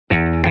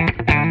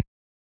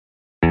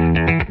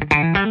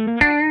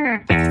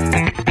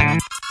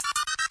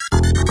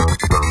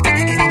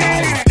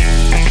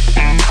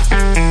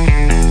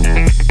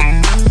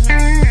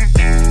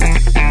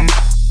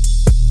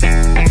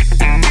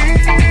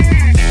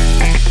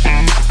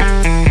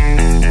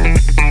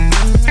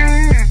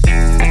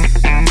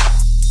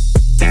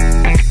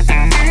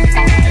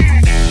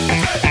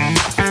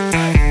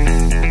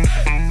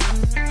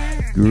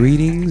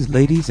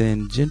ladies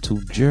and gentle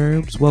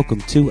gerbs. Welcome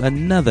to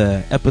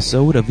another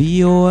episode of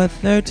Your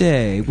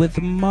 30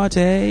 with Marte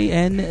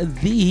and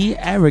the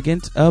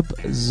Arrogant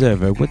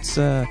Observer. What's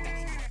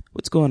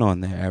going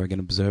on there, Arrogant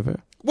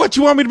Observer? What,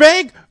 you want me to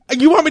beg?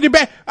 You want me to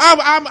beg?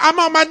 I'm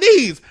on my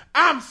knees.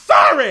 I'm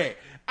sorry.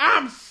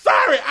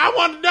 I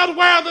wanted to know the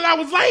world that I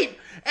was late,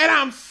 and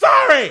I'm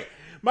sorry.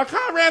 My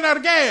car ran out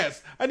of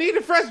gas. I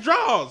needed fresh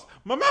draws.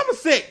 My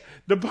mama's sick.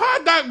 The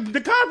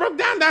car broke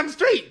down the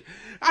street.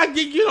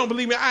 You don't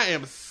believe me? I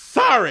am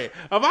sorry.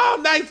 Of all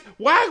nights,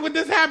 why would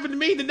this happen to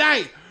me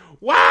tonight?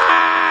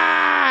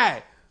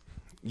 Why?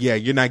 Yeah,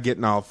 you're not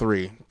getting all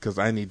three because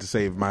I need to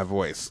save my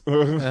voice.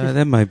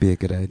 That might be a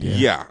good idea.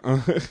 Yeah.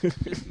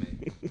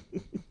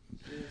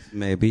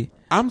 Maybe.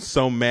 I'm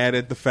so mad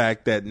at the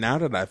fact that now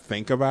that I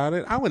think about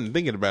it, I wasn't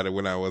thinking about it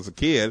when I was a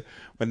kid,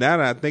 but now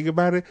that I think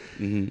about it,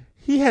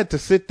 he had to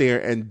sit there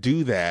and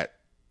do that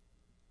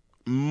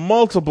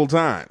multiple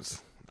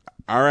times.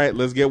 All right,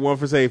 let's get one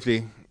for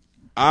safety.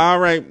 All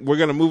right, we're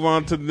gonna move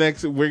on to the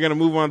next. We're gonna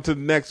move on to the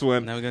next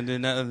one. Now we're gonna do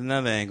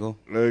another angle.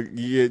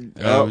 Yeah.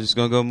 We're just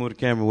gonna go move the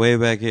camera way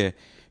back here.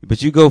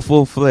 But you go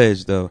full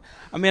fledged though.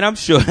 I mean, I'm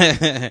sure.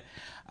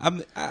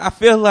 I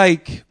feel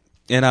like,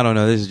 and I don't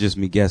know. This is just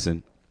me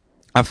guessing.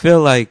 I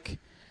feel like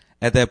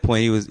at that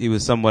point he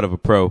was somewhat of a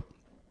pro,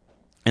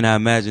 and I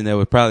imagine there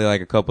were probably like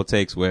a couple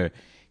takes where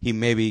he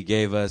maybe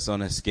gave us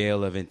on a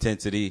scale of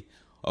intensity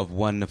of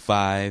 1 to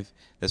 5.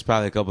 There's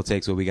probably a couple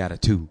takes where we got a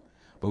 2.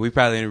 But we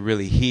probably didn't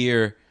really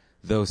hear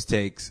those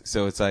takes,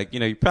 so it's like,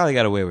 you probably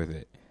got away with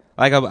it.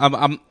 Like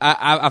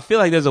I feel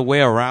like there's a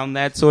way around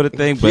that sort of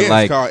thing, but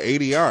it's called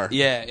ADR.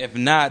 Yeah, if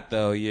not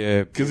though,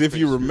 yeah. Because if I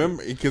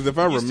remember, you still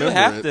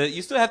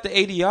have to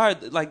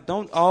ADR. Like,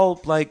 don't all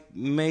like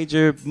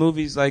major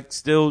movies like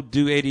still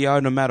do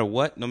ADR no matter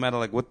what, no matter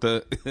like what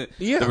the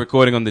the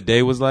recording on the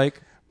day was like.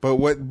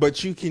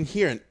 But you can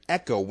hear an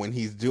echo when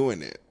he's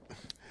doing it.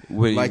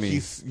 What do like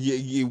you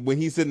mean? when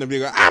he's sitting up there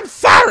going, I'm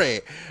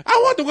sorry.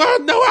 I want the world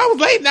to know I was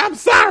late and I'm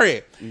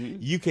sorry. Mm-hmm.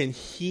 You can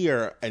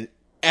hear an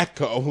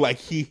echo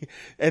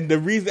and the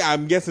reason,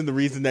 I'm guessing the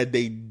reason that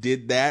they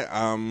did that,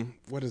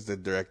 what is the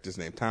director's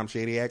name? Tom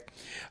Shadyac?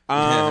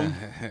 I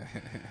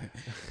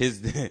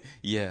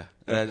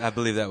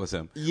believe that was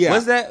him. Yeah.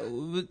 Was that?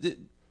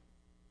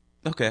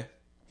 Okay.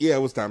 Yeah,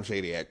 it was Tom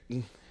Shadyac.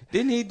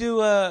 Didn't he do,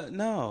 Liar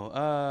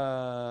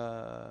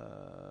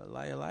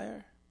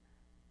Liar?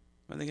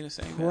 Am I thinking the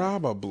same?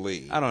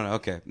 Probably. I don't know.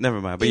 Okay,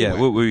 never mind. But anyway,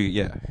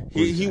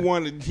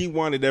 he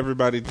wanted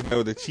everybody to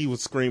know that she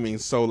was screaming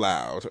so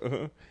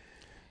loud.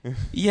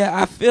 Yeah,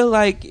 I feel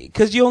like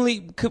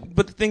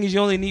but the thing is,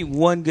 you only need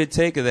one good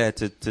take of that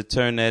to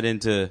turn that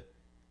into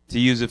to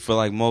use it for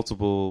like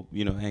multiple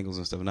angles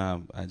and stuff.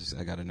 Now I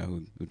got to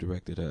know who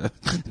directed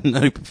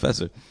Nutty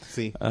Professor.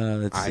 See,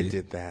 I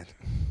did that.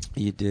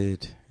 You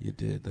did.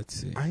 Let's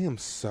see. I am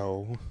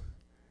so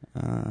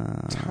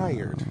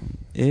tired.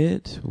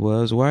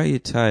 Why are you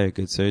tired,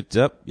 good sir?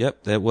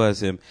 Yep, that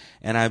was him.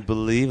 And I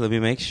believe, let me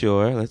make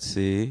sure. Let's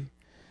see.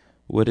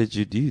 What did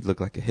you do? You look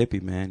like a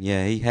hippie, man.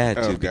 Yeah, he had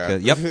to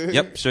because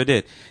yep, sure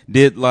did.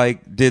 Did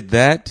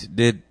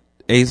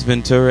Ace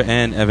Ventura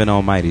and Evan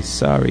Almighty.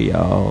 Sorry,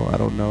 y'all. I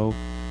don't know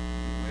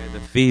where the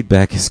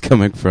feedback is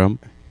coming from.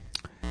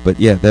 But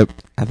yeah,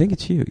 I think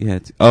it's you. Yeah.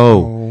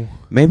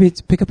 Maybe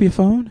it's pick up your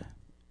phone?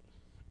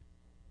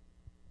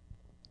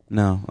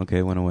 No, okay,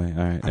 it went away.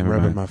 All right, I'm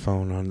rubbing my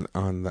phone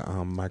on the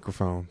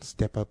microphone.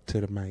 Step up to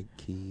the mic,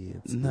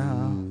 kids.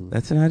 No, Ooh.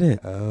 that's not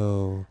it.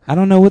 Oh, I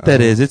don't know what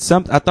that is. It's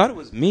I thought it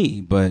was me,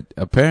 but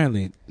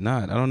apparently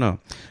not. I don't know.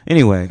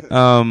 Anyway,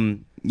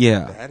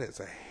 yeah. That is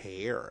a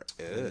hair.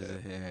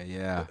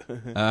 Yeah.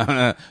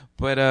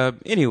 But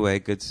anyway,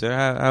 good sir.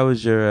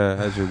 How's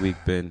your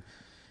week been?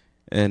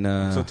 And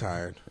I'm so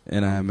tired.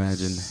 And I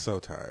imagine so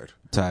tired.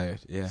 Tired,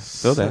 yeah.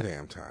 So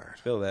damn tired.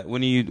 Feel that.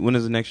 When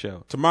is the next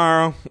show?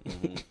 Tomorrow.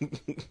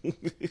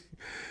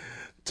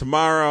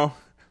 Tomorrow,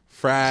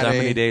 Friday. So how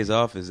many days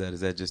off is that?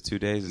 Is that just 2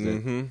 days? Is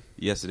that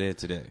yesterday and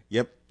today?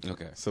 Yep.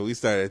 Okay. So we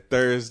started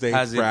Thursday,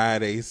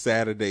 Friday,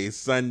 Saturday,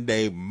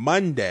 Sunday,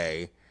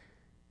 Monday,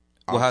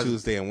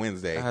 Tuesday and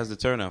Wednesday. How's the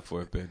turnout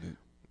for it been?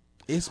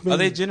 It's been. Are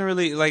they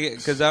generally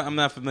because I'm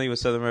not familiar with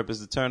Southern Rap?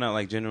 Is the turnout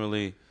like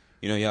generally?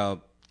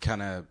 Y'all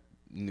kind of.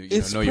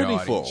 It's know pretty your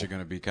audience. Full. You're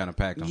going to be kind of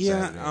packed on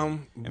Saturday.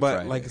 But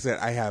Friday. Like I said,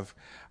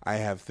 I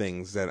have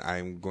things that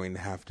I'm going to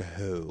have to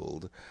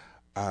hold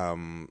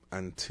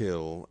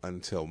until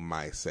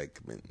my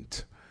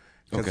segment,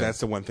 because that's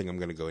the one thing I'm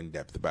going to go in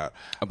depth about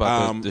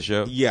the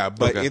show. Yeah,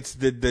 but it's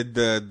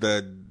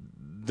the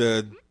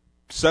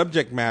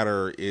subject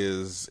matter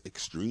is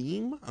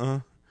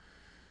extreme.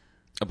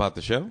 About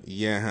the show?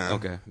 Yeah.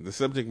 Okay. The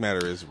subject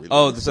matter is really.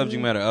 Oh, the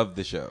subject matter of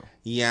the show.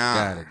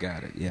 Yeah.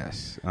 Got it.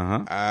 Yes.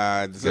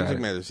 The subject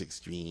matter is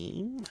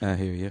extreme. I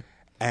hear you.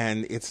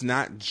 And it's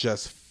not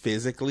just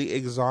physically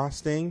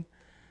exhausting;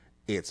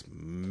 it's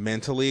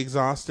mentally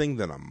exhausting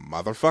than a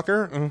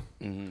motherfucker.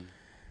 Mm-hmm.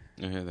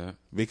 I hear that.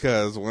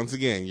 Because once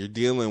again, you're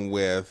dealing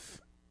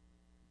with.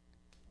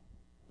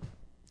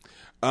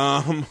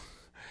 For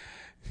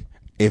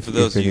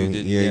those of you,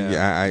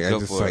 I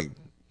just like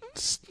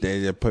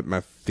I put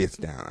my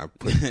fist down. I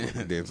put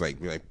it's like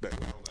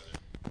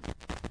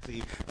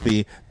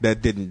see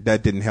that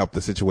didn't help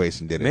the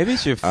situation, did it? Maybe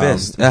it's your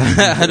fist.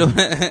 I don't.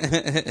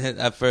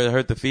 I've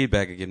heard the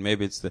feedback again.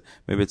 Maybe it's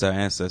our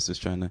ancestors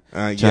trying to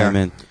chime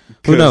in.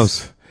 Who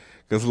knows?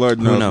 Because Lord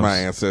knows my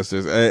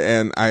ancestors,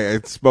 and I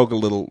spoke a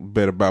little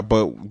bit about,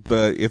 but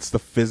it's the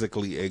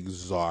physically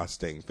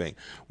exhausting thing.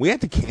 We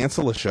had to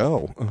cancel a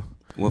show.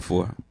 What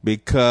for?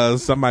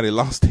 Because somebody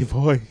lost their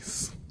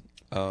voice.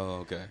 Oh,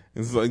 okay.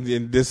 It's like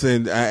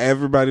and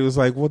everybody was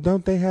like, "Well,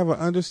 don't they have an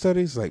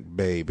understudy?" It's like,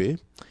 baby,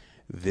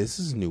 this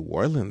is New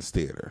Orleans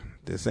theater.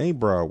 This ain't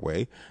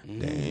Broadway.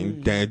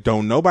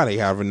 Don't nobody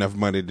have enough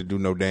money to do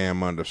no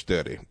damn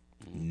understudy.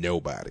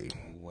 Nobody.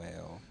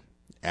 Well,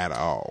 at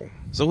all.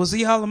 So we'll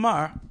see y'all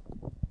tomorrow.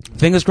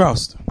 Fingers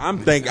crossed. I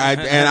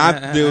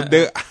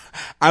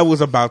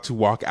was about to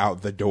walk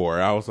out the door.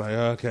 I was like,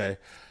 okay,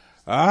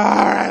 all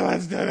right,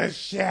 let's do this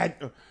shit.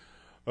 Don't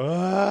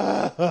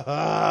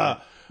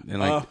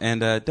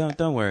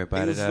worry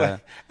about it.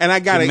 And I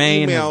got an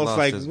Jermaine email. has It's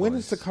like, lost his when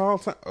voice. is the call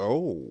time?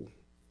 Oh,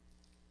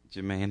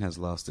 Jermaine has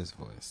lost his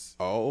voice.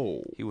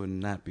 oh. He will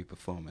not be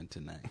performing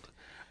tonight.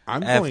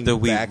 I'm After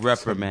going we back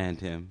reprimand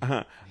him.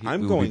 I'm we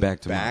will going be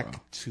back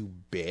to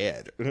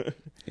bed.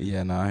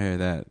 Yeah, no, I hear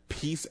that.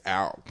 Peace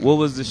out. What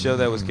was the show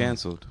that was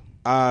canceled?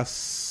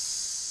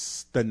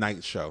 The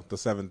night show, the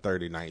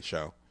 7:30 night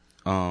show.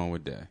 Oh,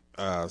 what day?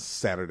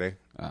 Saturday.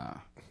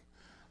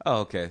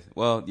 Oh, okay.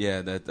 Well,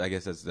 yeah, I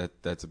guess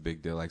that's a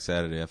big deal. Like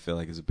Saturday, I feel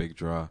like it's a big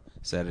draw.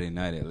 Saturday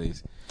night, at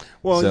least.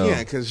 Well, So, yeah,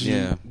 because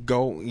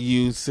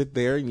you sit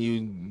there and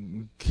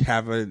you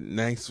have a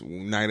nice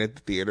night at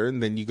the theater,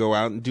 and then you go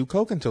out and do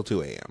coke until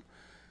 2 a.m.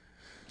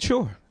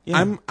 Sure.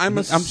 Yeah. I'm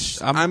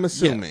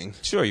assuming. Yeah,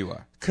 sure, you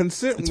are.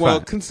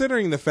 Fine.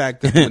 Considering the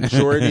fact that the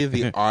majority of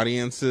the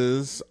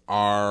audiences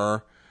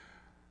are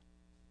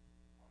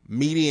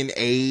median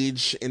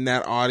age in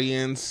that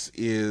audience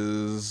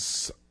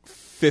is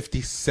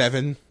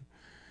 57.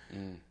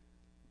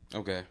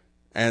 Okay.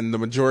 And the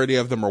majority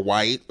of them are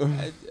white.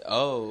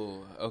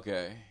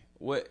 Okay.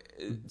 What?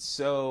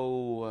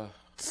 So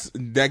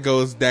that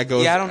goes.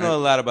 Yeah, I don't know a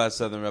lot about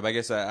Southern Rep. I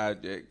guess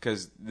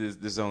because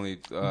this only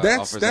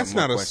offers up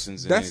more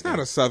questions. That's not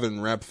a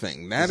Southern Rep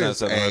thing.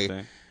 That's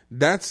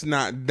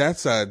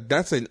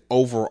an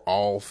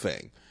overall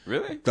thing.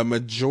 Really? The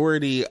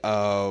majority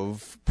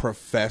of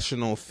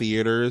professional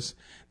theaters,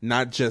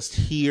 not just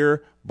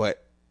here,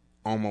 but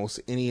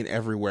almost any and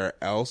everywhere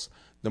else,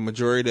 the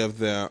majority of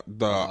the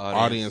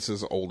audience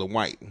is old and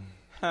white.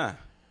 Huh.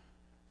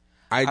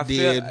 I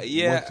did.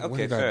 What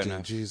did I fair do?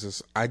 enough.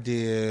 Jesus, I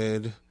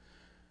did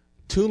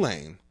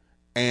Tulane,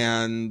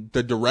 and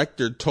the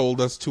director told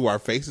us to our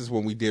faces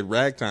when we did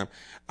Ragtime,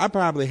 I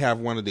probably have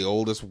one of the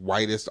oldest,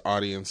 whitest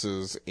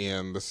audiences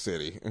in the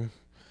city.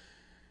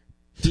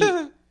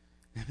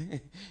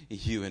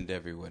 You and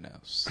everyone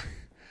else.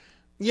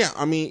 Yeah,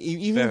 I mean,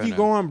 even if you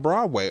go on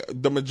Broadway,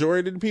 the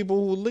majority of the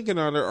people who are looking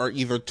at it are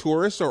either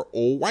tourists or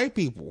old white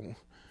people.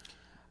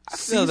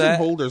 Season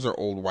holders are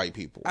old white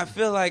people. I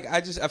feel like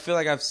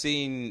I've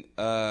seen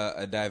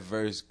a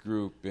diverse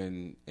group,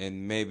 and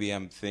maybe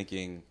I'm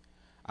thinking,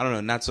 I don't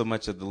know, not so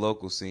much of the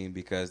local scene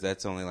because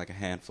that's only like a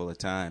handful of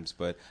times,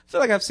 but I feel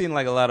like I've seen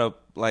like a lot of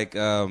like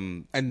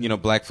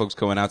black folks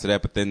going out to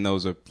that, but then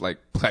those are like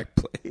black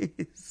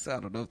plays. I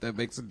don't know if that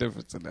makes a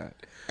difference in that.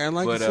 And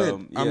like I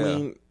said, I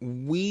mean,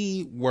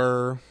 we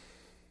were,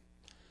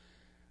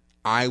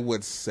 I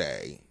would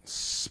say,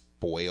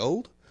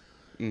 spoiled.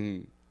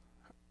 Mm-hmm.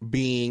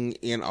 Being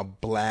in a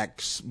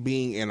black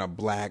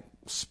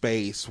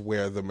space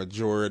where the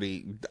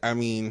majority, I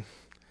mean,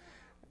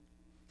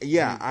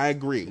 yeah, I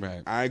agree.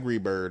 Right. I agree,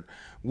 Bird.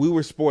 We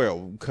were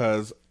spoiled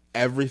because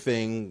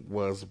everything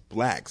was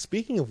black.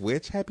 Speaking of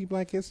which, happy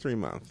Black History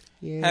Month.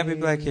 Yay. Happy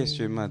Black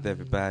History Month,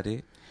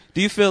 everybody.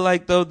 Do you feel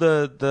like though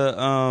the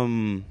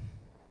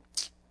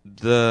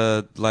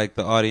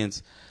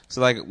audience, so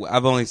like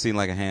I've only seen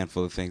like a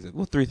handful of things,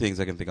 well 3 things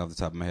I can think off the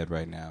top of my head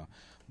right now.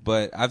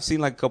 But I've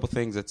seen like a couple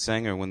things at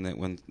Sanger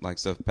when like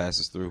stuff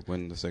passes through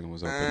when the Sanger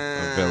was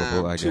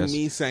available. I guess to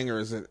me, Sanger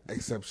is an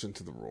exception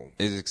to the rule.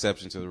 Is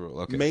exception to the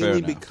rule. Okay,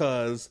 mainly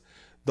because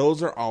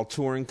those are all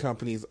touring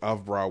companies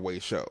of Broadway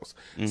shows.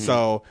 Mm-hmm.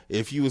 So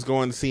if you was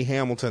going to see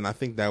Hamilton, I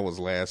think that was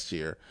last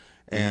year,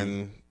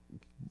 and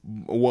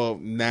well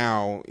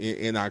now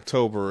in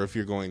October, if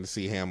you're going to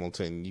see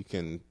Hamilton, you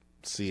can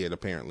see it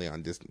apparently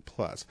on Disney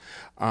Plus.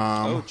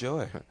 Oh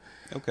joy.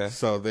 Okay.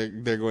 So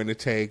they're going to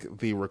take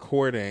the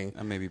recording.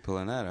 I may be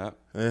pulling that up.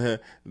 They're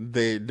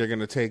going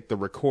to take the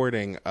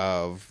recording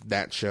of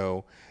that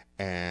show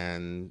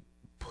and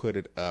put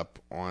it up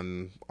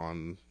on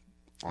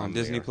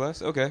Disney there.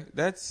 Plus. Okay,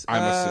 that's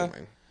I'm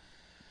assuming.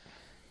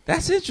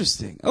 That's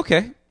interesting.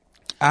 Okay,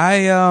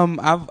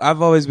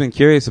 I've always been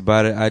curious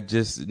about it. I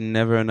just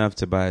never enough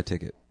to buy a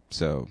ticket.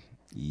 So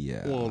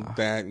yeah. Well,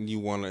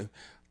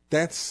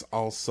 that's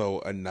also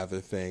another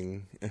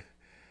thing.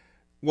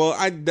 Well,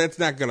 that's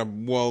not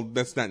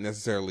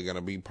necessarily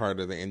gonna be part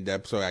of the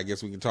in-depth, so I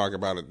guess we can talk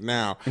about it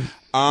now.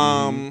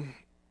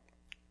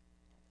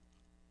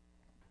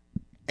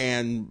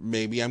 And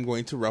maybe I'm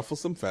going to ruffle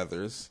some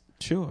feathers.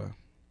 Sure.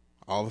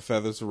 All the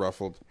feathers are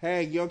ruffled.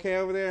 Hey, you okay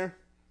over there?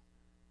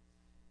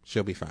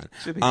 She'll be fine.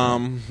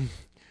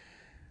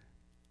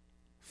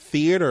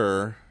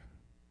 Theater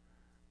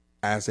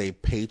as a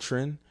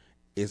patron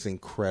is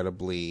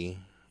incredibly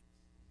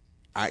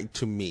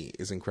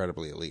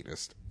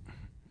elitist.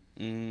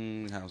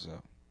 How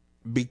so?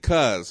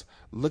 Because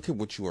look at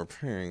what you are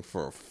paying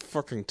for a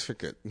fucking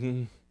ticket.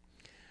 What's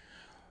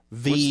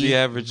the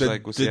average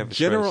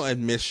general price?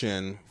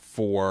 admission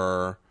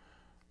for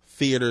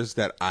theaters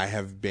that I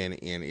have been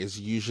in is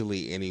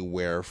usually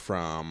anywhere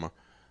from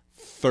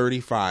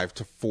 $35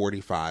 to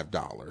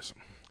 $45.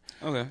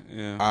 Okay,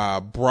 yeah.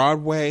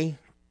 Broadway,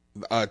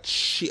 a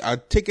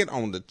ticket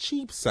on the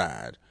cheap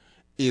side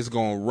is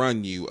going to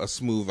run you a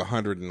smooth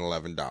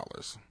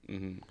 $111.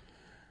 Mm-hmm.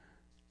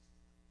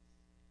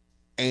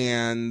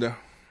 And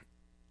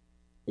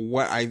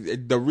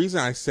the reason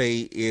I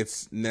say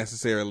it's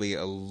necessarily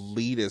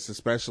elitist,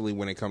 especially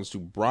when it comes to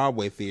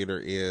Broadway theater,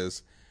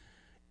 is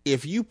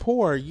if you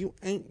poor, you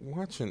ain't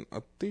watching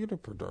a theater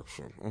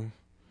production.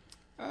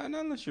 Not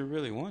unless you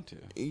really want to.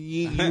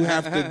 You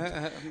have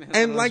to.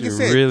 And like I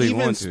said, really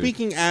even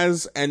speaking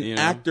as an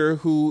actor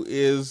who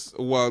is,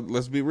 well,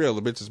 let's be real,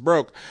 the bitch is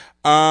broke.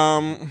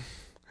 A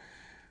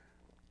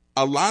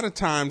lot of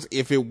times,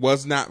 if it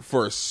was not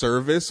for a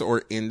service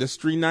or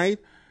industry night,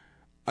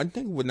 I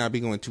think would not be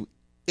going to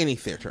any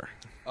theater.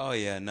 Oh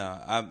yeah, no,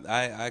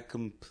 I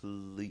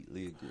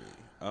completely agree.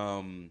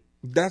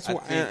 That's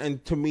why,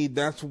 and to me,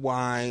 that's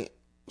why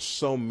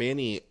so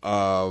many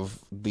of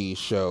these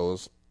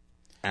shows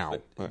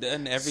out.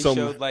 Doesn't every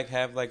show like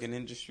have like an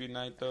industry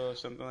night though, or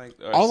something like,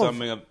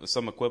 or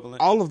some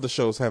equivalent? All of the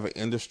shows have an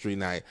industry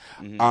night.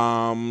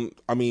 Mm-hmm.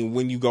 I mean,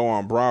 when you go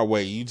on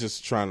Broadway, you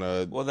just trying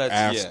to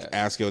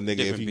ask your nigga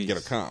if you can get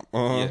a comp.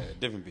 Yeah,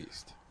 different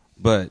beast.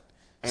 But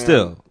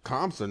still,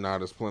 comps are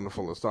not as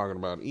plentiful as talking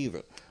about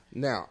either.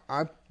 Now,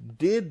 I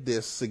did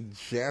this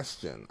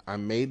suggestion. I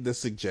made this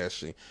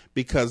suggestion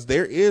because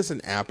there is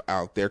an app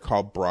out there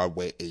called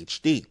Broadway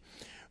HD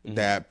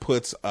that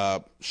puts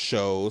up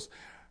shows.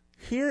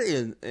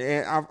 And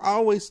I've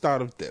always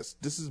thought of this.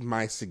 This is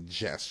my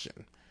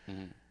suggestion.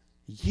 Mm-hmm.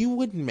 You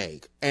would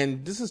make,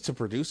 and this is to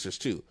producers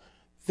too,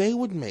 they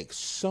would make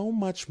so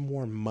much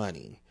more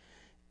money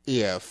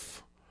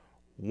if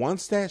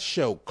once that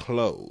show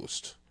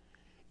closed,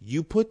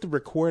 you put the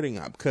recording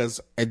up.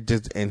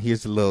 And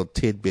here's a little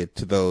tidbit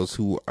to those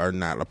who are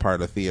not a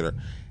part of theater.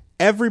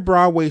 Every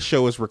Broadway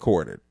show is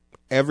recorded.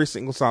 Every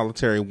single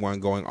solitary one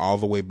going all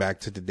the way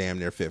back to the damn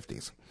near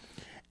 50s.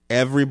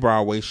 Every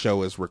Broadway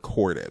show is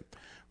recorded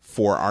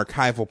for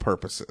archival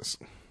purposes.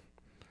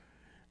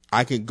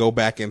 I could go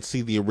back and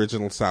see the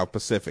original South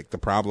Pacific. The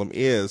problem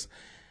is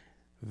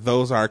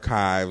those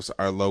archives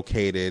are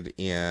located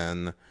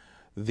in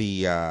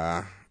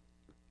the,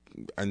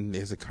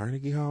 is it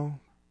Carnegie Hall?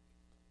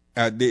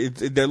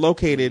 They're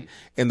located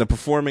in the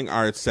performing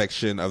arts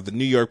section of the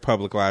New York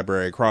Public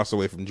Library across the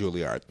way from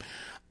Juilliard.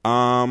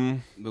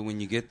 But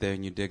when you get there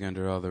and you dig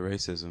under all the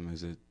racism,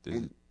 is it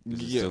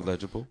still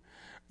legible?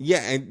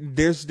 Yeah, and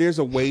there's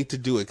a way to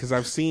do it because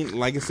I've seen,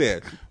 like I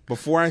said,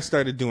 before I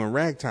started doing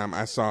Ragtime,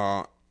 I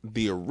saw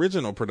the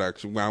original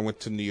production. When I went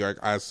to New York,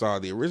 I saw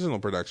the original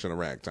production of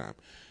Ragtime.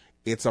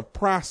 It's a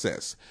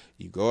process.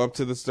 You go up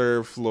to the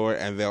third floor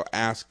and they'll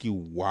ask you,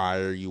 why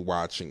are you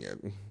watching it?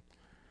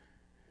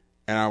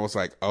 And I was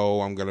like,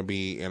 oh, I'm going to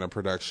be in a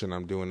production.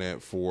 I'm doing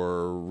it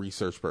for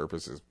research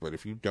purposes. But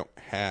if you don't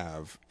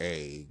have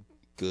a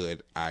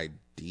good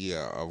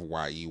idea of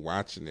why you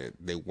watching it,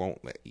 they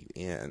won't let you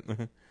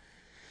in.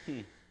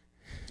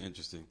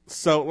 Interesting.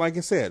 So, like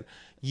I said,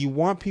 you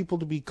want people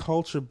to be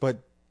cultured,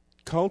 but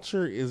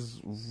culture is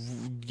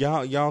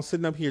y'all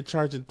sitting up here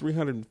charging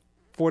 $340.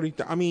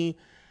 I mean,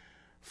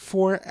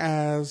 for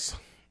as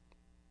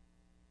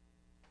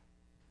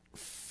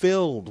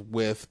filled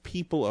with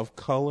people of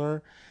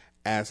color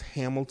as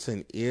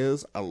Hamilton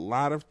is, a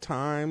lot of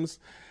times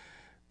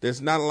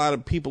there's not a lot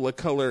of people of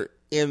color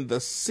in the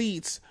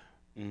seats,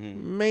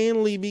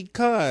 mainly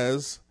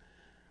because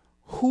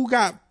who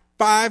got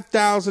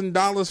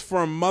 $5,000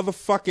 for a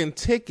motherfucking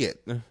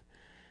ticket?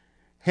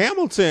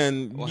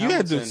 Hamilton,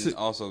 Hamilton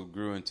also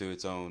grew into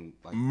its own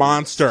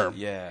monster.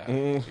 Yeah,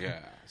 yeah.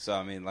 So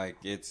I mean, I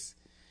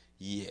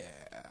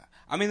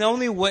mean, the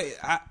only way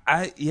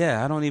I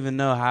don't even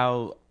know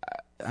how.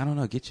 I don't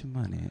know. Get your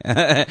money,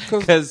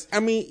 because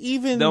I mean,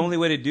 even the only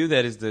way to do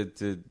that is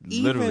to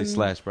literally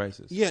slash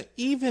prices. Yeah,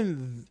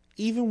 even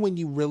when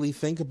you really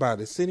think about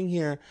it, sitting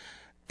here,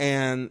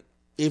 and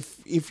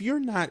if you're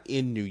not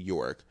in New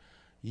York,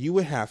 you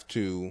would have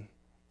to,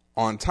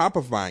 on top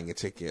of buying a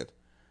ticket,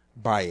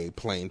 buy a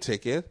plane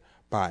ticket,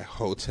 buy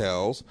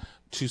hotels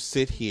to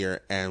sit here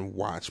and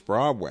watch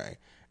Broadway.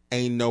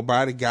 Ain't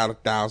nobody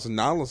got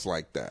 $1,000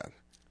 like that,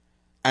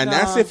 and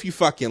that's if you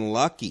fucking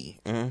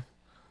lucky.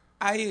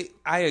 I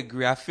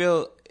agree. I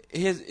feel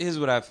here's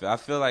what I feel. I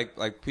feel like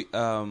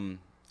and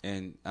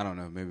I don't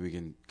know. Maybe we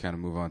can kind of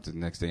move on to the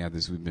next thing after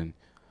this. We've been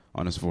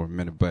on this for a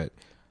minute, but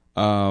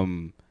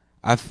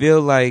I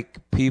feel like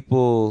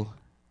people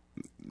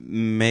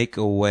make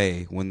a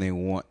way when they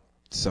want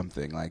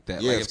something like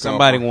that. Yeah, Like if it's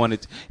somebody called-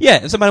 wanted,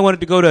 if somebody wanted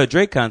to go to a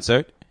Drake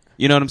concert,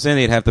 you know what I'm saying?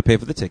 They'd have to pay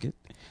for the ticket.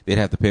 They'd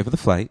have to pay for the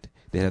flight.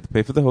 They'd have to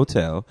pay for the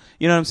hotel.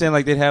 You know what I'm saying?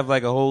 Like they'd have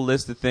like a whole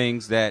list of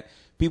things that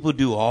people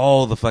do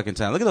all the fucking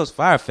time. Look at those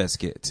Firefest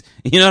kids.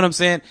 You know what I'm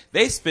saying?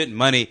 They spent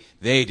money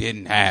they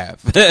didn't have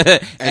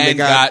and they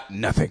got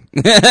nothing.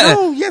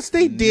 Oh, yes,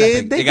 they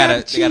did. Nothing. They got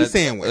a cheese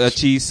sandwich. A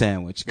cheese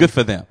sandwich. Good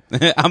for them.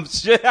 I'm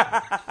sure.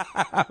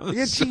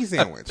 Yeah, cheese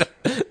sandwich.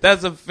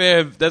 That's a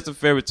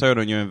fair return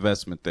on your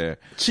investment there.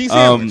 Cheese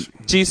sandwich.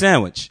 Cheese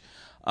sandwich.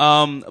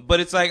 But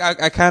it's like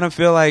I kind of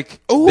feel like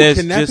Oh, there's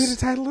can that be just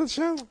the title of the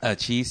show? a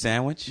cheese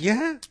sandwich.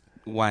 Yeah.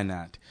 Why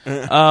not?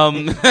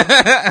 I'm gonna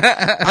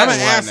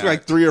ask not?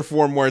 like 3 or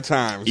 4 more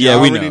times. Yeah,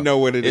 I we already know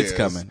what It's is.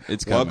 coming.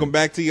 It's coming. Welcome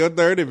back to your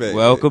 30, baby.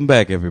 Welcome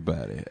back,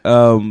 everybody.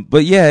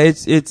 But yeah,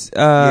 it's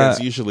Yeah,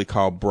 it's usually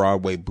called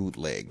Broadway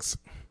bootlegs.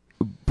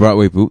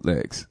 Broadway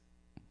bootlegs.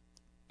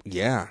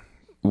 Yeah,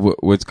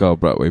 What's called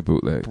Broadway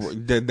bootlegs?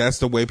 that's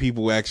the way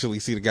people actually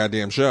see the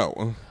goddamn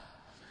show.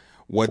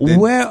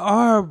 Where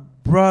are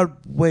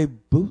Broadway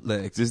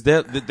bootlegs? Is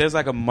there's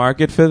like a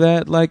market for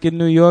that, like in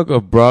New York, or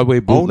Broadway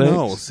Oh bootlegs?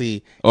 no!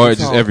 See, Or it's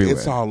just all, everywhere?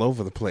 It's all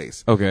over the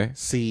place. Okay.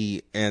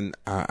 See, and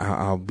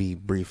I'll be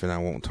brief, and I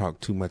won't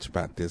talk too much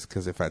about this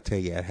because if I tell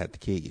you, I'd have to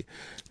kill you.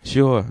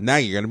 Sure. Now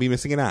you're gonna be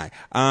missing an eye.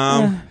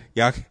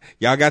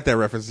 Y'all got that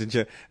reference, didn't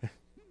you?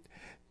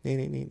 I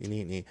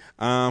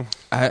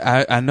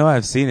know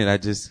I've seen it. I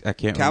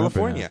can't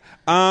California.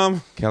 remember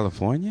now.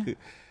 California?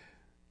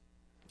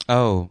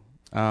 Oh,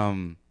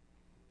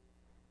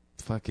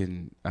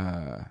 fucking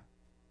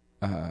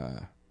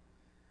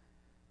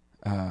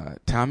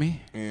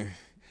Tommy?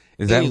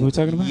 Is that what we're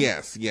talking about?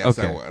 Yes,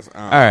 Okay. I was.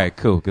 All right,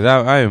 cool. Because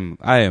I am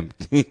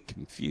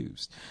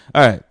confused.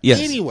 All right, yes.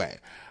 Anyway,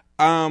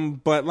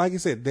 but like I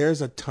said,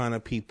 there's a ton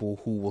of people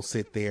who will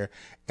sit there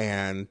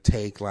and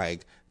take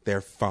like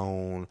their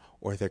phone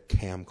or their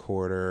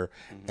camcorder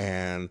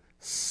and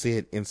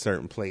sit in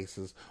certain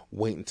places,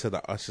 wait until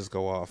the ushers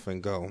go off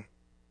and go,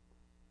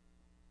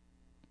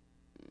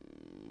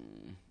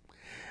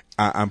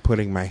 I'm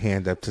putting my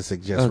hand up to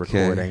suggest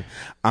Okay. recording.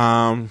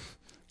 And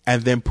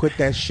then put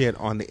that shit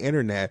on the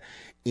internet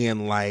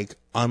in like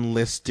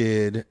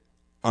unlisted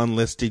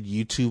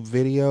YouTube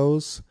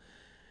videos.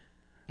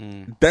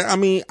 That, I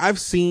mean, I've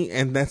seen,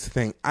 and that's the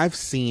thing, I've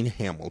seen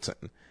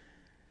Hamilton.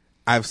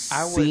 I've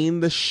seen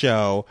the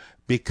show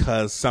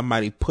because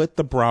somebody put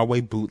the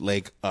Broadway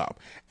bootleg up.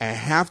 And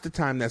half the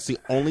time, that's the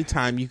only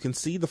time you can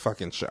see the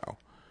fucking show.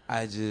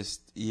 I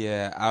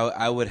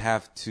would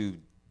have to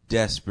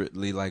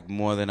desperately, like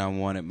more than I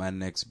wanted my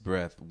next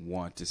breath,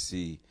 want to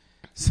see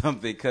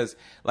something. Because,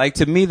 like,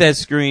 to me, that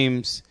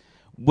screams,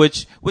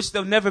 which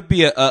there'll never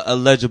be a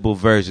legible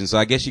version. So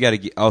I guess you got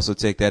to also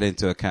take that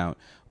into account.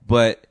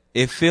 But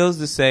it feels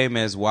the same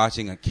as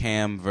watching a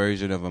cam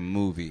version of a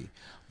movie.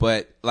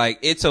 But like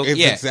it's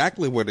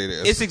exactly what it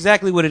is. It's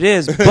exactly what it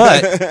is.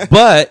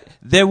 But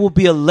there will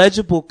be a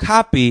legible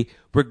copy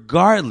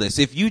regardless.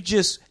 If you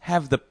just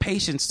have the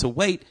patience to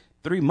wait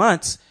 3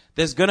 months,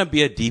 there's gonna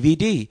be a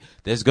DVD.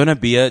 There's gonna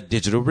be a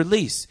digital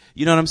release.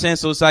 You know what I'm saying?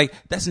 So it's like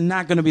that's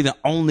not gonna be the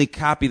only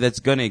copy that's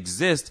gonna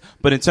exist.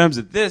 But in terms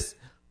of this,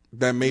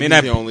 that may be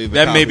the only.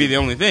 May be the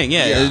only thing.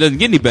 Yeah, it doesn't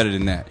get any better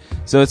than that.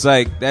 So it's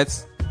like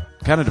that's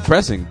kind of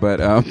depressing, but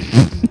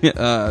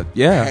yeah.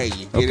 Hey,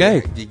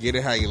 you get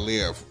it how you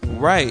live.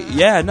 Right.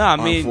 Yeah, no, I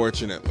mean,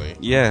 unfortunately.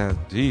 Yeah,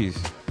 geez.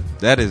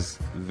 That is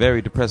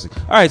very depressing.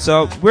 All right,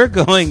 so we're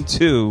going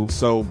to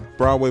So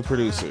Broadway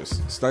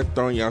producers, start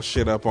throwing y'all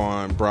shit up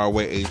on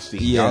Broadway HD.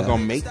 Yeah. Y'all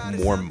gonna make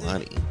more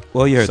money.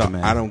 Well, you heard So the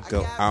man. I don't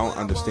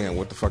understand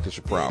what the fuck is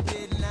your problem.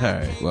 All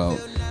right, well,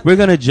 we're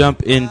going to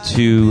jump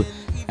into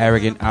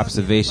arrogant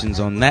observations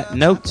on that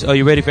note. Are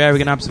you ready for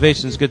arrogant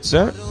observations, good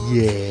sir?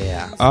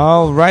 Yeah.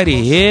 All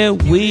righty, here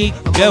we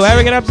go.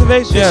 Arrogant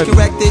observation.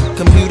 Misdirected,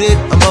 computed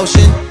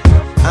emotion.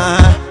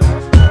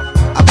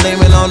 I blame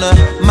it on a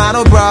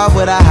model broad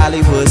with a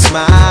Hollywood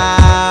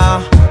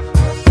smile.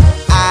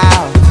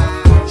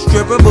 Ow.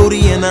 Stripper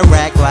booty in a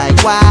rack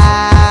like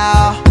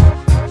wow.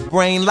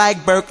 Brain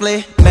like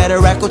Berkeley. Met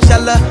her at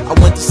Coachella. I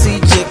went to see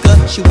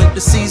Jigga. She went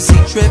to see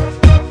Z-Trip.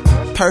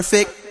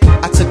 Perfect.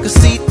 I took a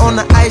seat on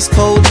the ice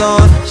cold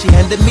lawn. She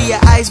handed me an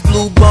ice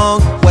blue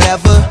bong.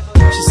 Whatever.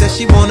 She said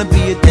she wanna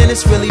be a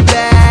dentist really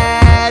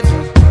bad.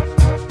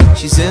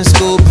 She's in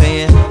school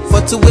paying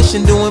for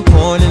tuition, doing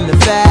porn in the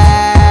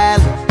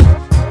valley.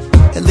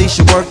 At least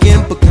you're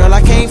working, but girl,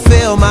 I can't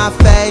feel my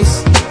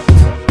face.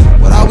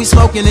 What are we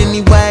smoking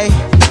anyway?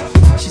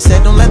 She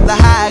said don't let the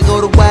high go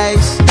to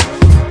waste.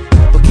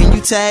 But can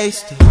you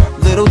taste a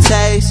little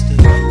taste of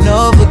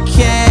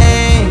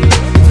Novocaine,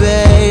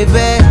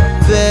 baby,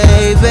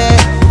 baby,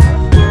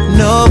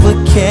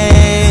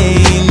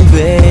 Novocaine,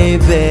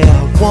 baby, I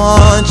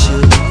want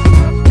you.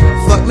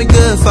 Fuck me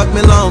good, fuck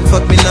me long,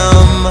 fuck me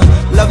numb.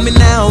 Love me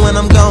now when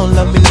I'm gone,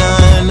 love me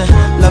none.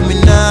 Love me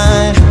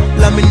none,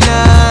 love me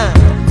none.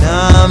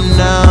 Numb,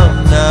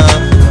 numb, numb,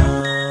 numb.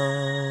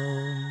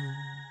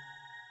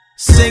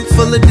 Sink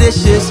full of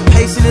dishes,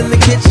 pacing in the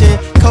kitchen,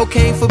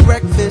 cocaine for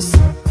breakfast.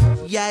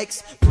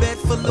 yikes. Bed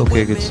full of Okay,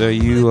 women. good sir.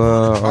 You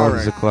on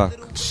right. the clock.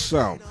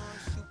 So,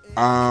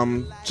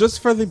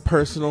 just for the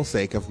personal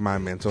sake of my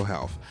mental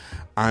health,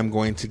 I'm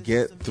going to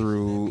get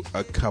through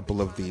a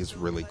couple of these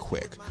really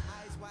quick.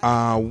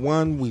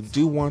 One, we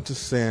do want to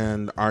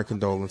send our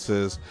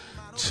condolences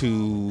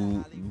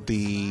to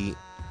the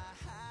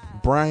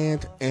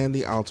Bryant and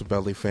the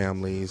Altobelli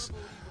families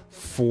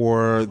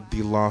for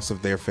the loss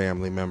of their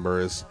family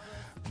members.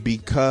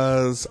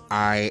 Because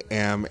I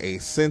am a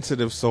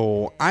sensitive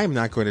soul, I'm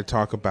not going to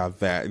talk about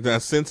that. A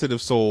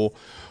sensitive soul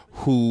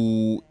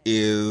who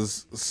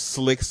is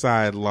slick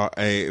side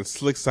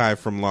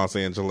from Los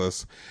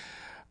Angeles.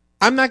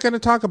 I'm not going to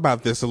talk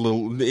about this a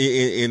little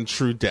in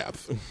true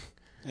depth.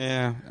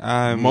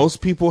 Yeah, Most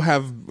people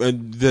have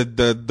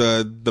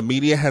the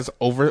media has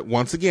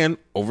once again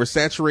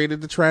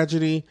oversaturated the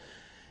tragedy.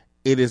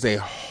 It is a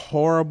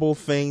horrible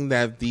thing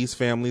that these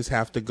families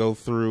have to go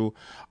through.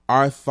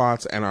 Our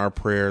thoughts and our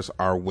prayers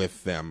are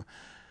with them.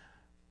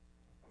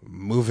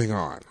 Moving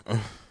on.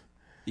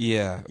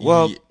 Yeah.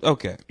 Well,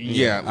 okay.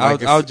 Yeah.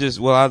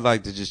 I'd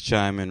like to just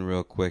chime in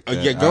real quick.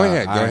 Yeah, go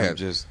ahead. Go ahead. I'm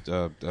just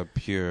a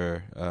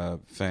pure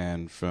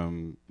fan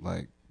from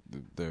like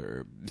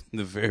the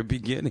very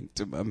beginning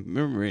to my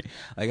memory.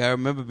 Like I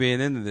remember being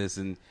into this,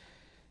 and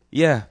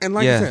yeah, and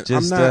like I said,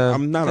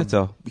 I'm not that's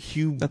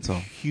a all.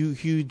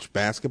 huge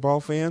basketball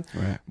fan,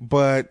 Right.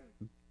 but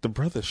the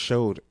brother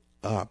showed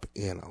up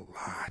in a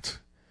lot.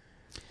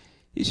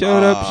 He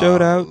showed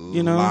out,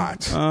 you know.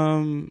 Lot.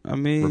 I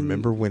mean,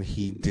 Remember when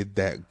he did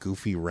that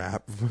goofy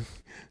rap?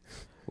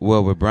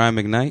 well, with Brian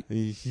McKnight?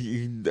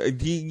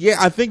 Yeah,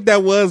 I think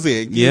that was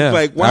it. He Yeah, was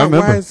like, I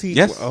remember. why is he?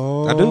 Yes,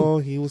 oh, I do.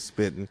 He was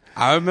spitting.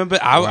 I remember.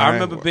 I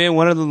remember being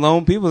one of the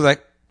lone people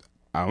like,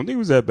 I don't think it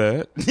was that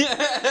bad.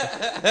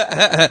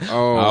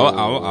 Oh,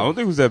 I don't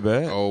think it was that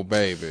bad. Oh,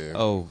 baby.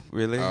 Oh,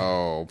 really?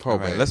 Oh, poor All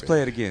right, baby. let's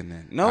play it again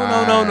then. No.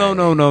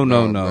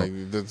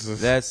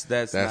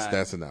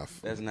 That's enough.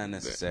 That's not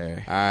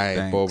necessary. Ay,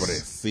 Thanks.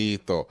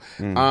 pobrecito.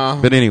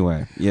 But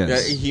anyway,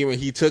 yes.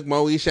 He took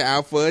Moesha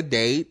out for a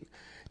date.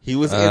 He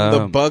was in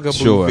the Bugaboo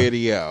sure.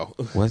 video.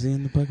 Was he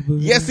in the Bugaboo?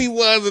 Yes, he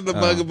was in the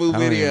Bugaboo I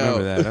don't video. even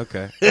remember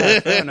that.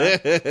 Okay. Fair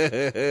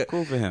enough.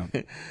 Cool for him.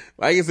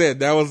 Like I said,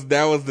 that was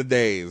the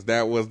days.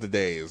 That was the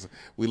days.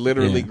 We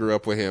literally grew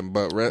up with him.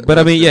 But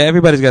I mean, yeah,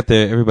 everybody's got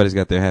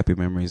their happy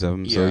memories of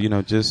him. So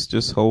Yeah.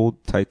 just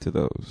hold tight to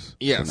those.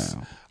 Yes. For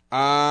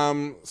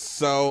now.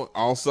 So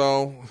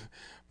also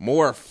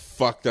more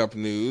fucked up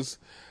news.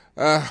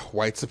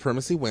 White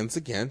supremacy wins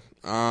again.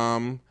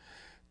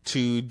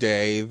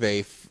 Today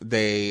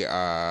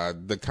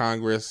the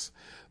Congress,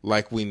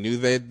 like we knew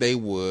that they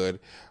would,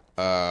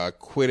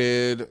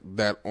 quitted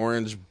that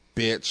orange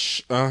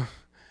bitch,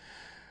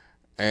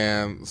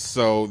 and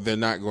so they're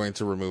not going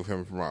to remove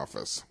him from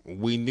office.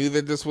 We knew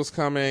that this was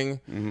coming,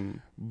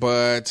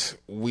 but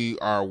we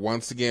are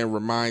once again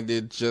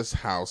reminded just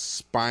how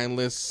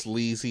spineless,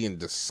 sleazy, and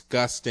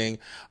disgusting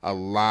a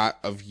lot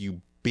of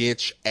you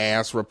bitch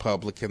ass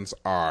Republicans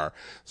are.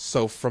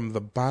 So from the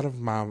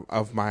bottom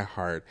of my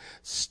heart,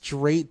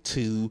 straight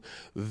to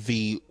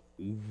the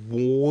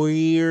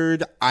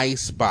weird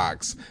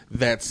icebox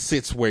that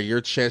sits where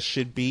your chest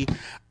should be,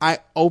 I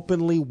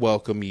openly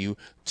welcome you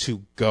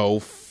to go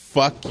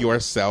fuck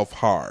yourself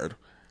hard.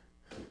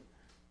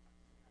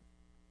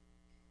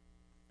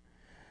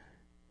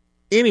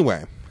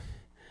 Anyway,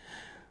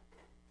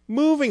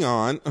 moving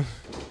on.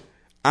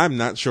 I'm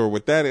not sure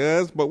what that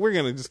is, but we're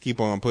gonna just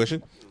keep on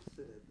pushing.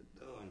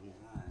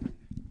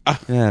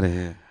 Get out of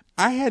here.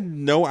 I had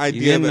no You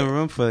idea get in that the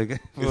room for a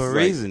like-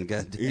 reason,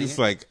 goddamn. it's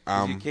like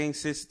you can't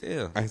sit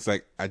still. it's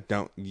like I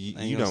don't you,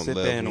 And you gonna don't sit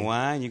love there and me.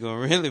 whine. You're gonna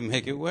really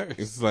make it worse.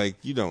 It's like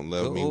you don't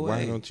love Go me. Why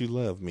away. don't you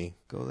love me?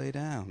 Go lay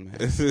down,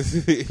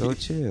 man. Go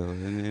chill.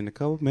 And in a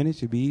couple of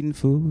minutes, you'll be eating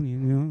food. You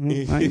know,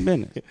 mind your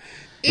business.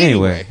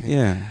 Anyway,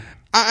 yeah.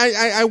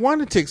 I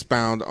wanted to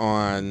expound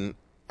on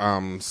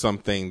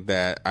something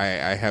that I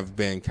have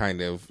been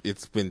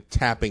it's been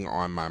tapping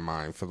on my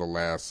mind for the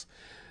last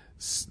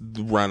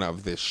run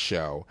of this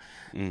show.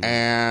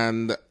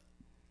 And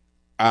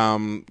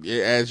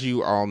as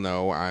you all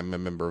know, I'm a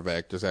member of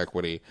Actors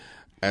Equity,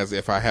 as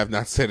if I have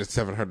not said it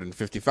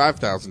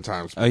 755,000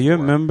 times before. Are you a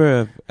member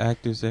of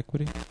Actors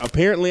Equity?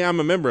 Apparently I'm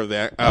a member of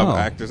that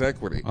Actors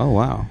Equity. Oh,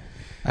 wow.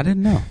 I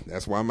didn't know.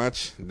 That's why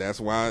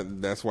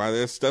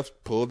there's stuff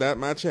pulled out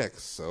my check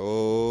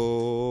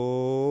so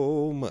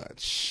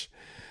much.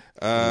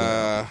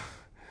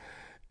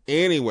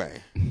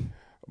 Anyway,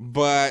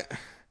 but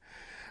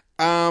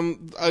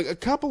a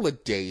couple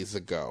of days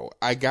ago,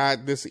 I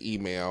got this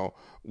email.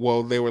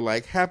 Well, they were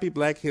like, "Happy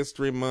Black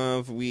History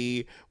Month.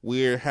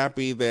 We're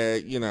happy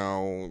that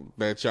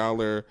that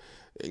y'all are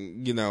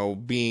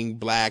being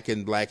black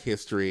in Black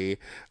history."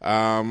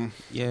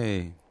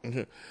 Yay.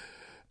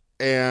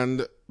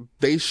 And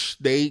they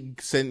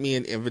sent me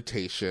an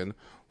invitation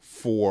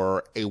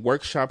for a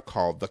workshop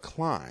called The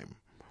Climb.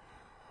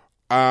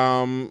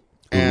 And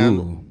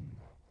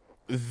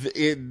Ooh.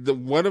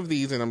 one of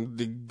these, and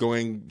I'm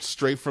going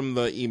straight from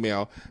the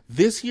email,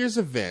 this year's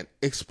event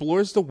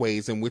explores the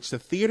ways in which the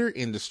theater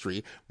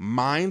industry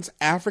mines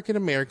African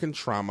American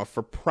trauma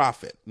for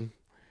profit.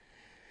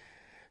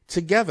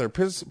 Together,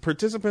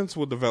 participants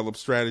will develop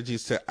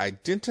strategies to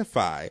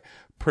identify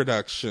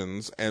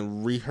productions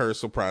and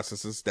rehearsal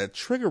processes that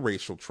trigger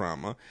racial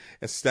trauma,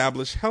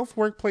 establish health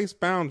workplace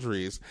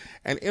boundaries,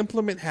 and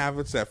implement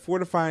habits that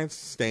fortify and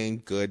sustain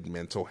good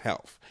mental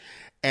health.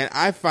 And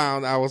I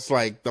was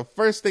like, the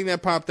first thing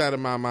that popped out of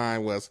my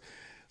mind was,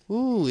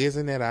 ooh,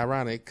 isn't that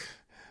ironic?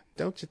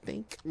 Don't you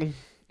think?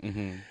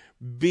 Mm-hmm.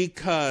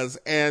 Because,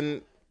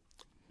 and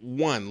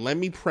one, let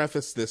me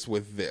preface this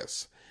with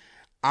this.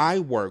 I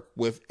work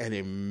with an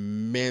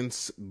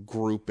immense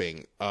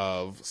grouping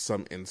of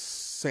some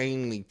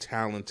insanely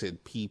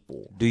talented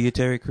people. Do you,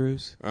 Terry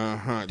Crews?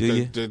 Uh-huh. Do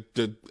you?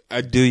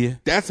 Do you?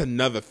 That's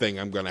another thing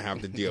I'm going to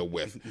have to deal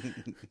with.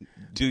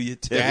 Do you,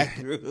 Terry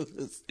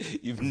Crews?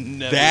 You've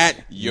never...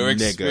 Your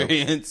nigga.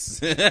 Experience.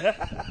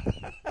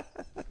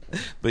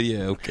 But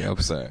yeah, okay,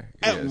 I'm sorry.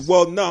 Yes.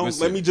 Well, no,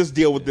 let me just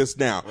deal with this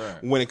now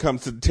when it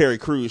comes to the Terry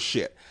Crews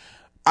shit.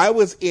 I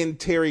was in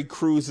Terry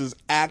Crews's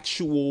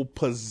actual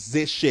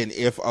position,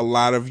 if a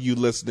lot of you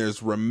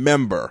listeners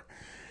remember,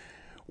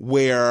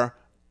 where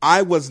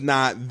I was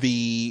not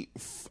the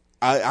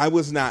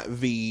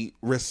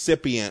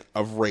recipient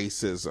of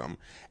racism,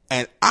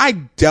 and I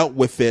dealt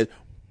with it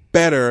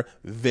better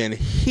than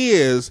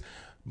his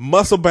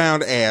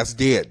muscle-bound ass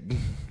did.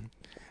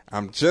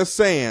 I'm just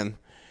saying,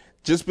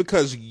 just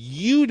because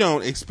you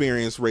don't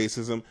experience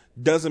racism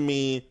doesn't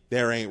mean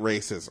there ain't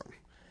racism.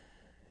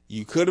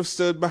 You could have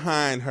stood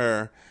behind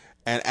her,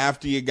 and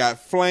after you got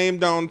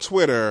flamed on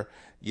Twitter,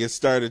 you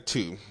started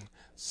to.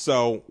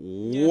 So,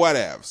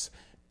 whatevs.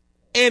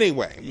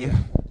 Anyway,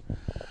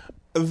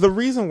 the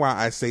reason why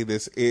I say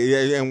this,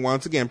 and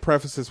once again,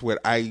 preface this with,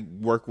 I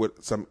work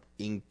with some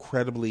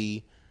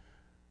incredibly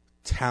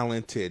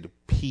talented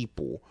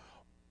people,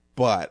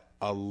 but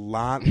a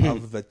lot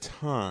of the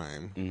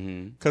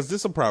time, because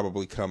this will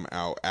probably come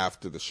out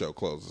after the show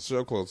closes. The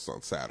show closes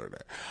on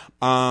Saturday.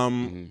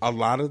 A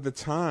lot of the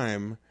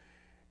time,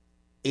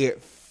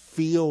 it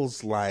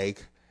feels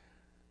like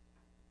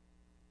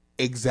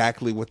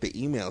exactly what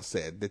the email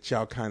said, that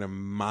y'all kind of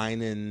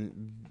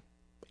mining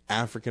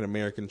African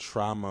American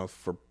trauma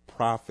for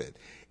profit.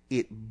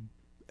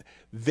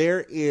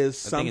 There is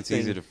something. I think it's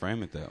easy to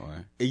frame it that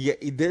way. Yeah,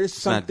 there's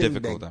something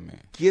not difficult,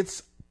 that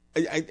gets,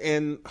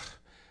 and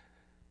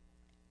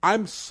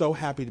I'm so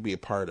happy to be a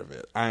part of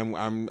it. I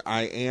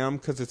am,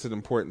 because it's an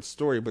important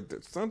story, but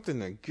there's something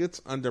that gets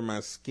under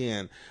my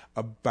skin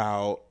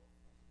about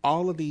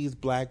all of these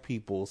black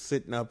people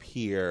sitting up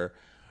here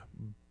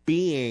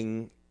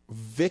being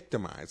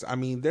victimized. I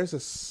mean, there's a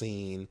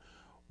scene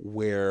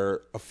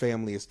where a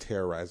family is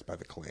terrorized by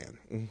the Klan.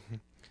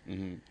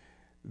 Mm-hmm.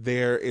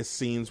 There is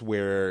scenes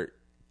where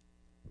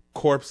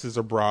corpses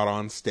are brought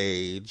on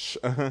stage.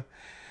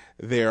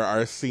 There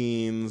are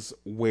scenes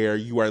where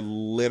you are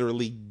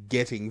literally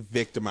getting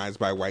victimized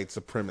by white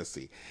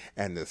supremacy.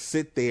 And to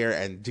sit there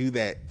and do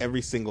that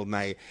every single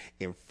night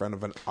in front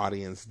of an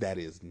audience that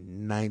is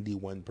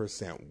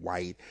 91%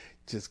 white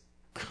just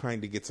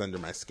kind of gets under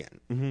my skin.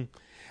 Mm-hmm.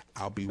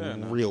 I'll be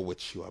real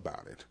with you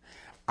about it.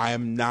 I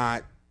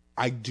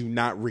do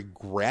not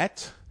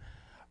regret,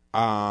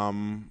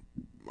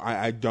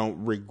 I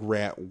don't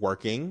regret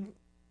working,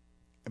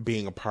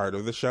 being a part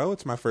of the show.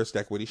 It's my first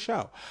equity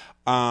show.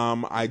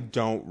 I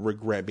don't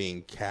regret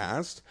being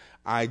cast.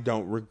 I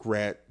don't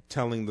regret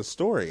telling the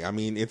story. I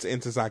mean, it's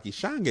Ntozake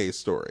Shange's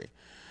story.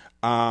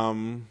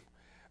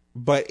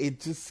 But it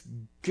just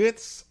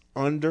gets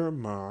under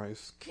my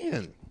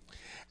skin.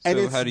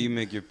 So how do you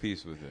make your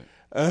peace with it?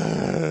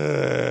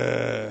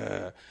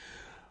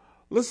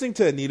 Listening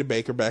to Anita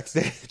Baker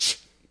backstage.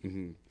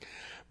 Mm-hmm.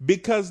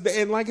 Because,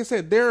 and like I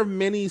said, there are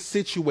many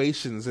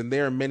situations and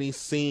there are many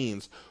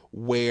scenes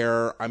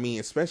where, I mean,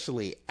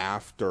 especially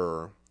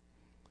after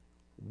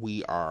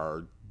we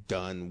are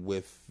done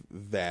with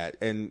that,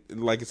 and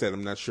like I said,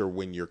 I'm not sure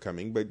when you're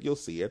coming, but you'll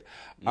see it.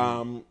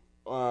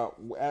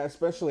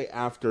 Especially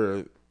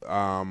after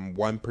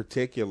one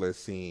particular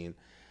scene,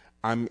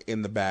 I'm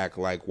in the back,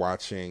 like,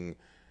 watching,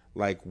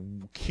 like,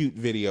 cute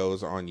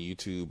videos on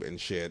YouTube and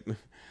shit.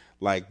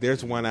 Like,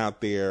 there's one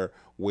out there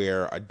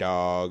where a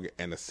dog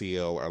and a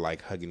seal are,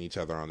 like, hugging each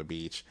other on the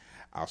beach.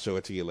 I'll show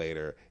it to you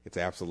later. It's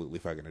absolutely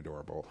fucking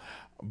adorable.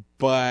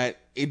 But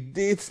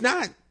it's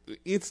not,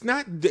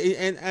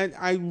 and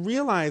I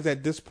realize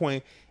at this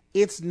point,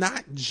 it's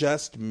not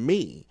just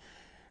me.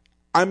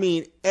 I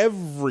mean,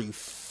 every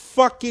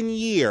fucking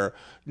year,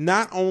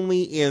 not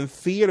only in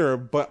theater,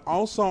 but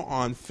also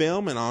on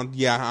film and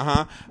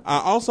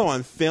also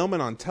on film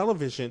and on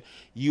television,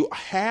 you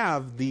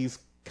have these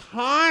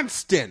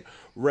constant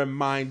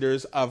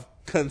reminders of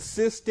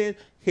consistent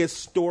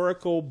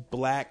historical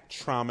black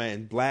trauma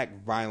and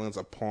black violence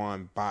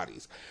upon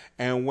bodies.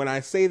 And when I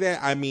say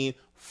that, I mean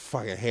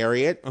fucking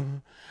Harriet.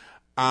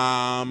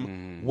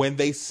 When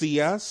They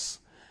See Us.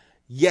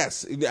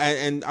 Yes,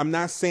 and I'm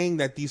not saying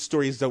that these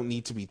stories don't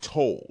need to be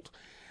told,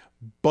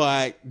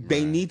 but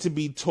they need to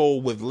be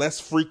told with less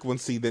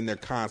frequency than they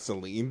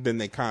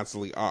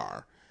constantly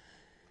are.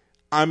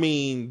 I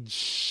mean,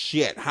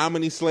 shit. How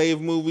many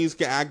slave movies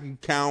can I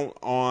count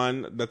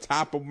on the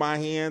top of my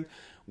hand?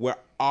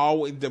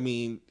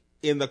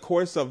 In the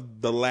course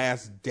of the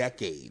last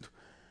decade,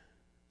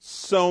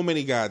 so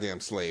many goddamn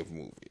slave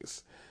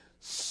movies.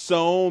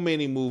 So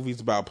many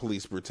movies about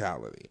police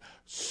brutality.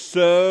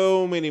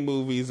 So many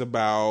movies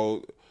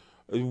about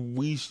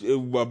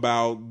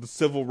the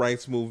civil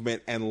rights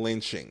movement and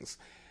lynchings.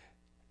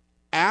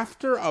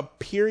 After a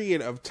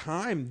period of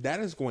time, that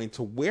is going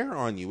to wear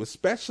on you,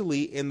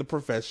 especially in the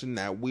profession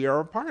that we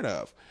are a part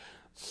of.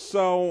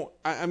 So,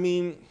 I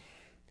mean,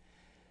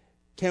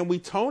 can we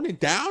tone it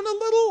down a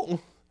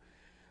little?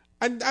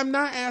 I'm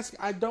not asking.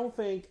 I don't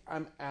think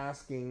I'm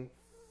asking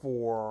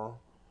for.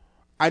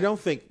 I don't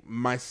think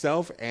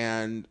myself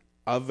and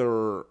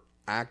other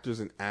actors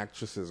and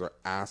actresses are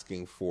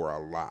asking for a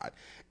lot.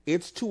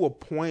 It's to a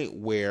point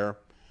where,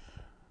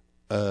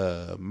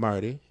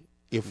 Marty,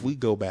 if we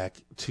go back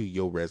to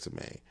your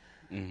resume,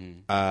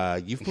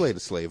 you've played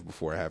a slave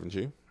before, haven't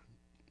you?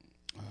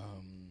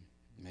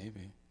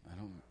 Maybe. I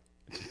don't.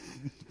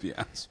 To be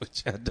honest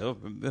with you, I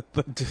don't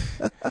remember.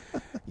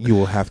 You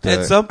will have to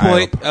at some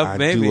point.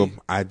 Maybe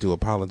I do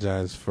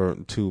apologize for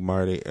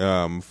Marty.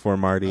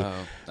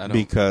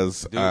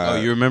 Because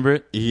you remember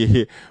it?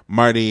 Yeah,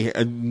 Marty.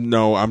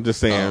 No, I'm just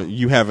saying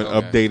you haven't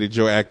updated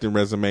your acting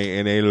resume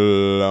in a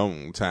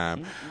long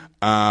time.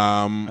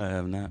 I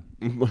have not.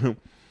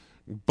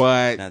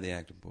 But not the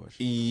acting portion.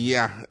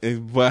 Yeah,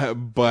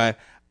 but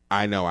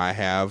I know I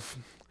have.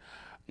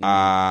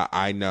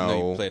 I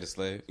know you played a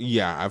slave.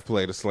 Yeah, I've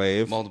played a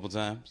slave multiple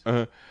times.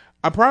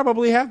 I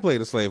probably have played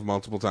a slave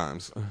multiple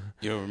times.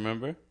 You don't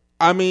remember?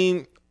 I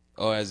mean,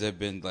 or has there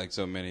been like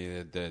so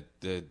many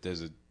that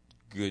there's a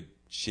good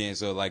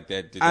chance or like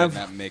that did that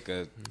not make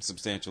a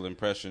substantial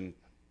impression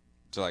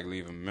to like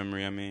leave a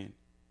memory? I mean,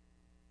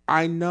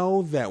 I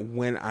know that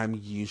when I'm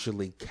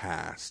usually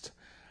cast,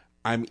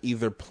 I'm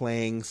either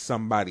playing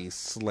somebody's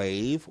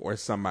slave or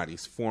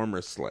somebody's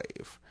former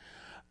slave.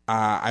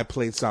 I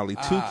played Solly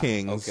Two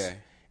Kings. Okay.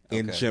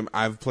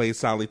 I've played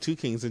Solly Two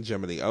Kings in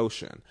Gem of the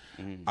Ocean.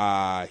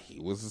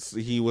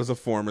 He was a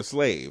former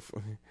slave.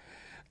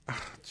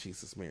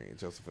 Jesus, Mary and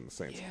Joseph and the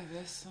Saints. Yeah,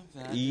 that's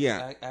something.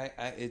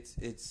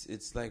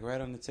 It's like right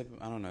on the tip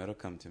of, I don't know. It'll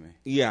come to me.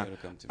 Yeah. It'll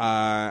come to me.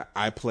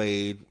 I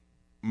played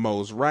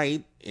Mose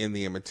Wright in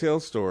the Emmett Till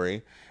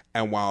story.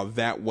 And while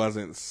that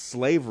wasn't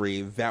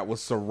slavery, that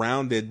was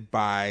surrounded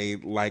by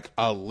like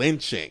a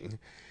lynching.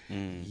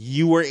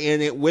 You were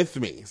in it with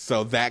me,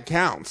 so that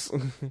counts.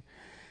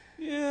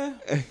 Yeah.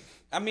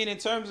 I mean, in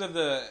terms of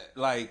the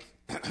like,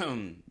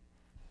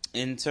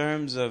 in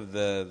terms of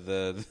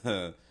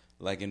the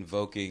like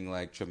invoking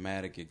like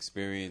traumatic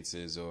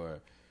experiences or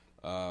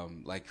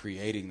like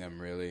creating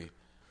them really,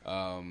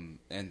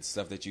 and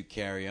stuff that you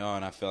carry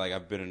on, I feel like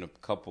I've been in a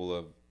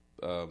couple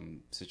of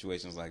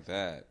situations like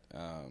that.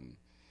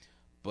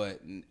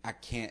 But I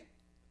can't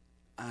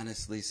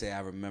honestly say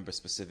I remember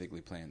specifically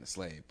playing the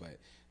slave, but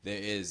there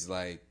is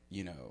like,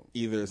 you know,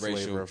 either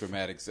racial or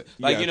traumatic,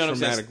 like, you know, what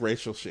traumatic I'm saying?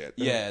 racial shit.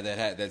 Yeah,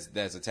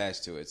 that's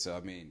attached to it. So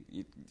I mean,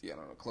 I don't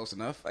know, close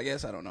enough, I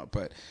guess. I don't know,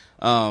 but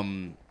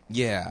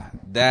yeah,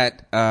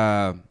 that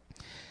I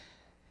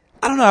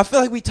don't know. I feel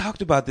like we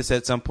talked about this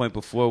at some point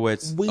before, where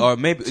it's or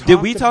maybe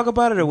did we talk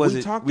about it or was we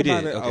it? Talked we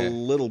about did. it Okay. a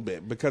little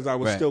bit because I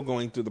was still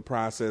going through the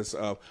process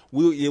of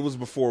it was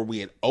before we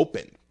had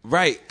opened.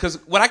 Right, because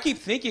what I keep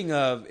thinking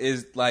of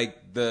is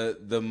like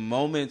the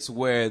moments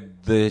where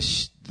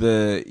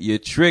you're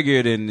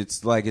triggered and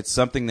it's like it's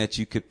something that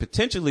you could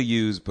potentially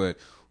use, but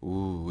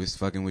it's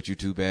fucking with you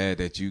too bad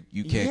that you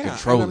can't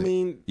control it. I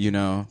mean, you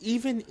know,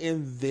 even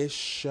in this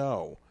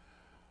show,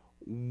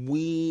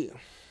 there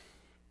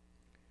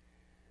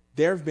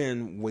have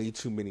been way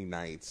too many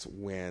nights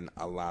when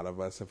a lot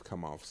of us have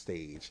come off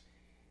stage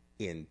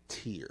in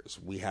tears.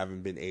 We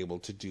haven't been able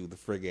to do the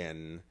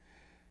friggin'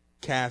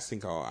 casting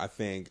call, I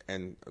think,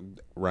 and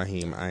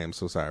Raheem, I am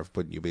so sorry for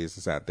putting your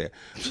business out there,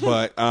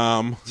 but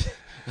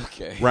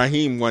okay.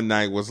 Raheem one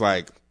night was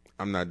like,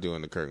 I'm not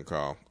doing the curtain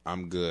call.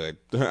 I'm good.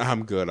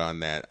 I'm good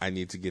on that. I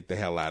need to get the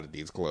hell out of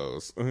these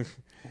clothes.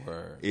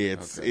 Word.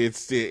 It's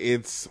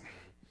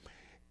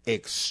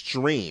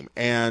extreme.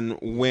 And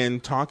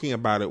when talking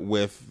about it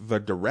with the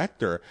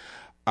director,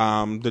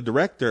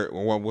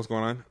 what's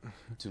going on?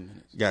 2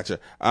 minutes. Gotcha.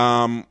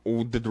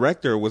 The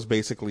director was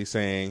basically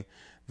saying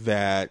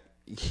that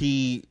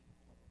he,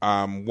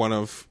 one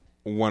of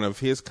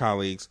his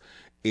colleagues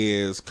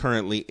is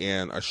currently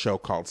in a show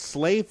called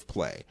Slave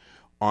Play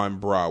on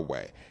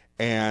Broadway.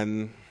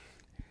 And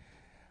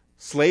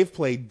Slave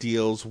Play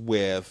deals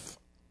with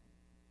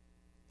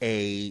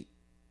a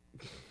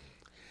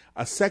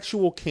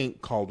sexual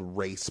kink called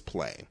race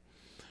play.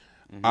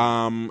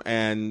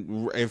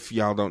 And if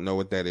y'all don't know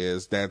what that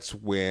is, that's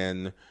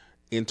when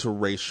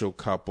interracial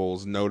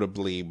couples,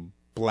 notably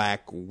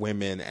black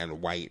women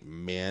and white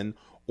men,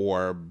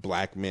 or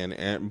black men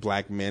and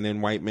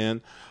white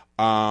men,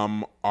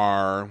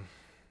 are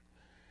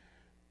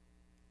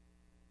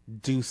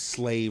do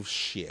slave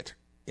shit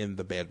in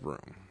the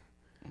bedroom.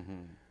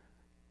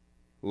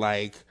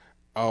 Like,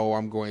 oh,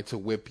 I'm going to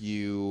whip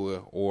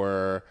you,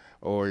 or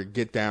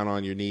get down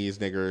on your knees,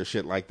 nigga, or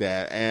shit like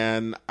that.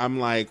 And I'm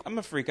like, I'm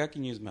a freak. I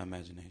can use my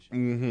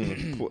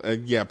imagination.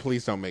 yeah,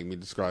 please don't make me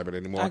describe it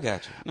anymore. I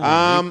got you.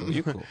 No,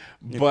 you're cool.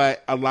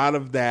 But a lot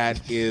of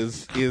that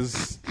is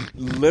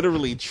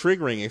literally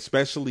triggering,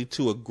 especially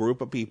to a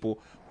group of people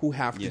who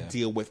have to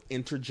deal with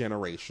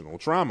intergenerational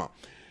trauma.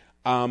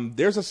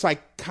 There's a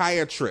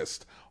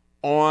psychiatrist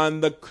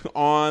on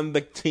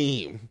the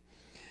team.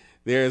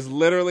 There's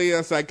literally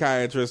a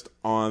psychiatrist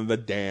on the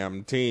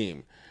damn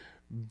team,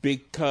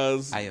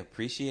 because I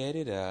appreciate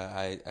it.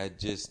 I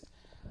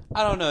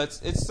don't know. It's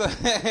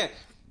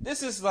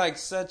this is like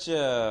such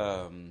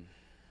a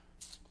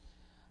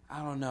I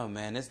don't know,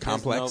 man. It's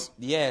complex.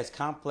 It's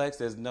complex.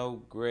 There's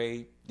no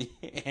gray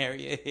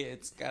area here.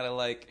 It's kind of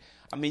like,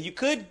 I mean,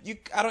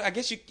 I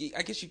guess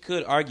you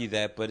could argue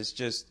that, but it's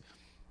just,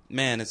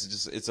 man,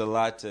 it's a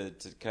lot to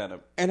kind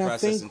of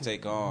process and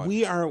take on.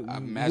 I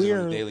imagine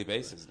on a daily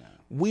basis now.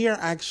 We are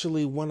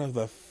actually one of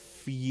the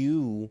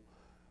few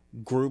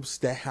groups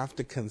that have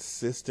to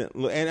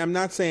consistently, and I'm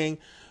not saying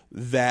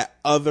that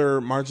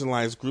other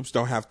marginalized groups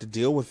don't have to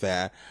deal with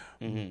that,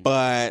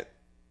 but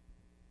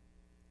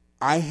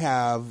I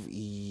have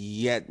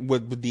yet,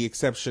 with the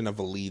exception of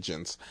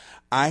Allegiance,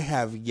 I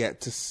have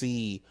yet to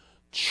see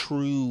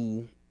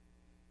true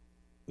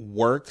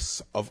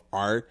works of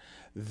art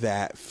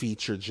that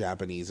feature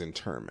Japanese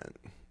internment.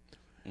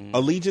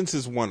 Allegiance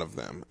is one of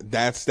them.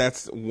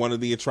 That's one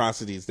of the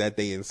atrocities that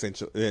they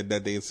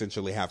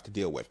essentially have to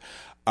deal with.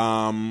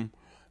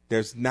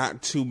 There's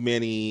not too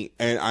many,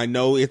 and I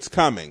know it's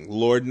coming.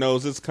 Lord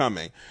knows it's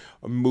coming.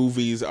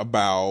 Movies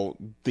about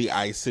the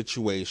ICE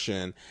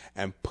situation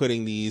and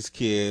putting these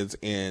kids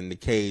in the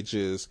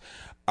cages.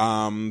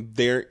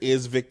 There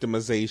is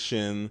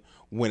victimization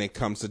when it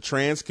comes to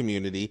trans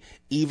community.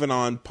 Even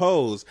on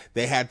Pose,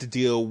 they had to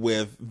deal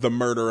with the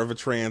murder of a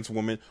trans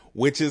woman,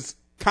 which is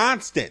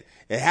constant.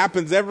 It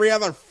happens every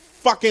other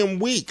fucking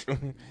week.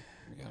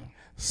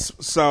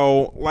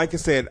 So, like I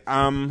said,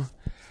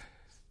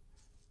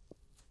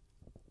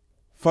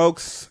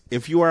 folks,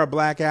 if you are a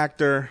black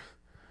actor,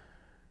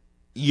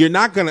 you're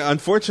not going to,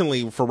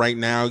 unfortunately for right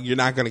now, you're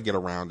not going to get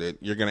around it.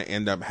 You're going to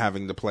end up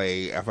having to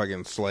play a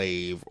fucking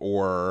slave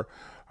or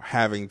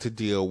having to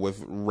deal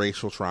with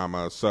racial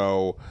trauma.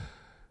 So,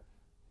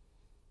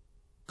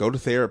 go to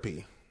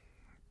therapy.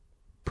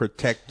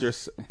 Protect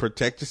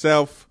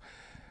yourself.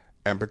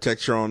 And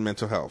protect your own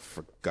mental health,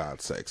 for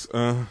God's sakes.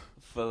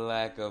 For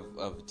lack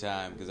of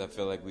time, because I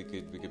feel like we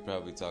could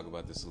probably talk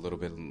about this a little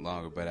bit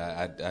longer, but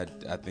I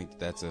think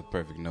that's a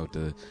perfect note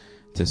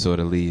to sort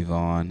of leave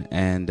on.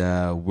 And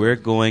we're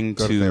going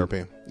to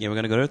therapy. Yeah, we're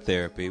going to go to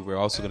therapy. We're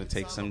also going to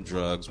take some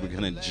drugs. We're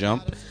going to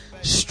jump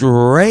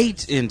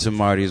straight into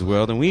Marty's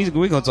world, and we're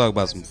going to talk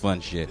about some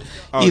fun shit.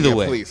 Either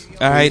way. Please.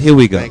 All right, here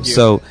we go.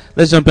 So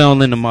let's jump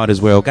on into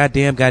Marty's world.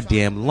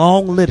 Goddamn,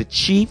 long live the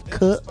chief,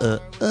 cuz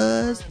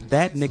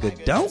that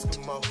nigga don't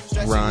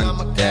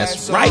run.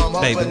 That's right,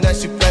 baby.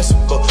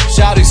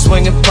 Shawty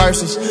swinging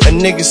purses, a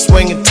nigga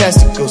swinging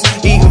testicles,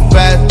 eating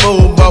fast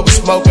food, but we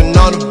smoking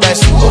on the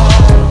vegetable.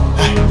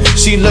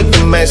 She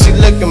looking, man.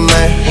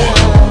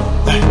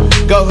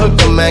 Go hook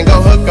 'em, man.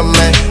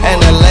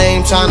 And the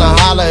lame tryna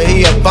holler,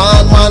 he a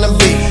Bond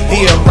wannabe.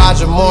 He a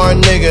Roger Moore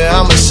nigga,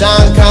 I'm a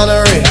Sean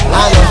Connery.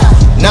 I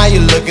know, now you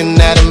looking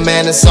at a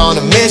man that's on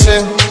a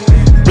mission.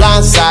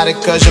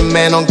 Blindsided cause your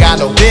man don't got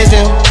no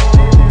vision.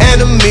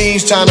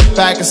 Enemies tryna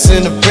pack us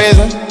in the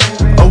prison,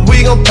 or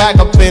we gon' pack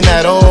up in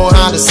that old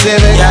Honda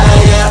Civic.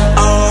 Yeah,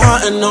 all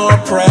hunting or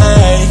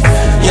prey.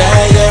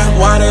 Yeah,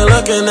 why they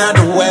looking at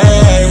the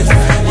wave?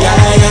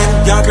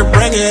 Yeah, y'all can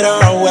bring it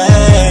our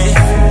way.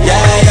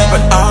 Yeah,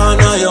 but all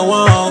know you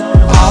won't.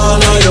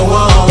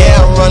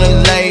 Yeah, I'm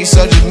running late,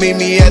 so just meet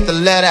me at the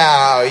let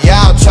out.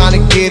 Y'all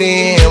tryna get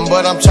in,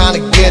 but I'm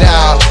tryna get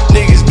out.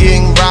 Niggas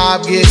getting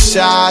robbed, get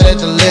shot at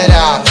the let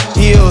out.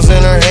 Heels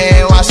in her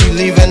hand while she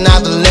leaving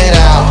out the let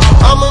out.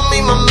 I'ma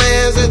meet my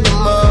mans at the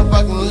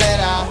motherfucking let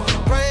out.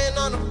 Praying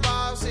on the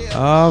bar.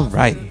 All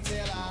right.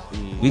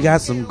 We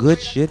got some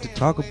good shit to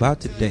talk about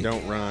today.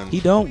 He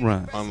don't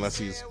run. Unless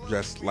he's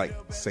dressed like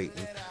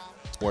Satan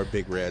or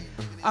Big Red.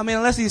 I mean,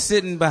 unless he's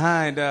sitting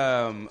behind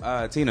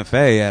Tina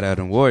Fey at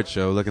an award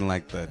show looking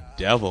like the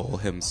devil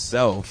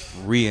himself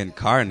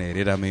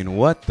reincarnated. I mean,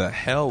 what the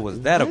hell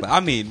was that about?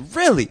 I mean,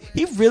 really?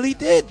 He really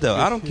did, though.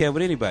 I don't care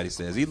what anybody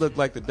says. He looked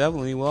like the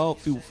devil, and he will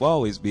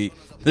always be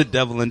the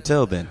devil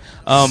until then.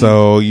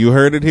 So you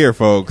heard it here,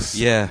 folks.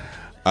 Yeah.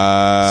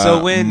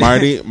 So when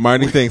Marty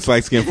thinks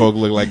light skinned folk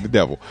look like the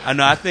devil. I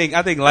know. I think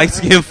light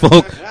skinned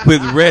folk with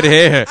red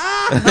hair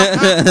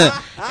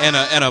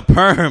and a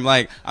perm.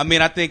 Like, I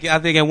mean, I think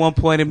at one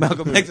point in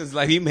Malcolm X's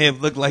life, he may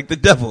have looked like the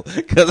devil,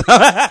 because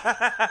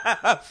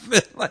I feel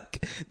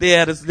like they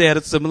had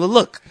a similar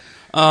look.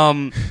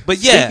 But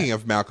yeah. Speaking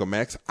of Malcolm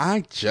X,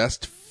 I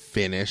just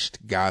finished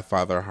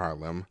Godfather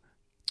Harlem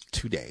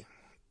today.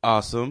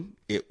 Awesome.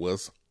 It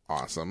was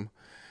awesome.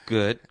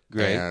 Good.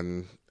 Great.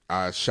 And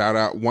Shout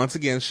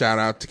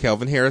out to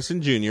Kelvin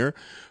Harrison Jr.,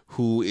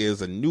 who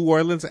is a New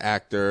Orleans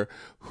actor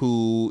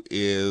who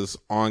is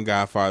on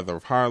Godfather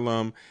of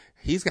Harlem.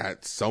 He's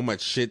got so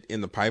much shit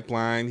in the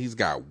pipeline. He's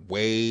got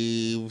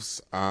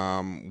Waves.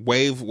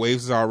 Waves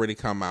has already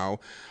come out.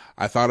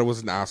 I thought it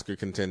was an Oscar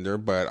contender,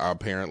 but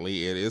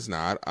apparently it is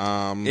not.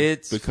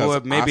 It's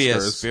because for maybe Oscars,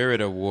 a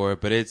Spirit Award,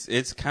 but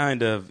it's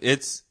kind of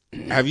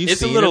Have you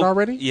it's seen a little, it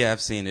already? Yeah,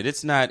 I've seen it.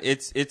 It's not.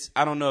 It's.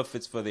 I don't know if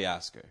it's for the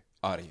Oscar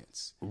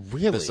audience.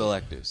 Really? The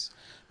selectors.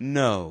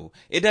 No,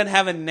 it doesn't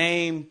have a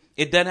name.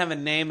 It doesn't have a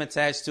name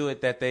attached to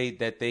it that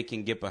they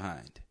can get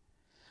behind.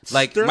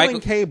 Like Sterling Michael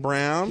K.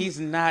 Brown. He's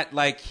not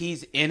like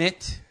he's in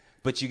it,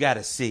 but you got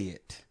to see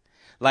it.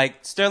 Like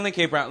Sterling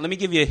K. Brown. Let me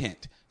give you a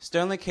hint.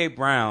 Sterling K.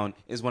 Brown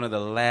is one of the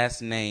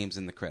last names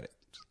in the credits.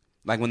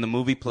 Like when the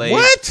movie plays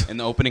What? in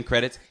the opening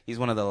credits, he's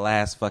one of the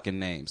last fucking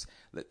names.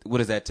 What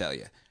does that tell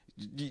you?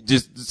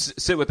 Just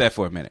sit with that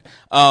for a minute.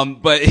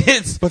 But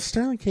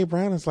Sterling K.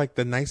 Brown is like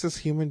the nicest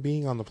human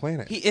being on the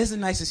planet. he is the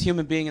nicest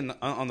human being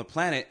on the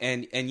planet,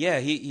 and yeah,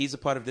 he's a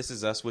part of This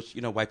Is Us, which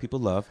white people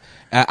love.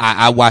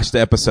 I watched the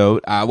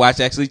episode. I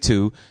watched actually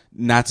 2.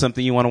 Not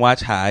something you want to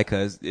watch high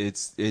because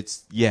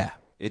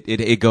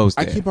it goes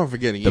there. I keep on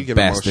forgetting. The You get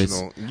bastards.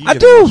 emotional. You I get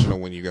do. emotional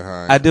when you get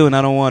high. I do, and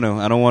I don't want to.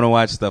 I don't want to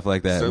watch stuff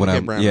like that. Sterling K.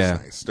 Brown is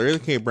nice. Sterling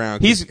K.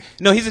 Brown. He's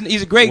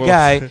a great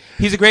guy.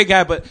 He's a great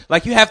guy, but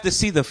like you have to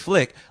see the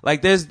flick.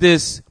 Like there's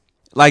this,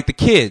 like the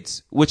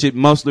kids, which it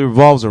mostly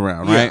revolves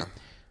around, right? Yeah.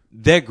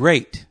 They're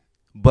great,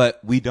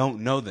 but we don't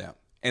know them,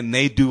 and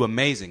they do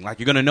amazing. Like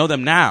you're gonna know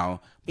them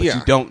now, but Yeah.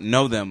 you don't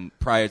know them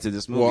prior to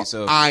this movie. Well,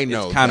 so I it's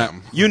know kinda,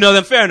 them. You know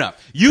them, fair enough.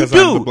 You 'Cause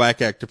do, I'm the Black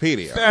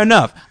Actorpedia. fair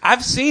enough.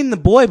 I've seen the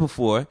boy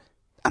before.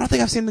 I don't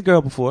think I've seen the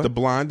girl before. The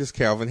blonde is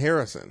Calvin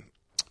Harrison.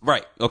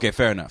 Right. Okay.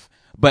 Fair enough.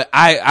 But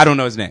I don't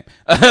know his name.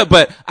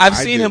 But I've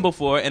I seen do. him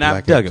before, and Black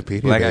I've dug him.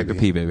 Actorpedia, Black baby.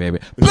 Actorpedia, baby.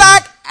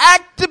 Black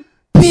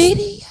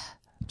Actorpedia.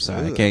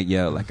 Sorry, I can't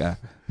yell like I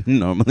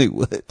normally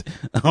would.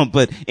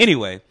 But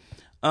anyway,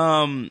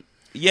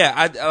 yeah,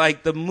 I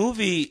like the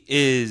movie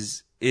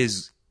is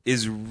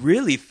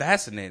really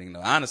fascinating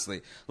though.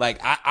 Honestly, like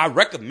I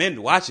recommend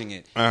watching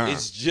it.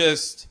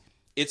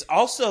 It's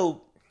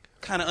also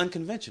kind of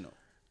unconventional.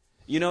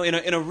 In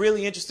a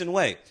really interesting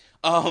way.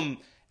 And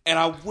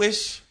I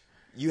wish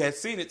you had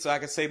seen it so I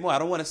could say more. I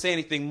don't want to say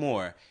anything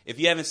more. If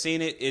you haven't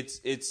seen it,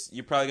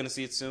 you're probably going to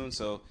see it soon.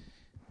 So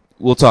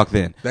we'll talk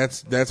then.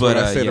 That's what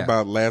I said yeah.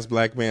 about Last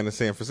Black Man in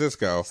San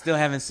Francisco. Still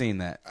haven't seen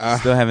that.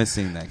 Still haven't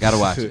seen that. Got to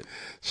watch it.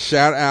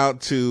 Shout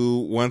out to,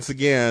 once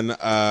again,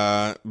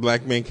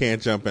 Black Men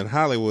Can't Jump in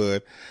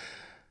Hollywood.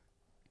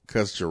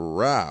 Cause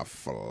Giraffe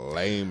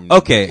flamed.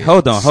 Okay, it.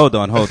 hold on.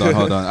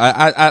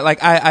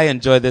 I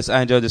enjoy this.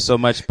 I enjoy this so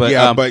much, but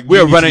Yeah, but we're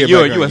you need to running. get You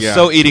back are on- yeah,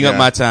 so eating up yeah.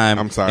 my time.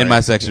 I'm sorry. In my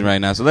section right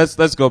now. So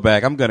let's go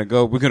back. We're gonna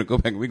go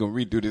back and we're gonna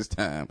redo this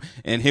time.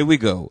 And here we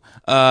go.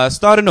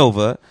 Starting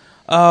over.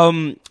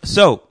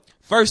 So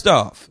first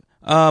off,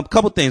 a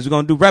couple things. We're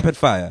gonna do rapid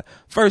fire.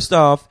 First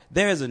off,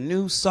 there is a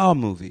new Saw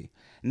movie.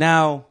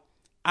 Now,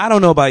 I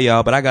don't know about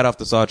y'all, but I got off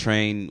the Saw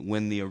train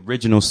when the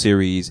original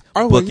series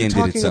Oh, were you bookended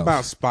talking itself.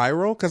 about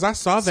Spiral? Because I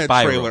saw that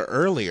Spiral. trailer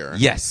earlier.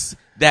 Yes,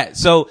 that.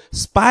 So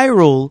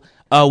Spiral,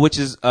 which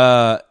is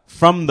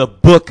from the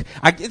book.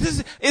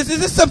 Is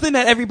this something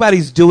that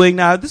everybody's doing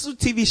now? This is what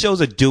TV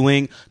shows are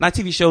doing. Not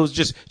TV shows,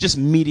 just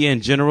media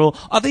in general.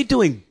 Are they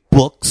doing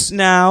books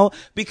now?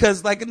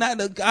 Because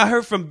I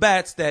heard from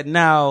Bats that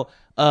now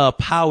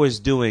Power's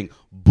doing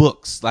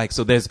books. Like,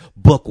 so there's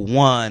book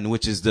 1,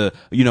 which is the,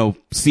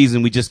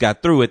 season we just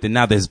got through it. And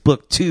now there's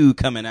book 2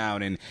 coming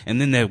out and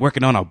then they're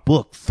working on a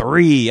book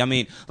 3. I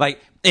mean, like,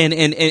 and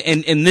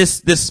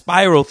this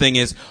Spiral thing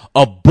is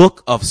a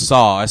book of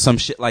Saw or some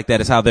shit like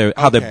that is how they're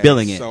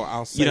billing it. So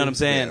I'll say you know what I'm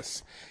saying?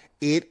 this.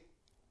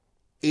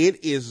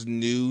 It is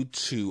new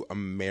to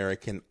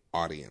American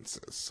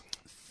audiences.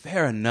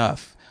 Fair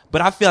enough. But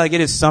I feel like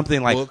it is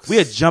something like Books. we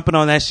are jumping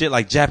on that shit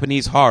like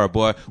Japanese horror,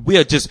 boy.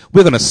 We're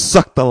going to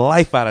suck the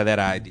life out of that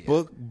idea.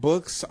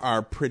 Books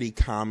are pretty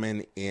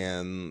common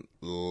in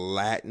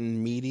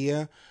Latin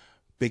media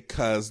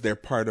because they're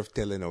part of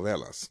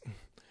telenovelas.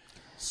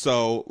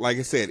 So, like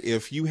I said,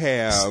 if you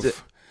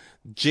have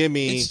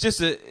Jimmy,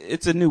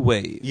 it's a new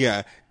wave.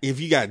 yeah, if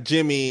you got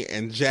Jimmy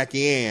and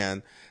Jackie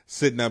Ann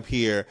sitting up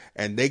here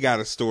and they got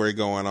a story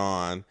going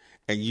on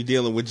and you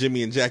dealing with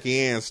Jimmy and Jackie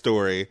Ann's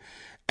story,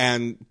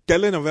 and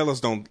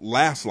telenovelas don't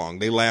last long.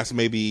 They last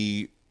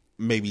maybe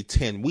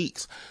 10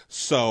 weeks.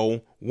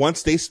 So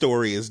once their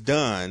story is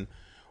done,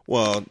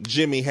 well,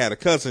 Jimmy had a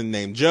cousin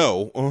named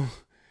Joe.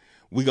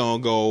 We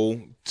gonna go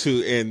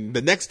to, and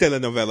the next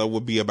telenovela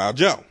would be about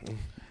Joe.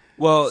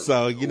 Well,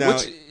 So,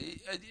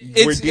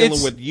 we're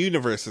dealing with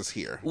universes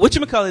here.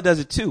 Whatchamacallit does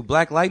it too.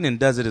 Black Lightning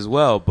does it as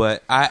well,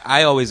 but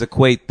I always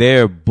equate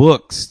their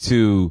books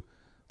to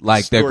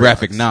like their Story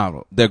graphic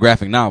arcs. their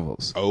graphic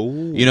novels. Oh.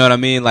 You know what I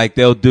mean? Like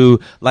they'll do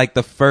like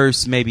the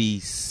first maybe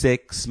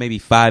 6, maybe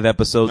 5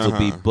 episodes will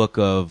be book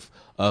of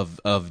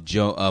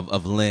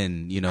of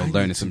Lynn,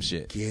 learning some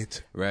shit.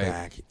 Get right?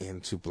 back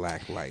into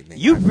Black Lightning.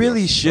 You I feel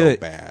really should.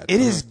 So bad.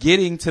 It is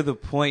getting to the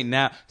point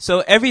now. So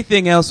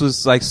everything else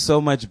was like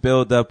so much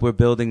build up. We're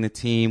building the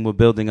team. We're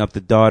building up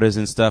the daughters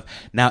and stuff.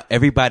 Now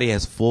everybody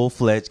has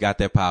full-fledged got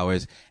their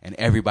powers and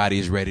everybody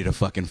is ready to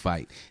fucking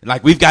fight.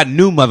 Like we've got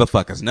new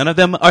motherfuckers. None of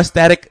them are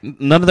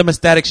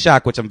Static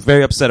Shock, which I'm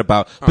very upset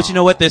about. But you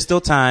know what? There's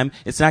still time.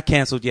 It's not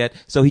canceled yet,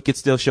 so he could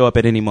still show up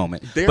at any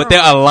moment. But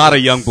there are a lot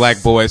of young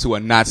black boys who are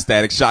not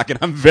Static Shock, and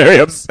I'm very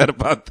upset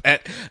about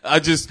that. I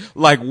just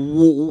like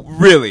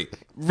really,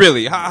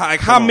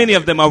 how many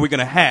of them are we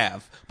gonna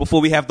have before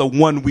we have the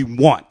one we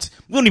want?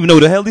 We don't even know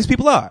who the hell these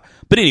people are.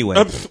 But anyway,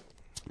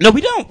 no,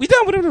 we don't. We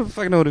don't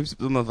fucking know who these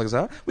motherfuckers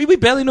are. We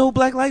barely know who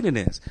Black Lightning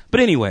is.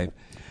 But anyway,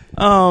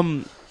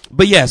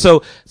 but yeah,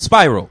 so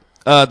Spiral,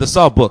 the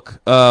Saw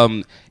book,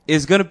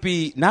 is gonna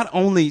be not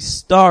only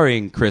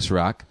starring Chris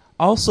Rock,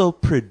 also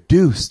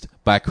produced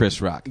by Chris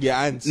Rock. Yeah,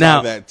 I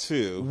saw that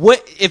too.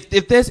 What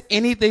if there's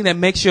anything that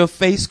makes your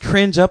face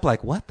cringe up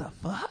like what the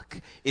fuck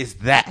is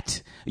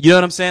that? You know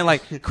what I'm saying?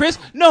 Like Chris,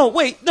 no,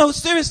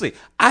 seriously.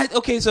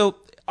 So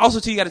also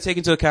too, you got to take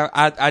into account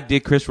I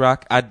dig Chris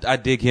Rock. I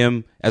dig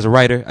him as a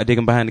writer. I dig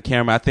him behind the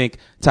camera. I think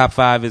top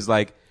 5 is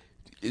like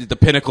the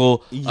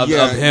pinnacle of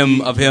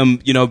him.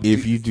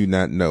 If you do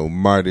not know,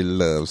 Marty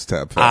loves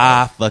top 5.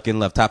 I fucking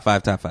love top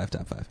 5.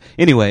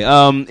 Anyway,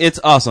 it's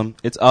awesome.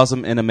 It's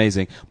awesome and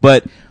amazing.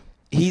 But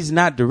he's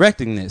not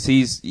directing this.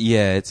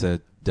 It's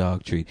a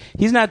dog treat.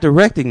 He's not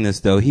directing this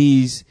though.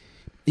 He's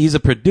a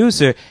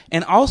producer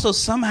and also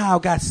somehow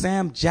got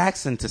Sam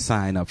Jackson to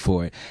sign up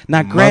for it.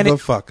 Now, granted,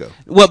 motherfucker.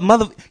 What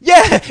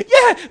Yeah,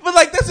 but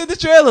like that's in the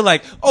trailer.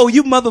 Like, oh,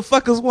 you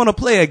motherfuckers want to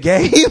play a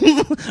game?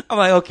 I'm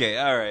like, okay,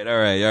 all right.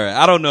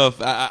 I don't know if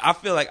I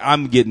feel like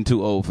I'm getting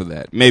too old for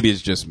that. Maybe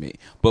it's just me,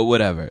 but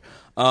whatever.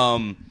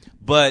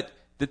 But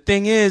the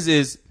thing is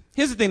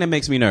here's the thing that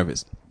makes me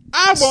nervous.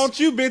 I want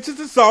you bitches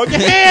to saw your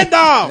hand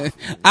off.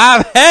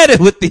 I've had it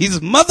with these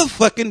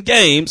motherfucking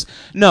games.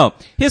 No,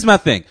 here's my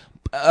thing.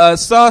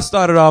 Saw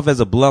started off as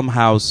a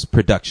Blumhouse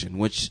production,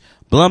 which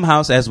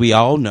Blumhouse, as we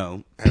all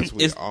know,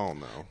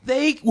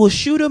 they will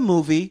shoot a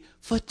movie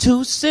for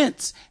 2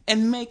 cents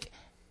and make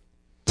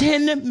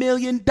 $10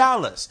 million.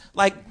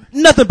 Like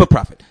nothing but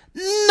profit.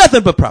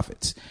 Nothing but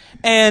profits.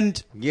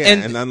 And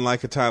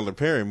unlike a Tyler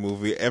Perry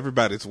movie,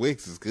 Everybody's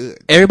Wigs is good.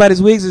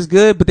 Everybody's Wigs is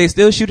good, but they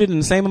still shoot it in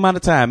the same amount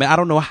of time. I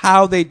don't know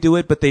how they do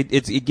it, but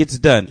it gets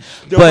done.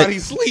 Nobody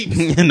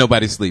sleeps.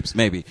 Nobody sleeps,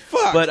 maybe.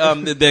 Fuck.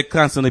 But they're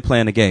constantly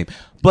playing the game.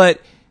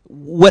 But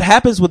what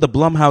happens with a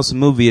Blumhouse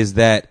movie is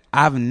that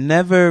I've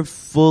never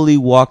fully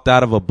walked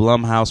out of a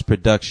Blumhouse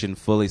production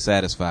fully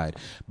satisfied.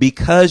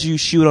 Because you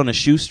shoot on a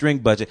shoestring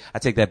budget. I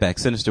take that back.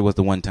 Sinister was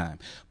the one time.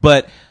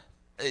 But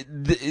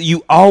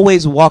you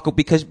always walk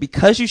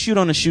because you shoot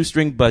on a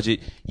shoestring budget,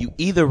 you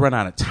either run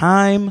out of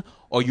time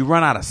or you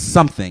run out of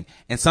something.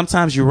 And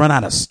sometimes you run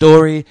out of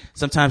story.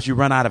 Sometimes you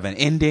run out of an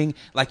ending.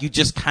 Like you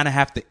just kind of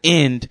have to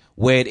end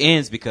where it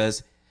ends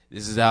because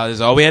this is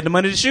all we had the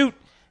money to shoot.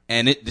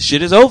 And the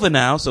shit is over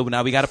now, so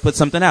now we got to put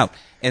something out.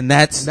 And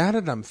that's... Now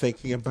that I'm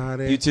thinking about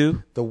it... You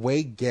too? The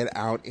way Get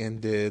Out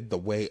ended, the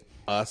way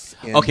Us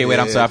ended... Okay, wait,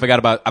 I'm sorry. I forgot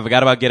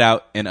about Get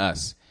Out and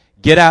Us.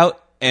 Get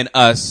Out and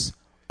Us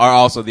are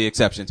also the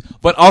exceptions.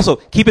 But also,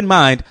 keep in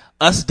mind,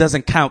 Us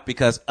doesn't count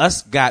because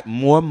Us got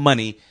more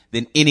money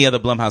than any other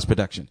Blumhouse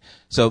production.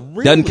 So,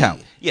 doesn't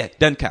count. Yeah,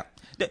 doesn't count.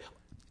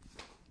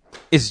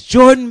 It's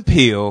Jordan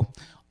Peele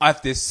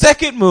of this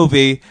second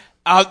movie...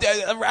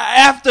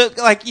 after,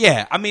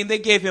 they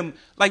gave him,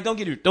 don't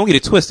get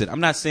it twisted. I'm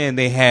not saying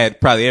they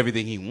had probably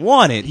everything he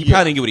wanted. He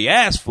probably didn't get what he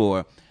asked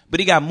for, but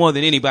he got more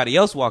than anybody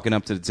else walking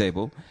up to the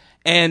table.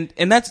 And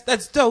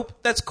that's dope.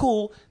 That's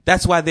cool.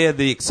 That's why they're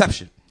the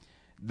exception.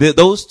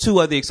 Those two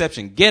are the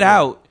exception. Get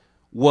Out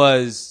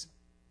was,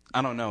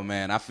 I don't know,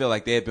 man. I feel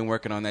like they had been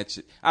working on that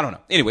shit. I don't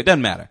know. Anyway, it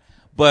doesn't matter.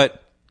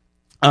 But,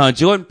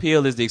 Jordan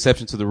Peele is the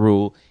exception to the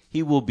rule.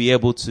 He will be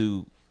able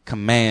to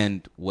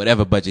command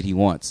whatever budget he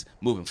wants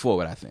moving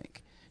forward, I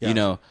think.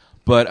 Yeah.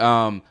 But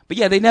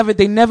yeah, they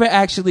never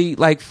actually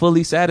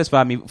fully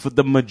satisfied me for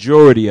the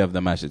majority of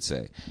them, I should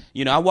say.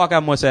 I walk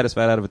out more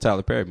satisfied out of a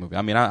Tyler Perry movie.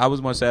 I mean, I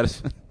was more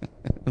satisfied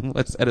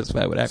with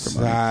Acrimony.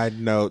 Side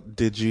note,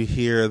 did you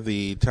hear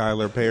the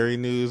Tyler Perry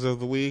news of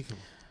the week?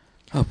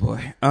 Oh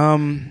boy.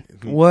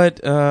 What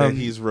that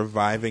he's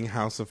reviving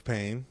House of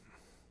Pain.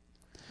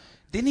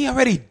 Didn't he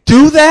already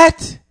do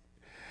that?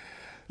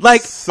 A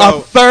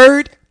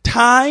third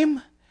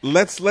time?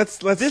 Let's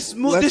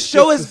this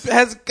show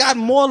has got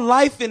more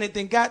life in it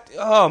than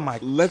oh my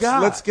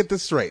God. Let's get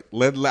this straight.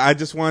 I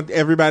just want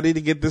everybody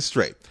to get this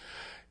straight.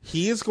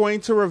 He is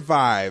going to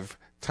revive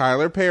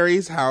Tyler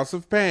Perry's House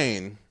of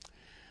Pain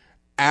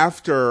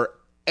after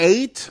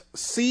 8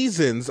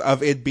 seasons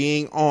of it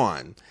being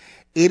on.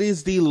 It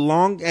is the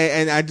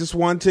and I just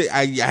want to,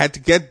 I had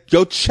to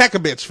go check a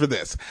bitch for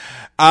this.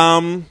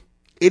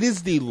 It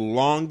is the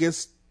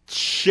longest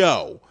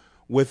show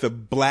with a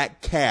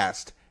black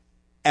cast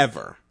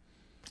ever.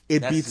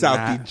 It beats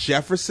out The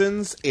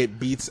Jeffersons. It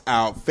beats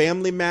out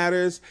Family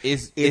Matters.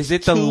 Is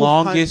it the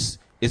longest?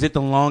 Is it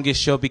the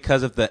longest show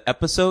because of the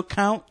episode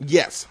count?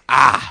 Yes.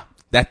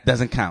 That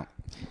doesn't count.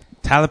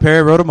 Tyler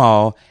Perry wrote them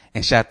all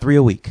and shot 3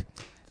 a week.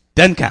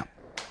 Doesn't count.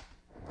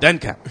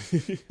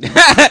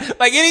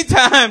 Like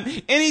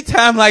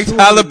anytime like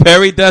Tyler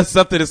Perry does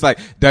something, it's like,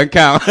 doesn't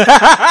count.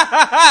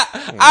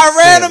 I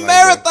ran a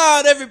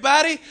marathon,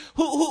 everybody.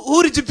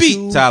 Who did you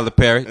beat? Tyler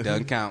Perry.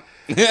 Doesn't count.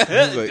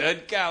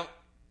 Doesn't count.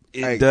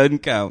 It doesn't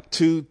count.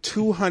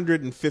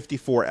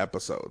 254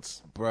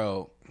 episodes.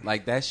 Bro,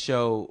 like that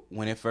show,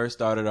 when it first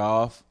started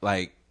off,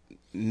 like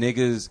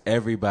niggas,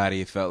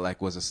 everybody felt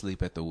like was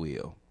asleep at the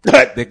wheel.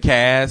 The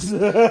cast, the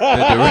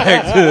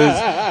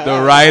directors,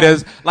 the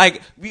writers.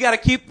 Like, we gotta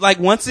keep, like,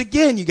 once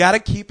again, you gotta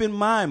keep in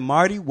mind,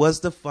 Marty was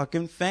the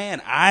fucking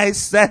fan. I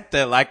sat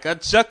there like a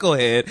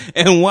chucklehead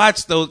and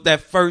watched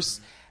that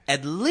first,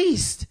 at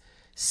least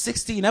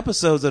 16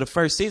 episodes of the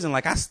first season.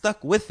 Like, I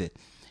stuck with it.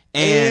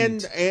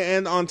 And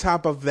on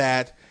top of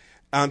that,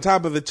 on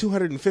top of the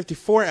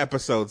 254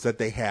 episodes that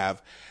they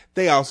have,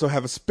 they also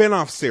have a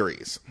spin-off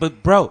series.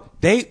 But bro,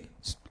 dude,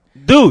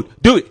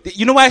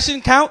 you know why I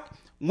shouldn't count?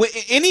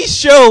 Any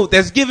show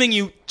that's giving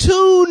you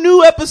 2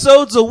 new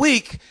episodes a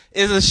week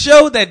is a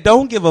show that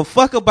don't give a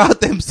fuck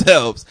about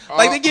themselves.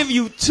 Like, they give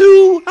you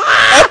 2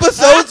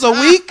 episodes a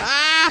week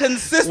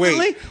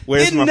consistently.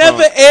 Where's it my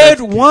never phone?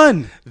 aired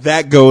one.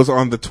 That goes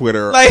on the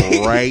Twitter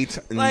right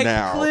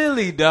now.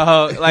 Clearly,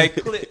 dog. Like,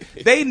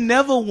 they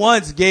never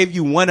once gave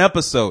you 1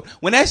 episode.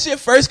 When that shit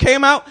first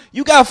came out,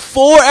 you got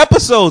 4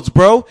 episodes,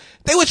 bro.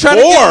 They were trying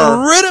to get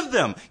rid of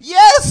them.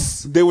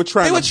 Yes! They were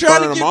trying to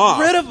burn him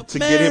off to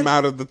get him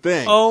out of the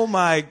thing. Oh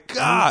my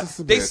God.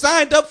 They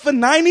signed up for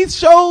 90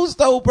 shows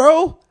though,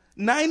 bro.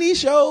 90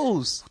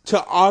 shows.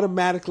 To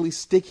automatically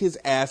stick his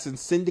ass in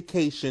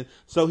syndication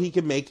so he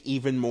can make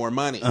even more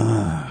money.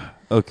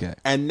 Okay.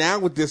 And now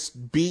with this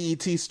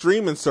BET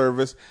streaming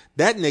service,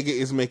 that nigga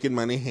is making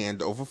money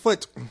hand over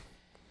foot.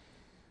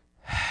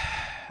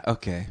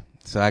 Okay.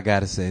 So I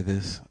gotta say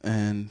this,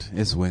 and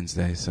it's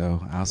Wednesday,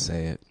 so I'll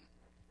say it.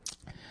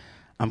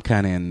 I'm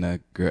kind of in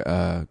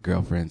the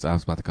Girlfriends. I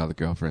was about to call it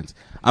Girlfriends.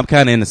 I'm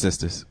kind of into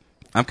Sisters.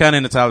 I'm kind of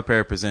into Tyler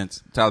Perry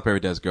Presents. Tyler Perry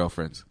Does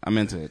Girlfriends. I'm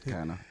into it,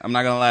 kind of. I'm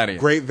not going to lie to you.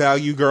 Great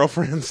value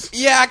Girlfriends.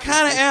 Yeah, I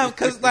kind of am,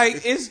 because,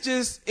 like,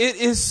 it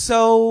is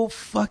so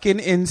fucking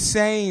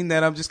insane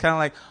that I'm just kind of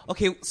like,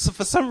 okay, so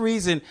for some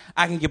reason,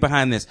 I can get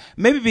behind this.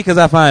 Maybe because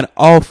I find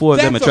all 4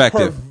 of them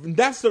attractive.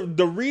 That's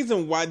the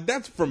reason why.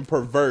 That's from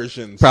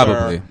perversion,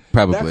 Probably. sir.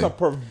 Probably.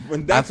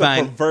 That's I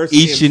find a perverse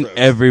each interest. and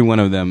every one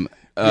of them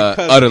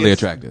utterly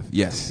attractive.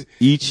 Yes.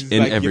 Each and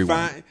like every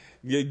one.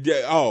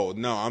 Oh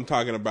no, I'm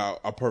talking about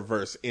a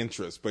perverse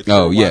interest. But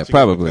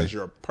probably because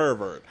you're a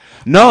pervert.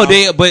 No,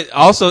 but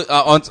also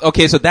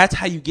okay, so that's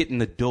how you get in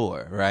the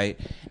door, right?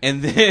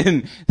 And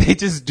then they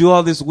just do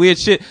all this weird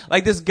shit.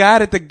 Like this guy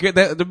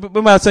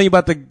remember I was telling you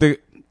about the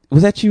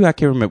was that you? I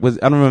can't remember. I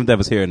don't remember if that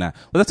was here or not.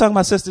 Was I talking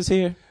about Sisters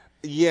here?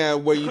 Yeah,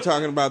 were you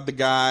talking about the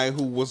guy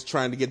who was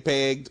trying to get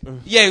pegged?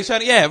 Yeah, he was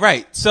trying to. Yeah,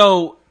 right.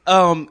 So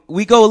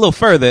we go a little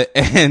further,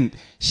 and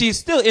she's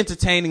still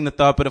entertaining the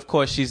thought, but of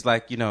course she's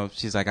like,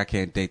 I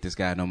can't date this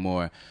guy no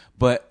more.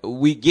 But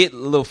we get a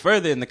little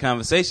further in the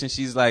conversation.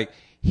 She's like,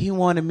 he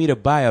wanted me to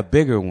buy a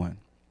bigger one.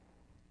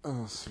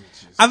 Oh, sweet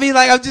Jesus. I mean,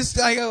 like, I'm just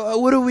like,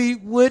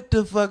 what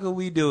the fuck are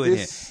we doing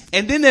here?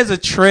 And then there's a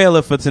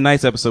trailer for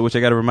tonight's episode, which I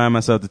got to remind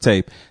myself to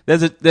tape.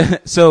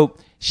 So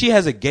she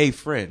has a gay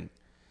friend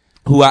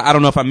who I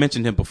don't know if I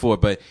mentioned him before,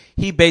 but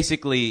she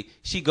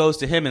goes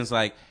to him and is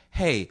like,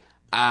 hey,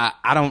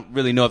 I don't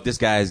really know if this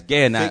guy is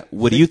gay or not.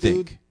 What do you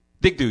think?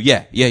 Thick dude,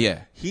 yeah.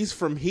 He's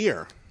from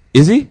here.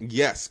 Is he?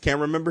 Yes, can't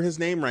remember his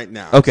name right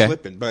now. Okay, I'm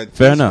slipping, but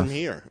fair he's enough. From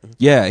here.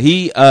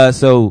 Yeah,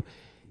 so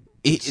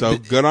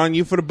good on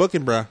you for the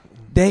booking, bruh.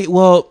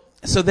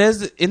 So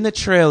there's in the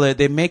trailer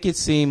they make it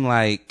seem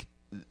like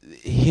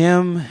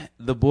him,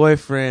 the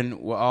boyfriend,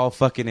 were all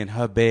fucking in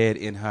her bed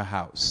in her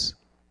house,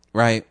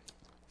 right?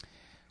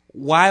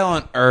 Why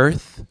on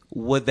earth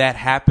would that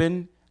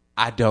happen?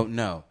 I don't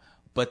know.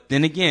 But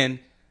then again,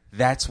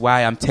 that's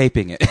why I'm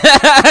taping it.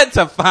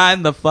 To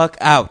find the fuck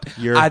out.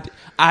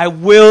 I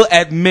will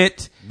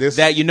admit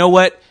that, you know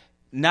what?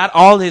 Not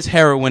all his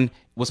heroin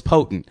was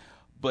potent,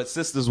 but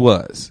Sisters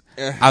was.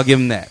 I'll give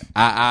him that.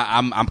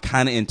 I'm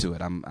kind of into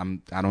it.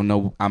 I don't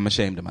know. I'm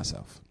ashamed of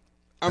myself.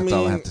 That's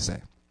all I have to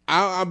say.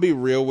 I'll be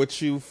real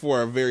with you.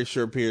 For a very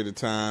short period of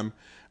time,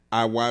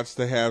 I watched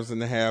The Haves and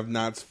the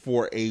Have-Nots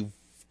for a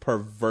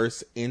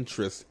perverse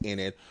interest in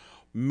it.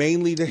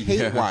 Mainly to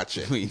hate watch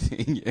it.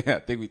 I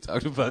think we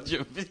talked about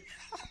your video.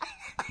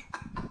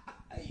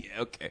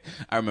 Yeah, okay.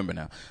 I remember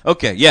now.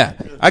 Okay, yeah.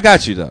 I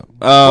got you, though.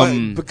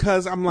 But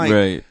because I'm like,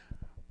 right.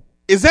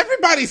 Is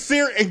everybody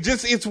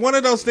serious? It's one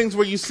of those things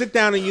where you sit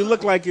down and you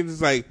look like it's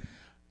like,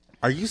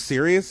 are you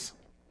serious?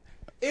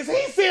 Is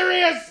he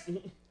serious?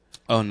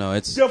 Oh, no,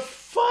 it's... The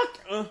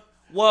fuck?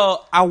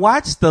 Well, I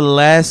watched the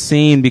last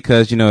scene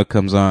because, it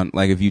comes on.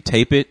 Like, if you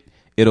tape it,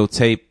 it'll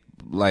start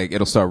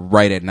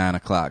right at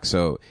 9:00.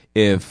 So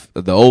if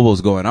the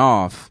oval's going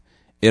off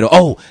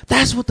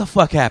that's what the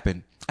fuck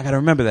happened. I gotta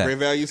remember that. Great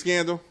Value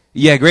Scandal?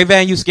 Yeah, Great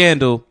Value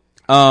Scandal.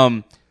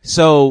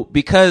 So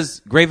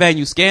because Great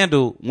Value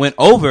Scandal went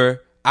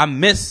over, I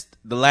missed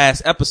the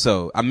last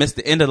episode. I missed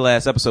the end of the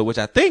last episode, which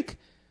I think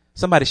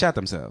somebody shot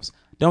themselves.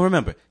 Don't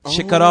remember.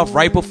 Shit cut off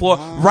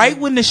right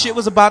when the shit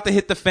was about to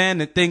hit the fan,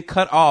 the thing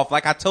cut off.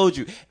 Like I told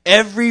you,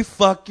 every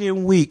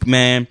fucking week,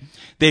 man,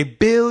 they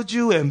build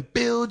you and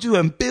build you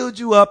and build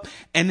you up.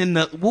 And then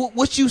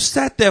what you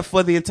sat there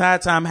for the entire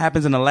time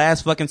happens in the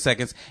last fucking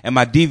seconds. And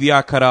my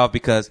DVR cut off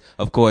because,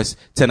 of course,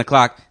 10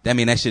 o'clock, that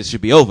means that shit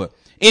should be over.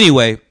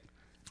 Anyway,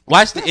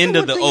 watch the end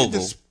of the Oval.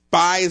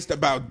 Despised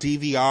about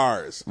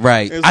DVRs.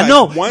 Right. It's I like,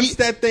 know. Once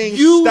that thing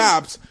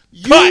stops,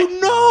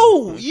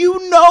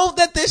 you know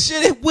that this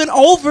shit went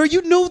over.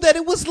 You knew that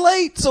it was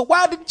late. So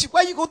why you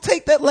gonna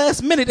take that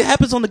last minute? It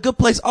happens on The Good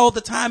Place all the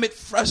time. It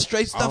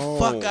frustrates the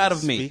fuck out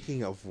of me.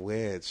 Speaking of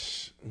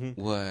which,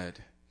 what?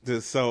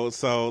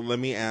 So let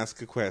me ask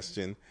a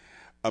question.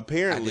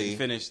 Apparently, I didn't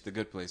finish The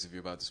Good Place. If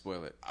you're about to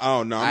spoil it.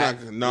 Oh no, I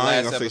ain't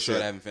gonna say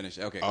shit. I haven't finished.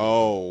 Okay.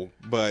 Oh,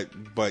 but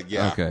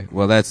yeah. Okay.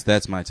 Well,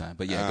 that's my time.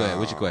 But yeah, go ahead.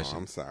 What's your question?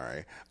 I'm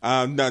sorry.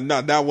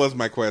 No, that was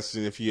my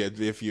question. If you had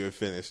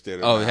finished it.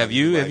 Oh, have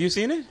you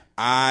seen it?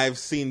 I've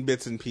seen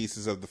bits and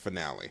pieces of the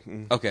finale.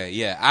 Okay,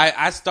 yeah.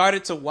 I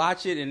started to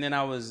watch it, and then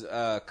I was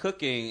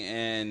cooking,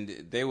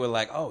 and they were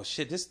like, "Oh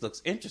shit, this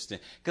looks interesting."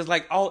 Because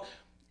okay,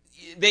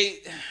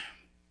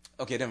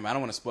 never mind. I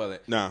don't want to spoil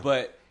it. No,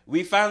 but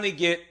we finally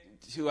get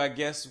to, I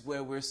guess,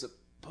 where we're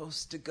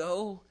supposed to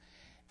go,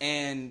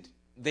 and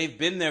they've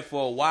been there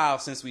for a while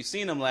since we've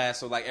seen them last,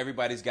 so like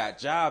everybody's got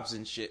jobs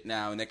and shit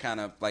now, and they're kind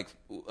of like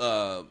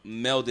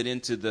melded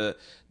into the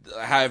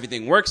how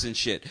everything works and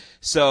shit.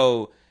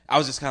 So I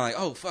was just kind of like,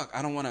 oh fuck,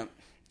 I don't want to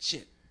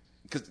shit,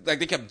 because like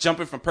they kept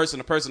jumping from person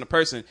to person to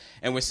person,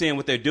 and we're seeing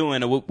what they're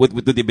doing and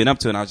what they've been up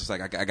to, and I was just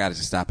like, I gotta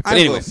just stop it. But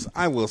anyway,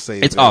 I will say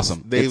it's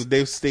awesome.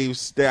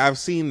 I've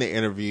seen the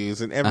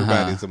interviews, and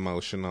everybody's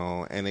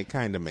emotional, and it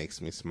kind of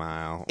makes me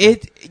smile. Yeah,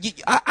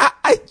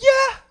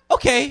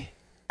 okay,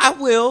 I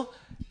will,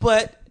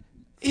 but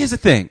here's the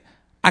thing,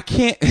 I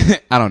can't.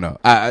 I don't know.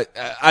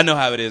 I know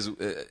how it is.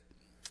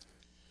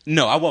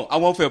 No, I won't. I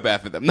won't feel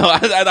bad for them. No,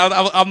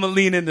 I'm gonna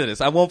lean into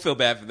this. I won't feel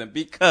bad for them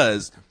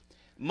because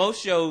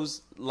most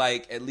shows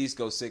like at least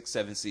go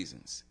 6-7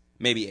 seasons,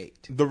 maybe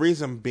 8. The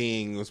reason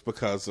being was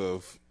because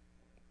of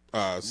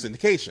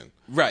syndication,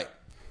 right?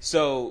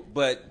 So,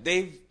 but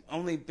they've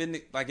only been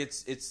like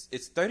it's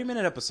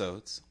 30-minute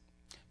episodes.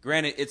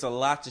 Granted, it's a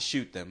lot to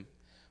shoot them,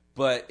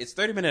 but it's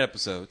 30-minute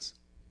episodes.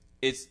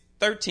 It's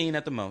 13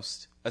 at the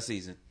most a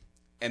season,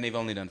 and they've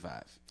only done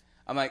 5.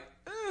 I'm like,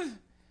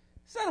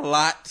 it's not a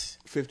lot.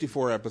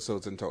 54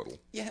 episodes in total.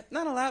 Yeah,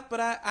 not a lot, but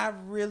I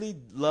really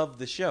love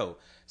the show.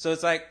 So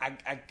it's like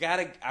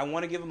I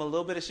want to give them a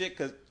little bit of shit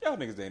because y'all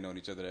niggas ain't known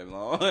each other that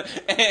long,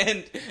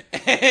 and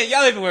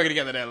y'all ain't been working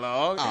together that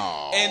long.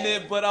 Aww. And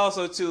then, but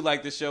also too,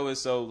 like the show is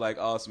so like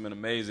awesome and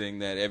amazing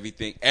that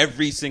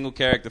every single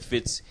character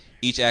fits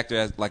each actor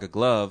as like a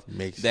glove.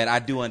 That I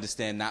do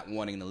understand not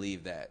wanting to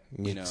leave that.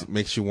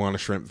 Makes you want a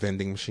shrimp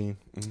vending machine.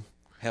 Mm-hmm.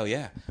 Hell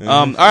yeah.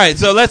 All right,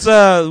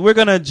 so we're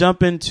gonna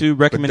jump into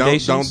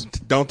recommendations.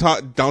 Don't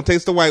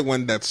taste the white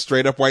one. That's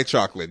straight up white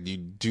chocolate. You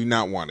do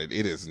not want it.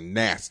 It is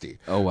nasty.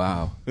 Oh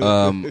wow.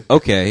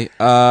 Okay.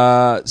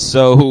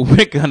 So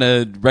we're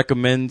gonna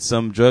recommend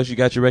some drugs. You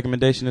got your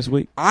recommendation this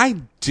week?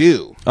 I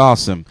do.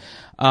 Awesome.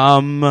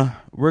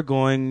 We're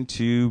going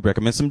to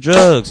recommend some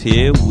drugs.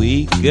 Here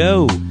we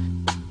go.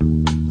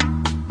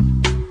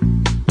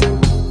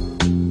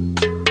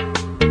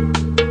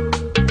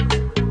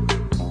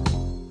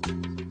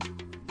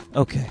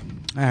 Okay.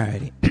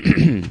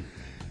 Alrighty.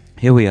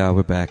 Here we are.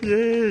 We're back.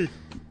 Yay.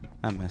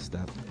 I messed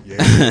up.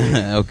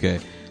 Yay. Okay.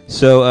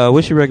 So,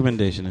 what's your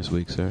recommendation this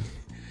week, sir?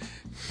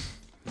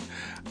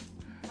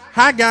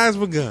 Hot guys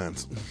with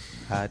guns.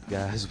 Hot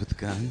guys with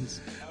guns.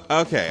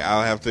 Okay,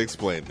 I'll have to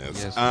explain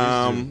this. Yes,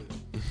 please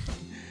do.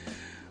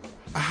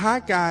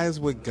 Hot Guys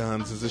with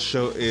Guns is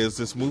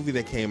this movie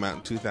that came out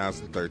in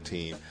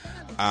 2013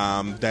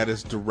 that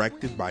is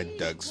directed by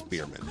Doug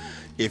Spearman.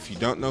 If you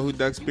don't know who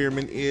Doug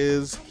Spearman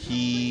is,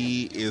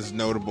 he is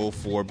notable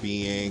for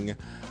being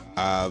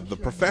the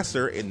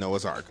professor in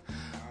Noah's Ark.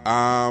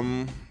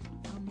 The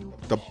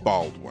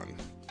bald one.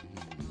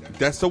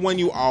 That's the one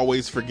you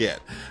always forget.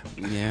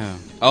 Yeah.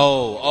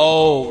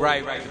 Oh,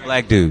 right. The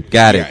black dude.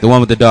 Got it. The one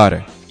with the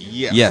daughter.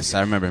 Yes,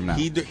 I remember him now.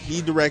 He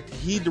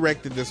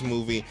directed this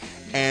movie,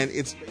 and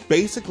it's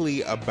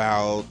basically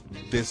about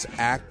this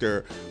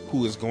actor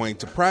who is going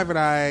to private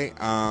eye,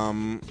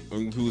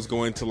 who's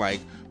going to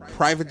like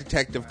private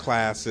detective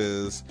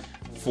classes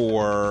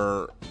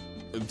to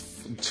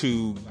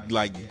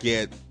like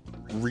get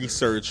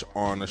research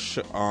on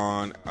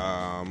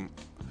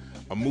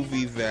a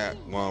movie that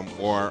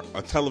or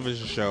a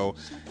television show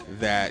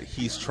that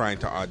he's trying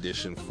to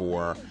audition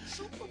for,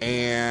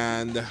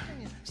 and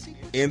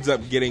ends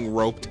up getting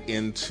roped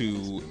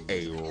into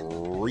a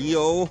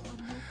real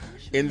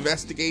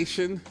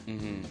investigation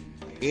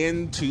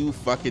into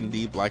fucking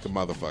deep like a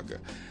motherfucker.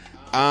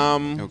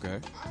 Okay.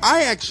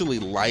 I actually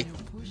like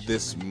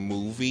this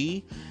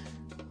movie,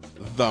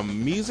 the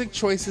music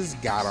choices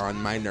got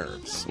on my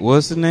nerves.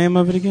 What's the name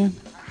of it again?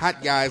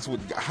 Hot Guys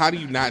with... How do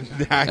you not...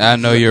 I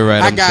know you're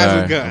right. Hot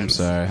Guys with Guns. I'm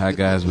sorry. Hot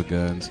Guys with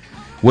Guns.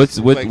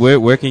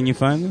 Where can you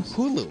find this?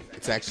 Hulu.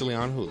 It's actually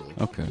on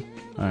Hulu. Okay.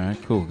 All right,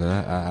 cool. 'Cause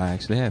I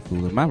actually have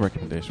Hulu. My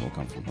recommendation will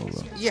come from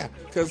Hulu. Yeah,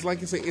 because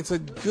like I say, it's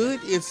an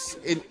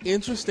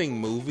interesting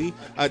movie.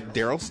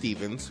 Daryl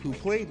Stevens, who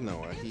played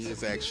Noah, he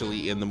is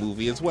actually in the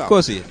movie as well. Of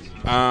course he is.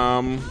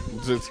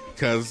 Just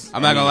because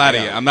I'm not gonna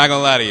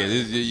lie to you.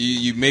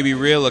 You may be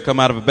real or come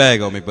out of a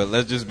bag on me, but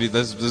let's just be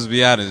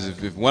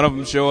honest. If one of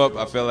them show up,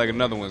 I feel like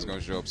another one's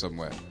gonna show up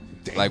somewhere.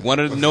 Damn. Like one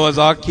of the Noah's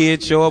Ark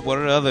kids show up, one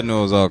of the other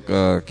Noah's Ark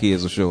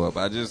kids will show up.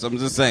 I'm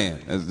just saying.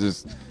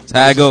 It's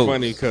how it goes. It's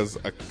funny because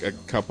a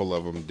couple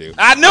of them do.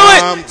 I knew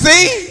it.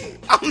 See,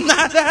 I'm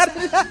not. How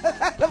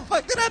the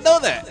fuck did I know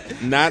that?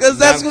 Because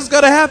that's what's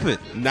gonna happen.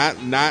 Not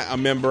a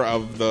member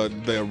of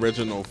the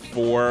original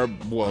four.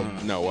 Well,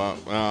 Noah.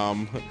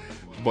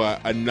 But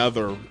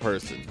another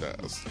person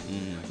does.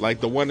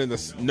 Like the one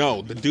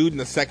the dude in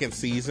the second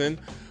season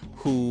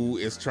who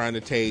is trying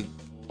to take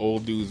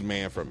old dude's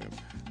man from him.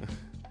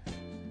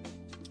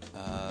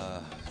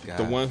 God.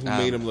 The one who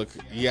made him look.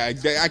 Yeah,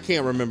 I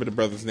can't remember the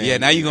brother's name. Yeah,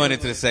 now you're going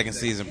into the second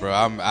season, bro.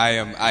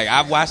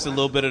 I've watched a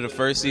little bit of the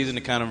first season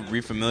to kind of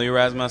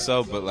refamiliarize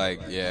myself, but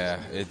like, yeah,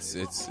 it's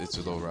a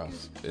little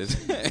rough.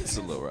 It's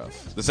a little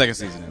rough. The second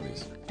season, at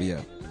least. But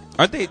yeah,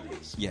 aren't they?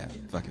 Yeah,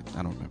 fuck it.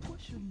 I don't remember.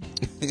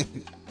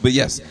 But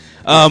yes,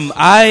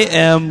 I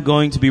am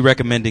going to be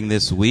recommending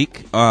this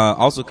week,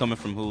 also coming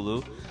from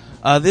Hulu,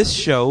 this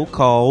show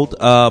called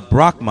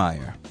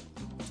Brockmire.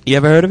 You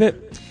ever heard of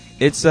it?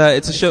 It's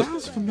a show.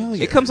 Sounds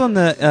familiar. It comes on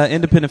the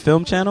Independent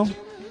Film Channel,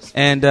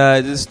 and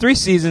there's 3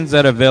 seasons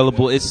that are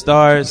available. It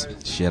stars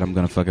I'm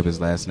gonna fuck up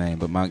his last name,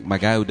 but my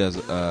guy who does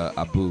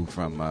Abu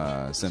from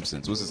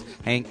Simpsons. What's his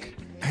Hank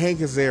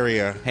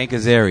Azaria. Hank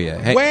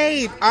Azaria.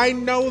 Wait, I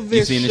know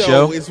this You seen the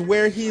show. show? Is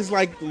where he's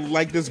like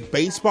this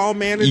baseball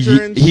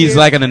manager and He's shit.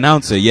 like an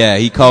announcer. Yeah,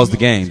 he calls the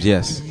games.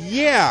 Yes.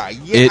 Yeah,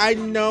 I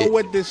know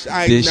what this.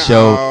 This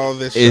show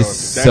is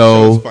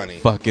so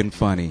fucking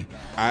funny.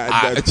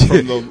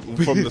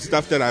 From the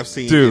stuff that I've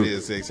seen, dude, it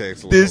is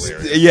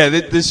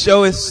hilarious. This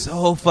show is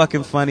so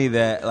fucking funny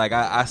that like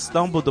I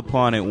stumbled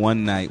upon it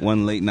one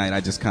late night. I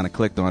just kind of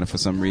clicked on it for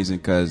some reason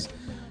because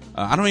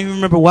I don't even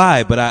remember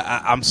why, but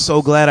I'm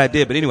so glad I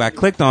did. But anyway, I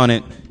clicked on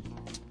it,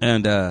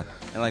 and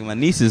like my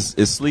niece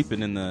is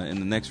sleeping in the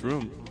next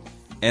room,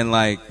 and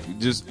like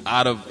just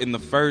in the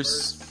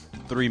first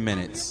 3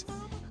 minutes,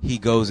 he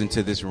goes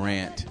into this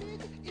rant.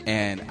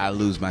 And I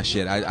lose my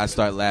shit. I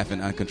start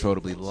laughing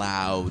uncontrollably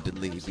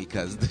loudly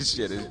because this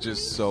shit is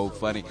just so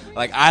funny.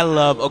 Like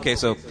okay,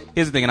 so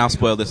here's the thing, and I'll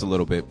spoil this a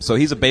little bit. So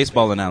he's a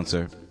baseball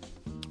announcer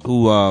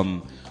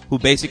who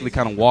basically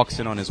kind of walks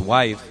in on his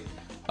wife,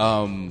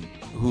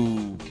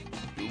 who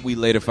we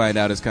later find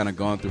out has kind of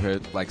gone through her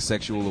like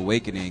sexual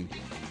awakening,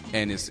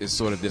 and it's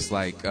sort of this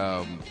like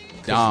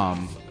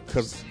dom.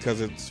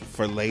 Because it's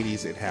for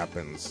ladies, it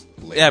happens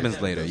later. It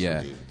happens later,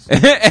 yeah.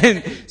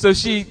 And so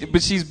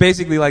she's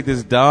basically like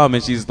this dom,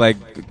 and she's like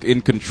in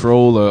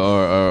control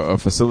or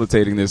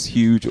facilitating this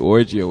huge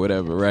orgy or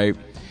whatever, right?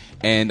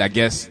 And I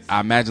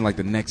imagine like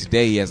the next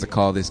day he has to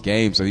call this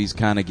game, so he's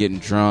kind of getting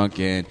drunk,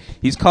 and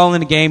he's calling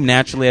the game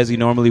naturally as he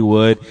normally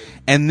would.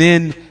 And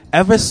then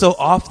ever so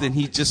often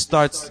he just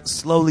starts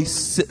slowly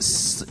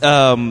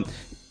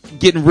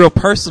getting real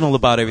personal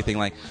about everything.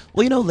 Like,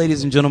 well,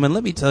 ladies and gentlemen,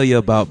 let me tell you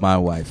about my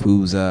wife,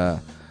 who's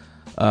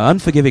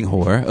unforgiving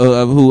whore,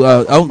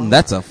 who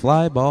that's a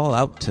fly ball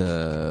out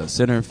to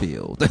center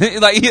field.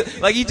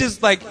 It's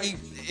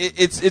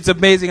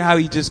amazing how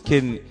he just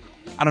can.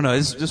 I don't know.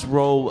 This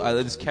role,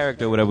 this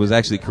character, whatever, was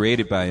actually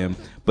created by him,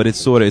 but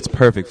it's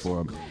perfect for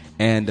him.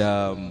 And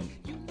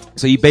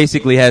so he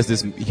basically has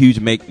this huge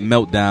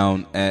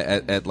meltdown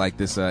at like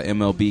this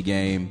MLB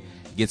game,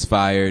 gets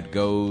fired,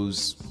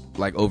 goes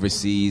like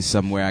overseas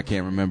somewhere, I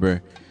can't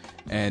remember,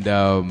 and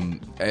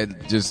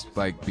just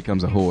like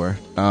becomes a whore,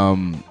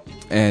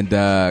 and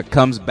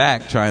comes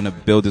back trying to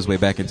build his way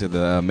back into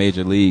the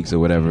major leagues or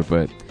whatever.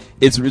 But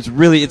it's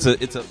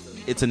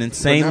an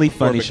insanely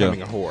funny show.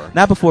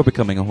 Not before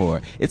becoming a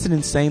whore. It's an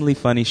insanely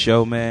funny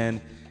show, man.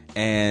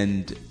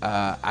 And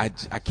I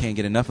can't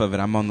get enough of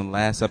it. I'm on the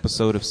last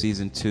episode of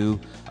season 2,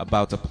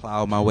 about to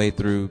plow my way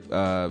through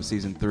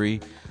season 3.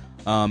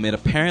 It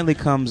apparently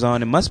comes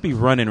on. It must be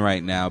running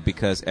right now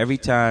because every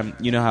time,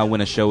 you know how when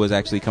a show is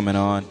actually coming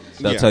on,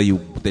 they'll tell you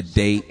the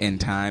date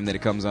and time that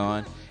it comes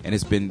on, and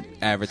it's been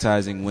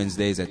advertising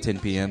Wednesdays at 10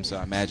 p.m. So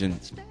I imagine,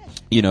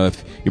 if you're not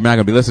going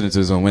to be listening to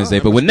this on Wednesday,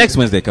 but when next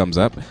Wednesday comes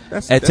up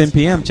at 10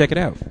 p.m., check it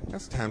out.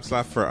 That's a time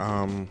slot for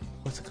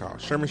what's it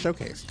called? Sherman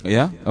Showcase.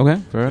 Yeah.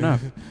 Okay. Fair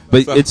enough.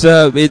 But it's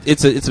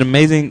an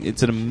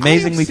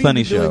amazingly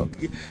funny show.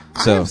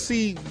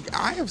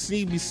 I have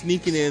seen you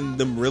sneaking in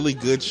them really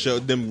good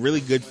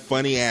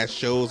funny ass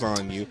shows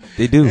on you.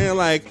 They do. And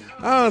like,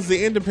 it's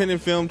the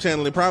Independent Film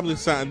Channel. They're probably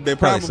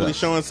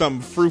showing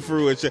some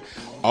frou and shit.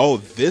 Oh,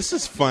 this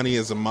is funny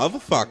as a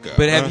motherfucker.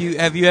 But have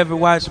you ever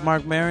watched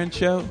Marc Maron's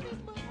show?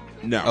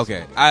 No.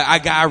 Okay. I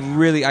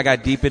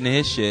got deep into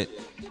his shit,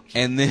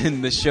 and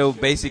then the show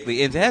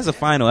basically ends. It has a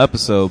final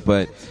episode,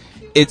 but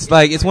it's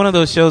one of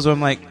those shows where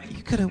I'm like,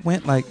 you could have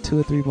went like 2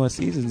 or 3 more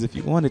seasons if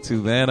you wanted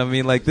to, man. I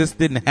mean, like, this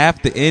didn't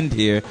have to end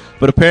here,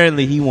 but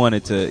apparently he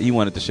wanted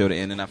the show to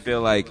end, and I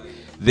feel like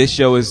this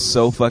show is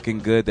so fucking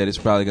good that it's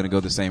probably going to go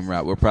the same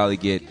route. We'll probably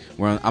get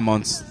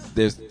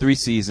there's 3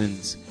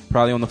 seasons,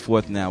 probably on the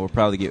 4th now. We'll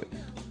probably get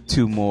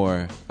 2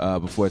 more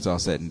before it's all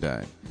said and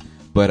done.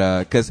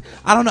 But because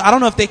I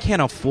don't know if they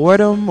can't afford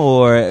them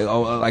or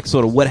like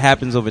sort of what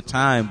happens over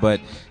time.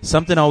 But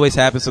something always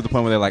happens to the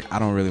point where they're like, I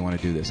don't really want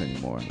to do this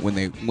anymore.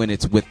 When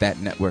it's with that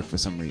network for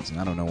some reason,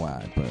 I don't know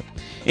why. But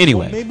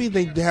anyway, well, maybe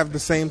they have the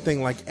same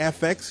thing like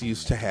FX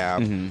used to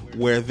have,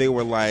 where they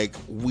were like,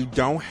 we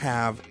don't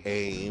have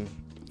a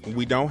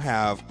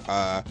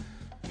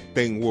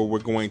thing where we're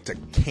going to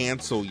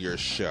cancel your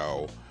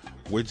show.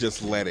 We'll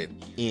just let it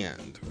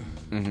end.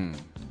 Mm-hmm.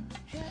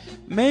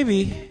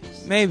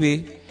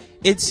 Maybe.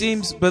 It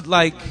seems, but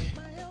like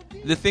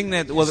the thing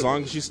that as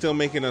long as you're still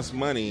making us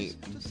money,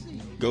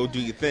 go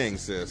do your thing,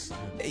 sis.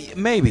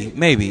 Maybe,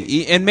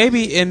 and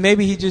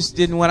maybe he just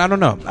didn't want. I don't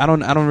know. I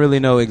don't really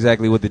know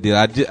exactly what the deal.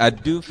 I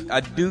do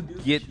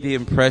get the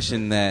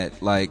impression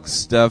that like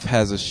stuff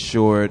has a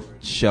short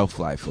shelf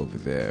life over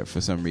there for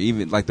some reason.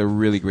 Even like the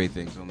really great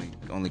things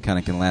only kind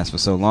of can last for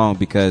so long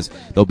because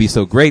they'll be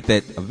so great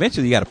that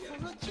eventually you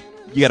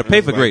gotta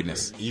pay for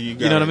greatness. You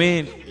know what I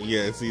mean?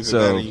 Yeah, it's either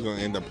that or you're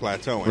gonna end up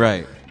plateauing.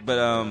 Right. But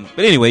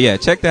anyway, yeah,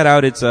 check that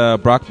out. It's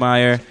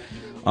Brockmire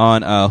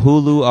on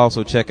Hulu.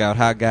 Also check out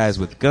Hot Guys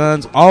with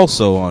Guns,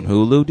 also on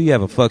Hulu. Do you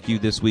have a fuck you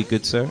this week,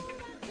 good sir?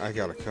 I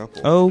got a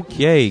couple.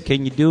 Okay,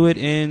 can you do it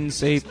in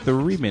say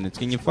 3 minutes?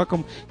 Can you fuck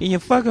them? Can you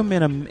fuck them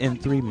in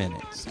 3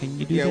 minutes? Can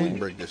you do that? Yeah, we can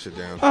break this shit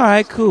down. All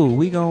right, cool.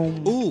 We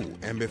gon' Ooh,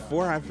 and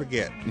before I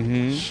forget,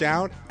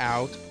 shout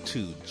out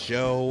to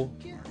Joe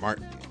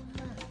Martin.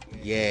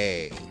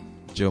 Yay,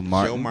 Joe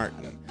Martin. Joe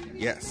Martin.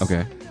 Yes.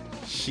 Okay.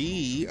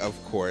 She,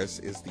 of course,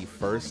 is the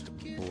first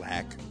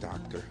black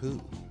Doctor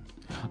Who.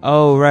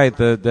 Oh right,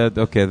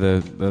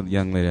 the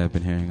young lady I've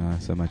been hearing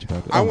so much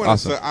about. I want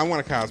to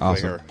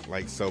cosplay her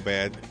like so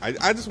bad.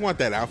 I just want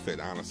that outfit,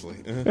 honestly.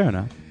 Fair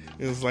enough.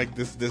 It was like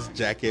this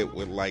jacket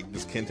with like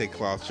this kente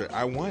cloth shirt.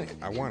 I want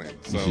it.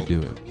 So you should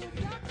do it.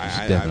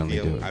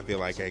 I feel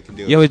like I can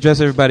do it. You always dress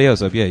everybody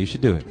else up. Yeah, you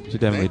should do it. You should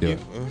definitely do it.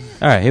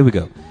 All right, here we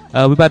go.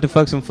 We're about to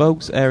fuck some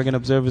folks. Arrogant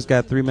Observer's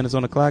got 3 minutes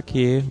on the clock.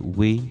 Here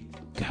we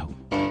go.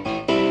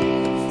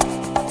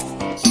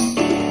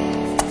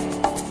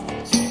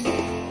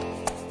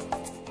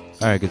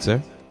 All right, good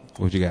sir.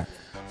 What you got?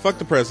 Fuck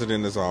the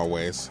president as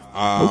always.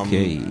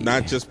 Okay.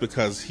 Not just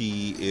because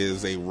he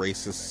is a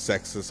racist,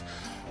 sexist,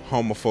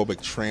 homophobic,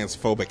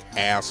 transphobic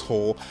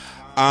asshole.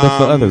 But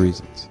for other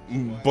reasons.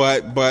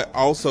 But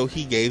also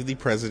he gave the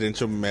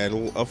Presidential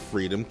Medal of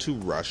Freedom to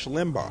Rush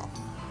Limbaugh.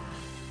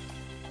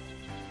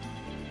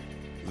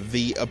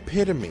 The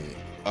epitome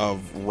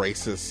of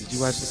racist. Did you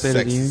watch the State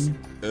of the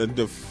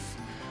Union?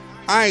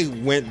 I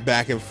went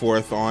back and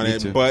forth on Me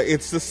it, too. but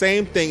it's the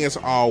same thing as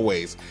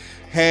always.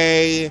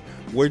 Hey,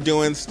 we're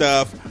doing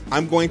stuff.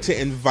 I'm going to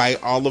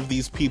invite all of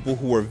these people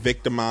who were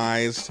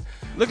victimized.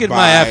 Look at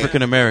my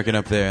African American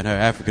up there and her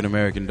African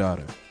American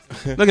daughter.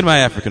 Look at my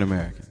African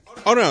American.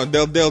 Oh no,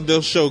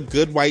 they'll show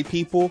good white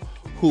people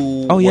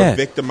who yeah. were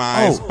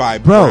victimized by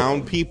bro,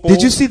 brown people.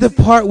 Did you see the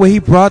part where he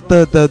brought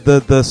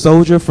the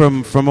soldier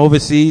from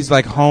overseas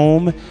like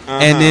home,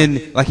 and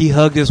then like he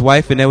hugged his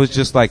wife, and there was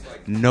just like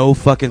no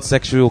fucking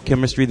sexual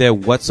chemistry there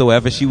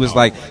whatsoever. She was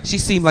like, she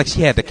seemed like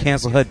she had to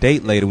cancel her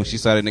date later when she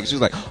saw that nigga. She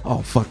was like, oh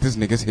fuck, this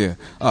nigga's here.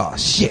 Oh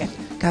shit,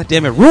 god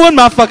damn it, ruined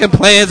my fucking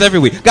plans every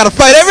week. Gotta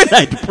fight every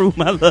night to prove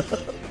my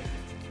love.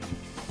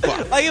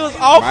 Like, it was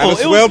awful. Might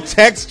as well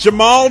text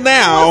Jamal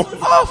now.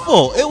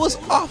 It was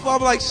awful.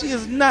 I'm like, she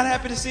is not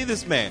happy to see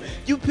this man.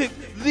 You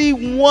picked the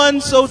one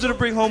soldier to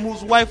bring home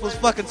whose wife was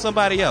fucking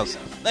somebody else.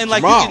 And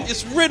like,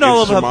 it's written all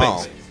over her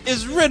face.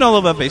 It's written all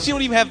over her face. She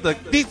don't even have the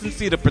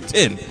decency to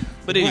pretend.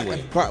 But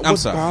anyway, I'm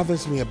sorry. What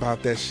bothers me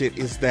about that shit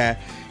is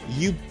that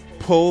you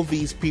pull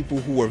these people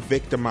who were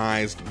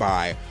victimized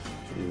by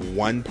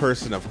one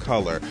person of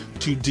color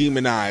to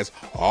demonize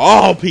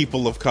all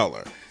people of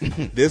color.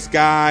 This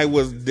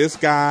was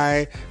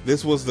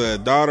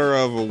the daughter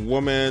of a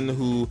woman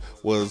who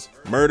was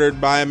murdered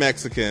by a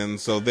Mexican,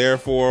 so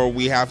therefore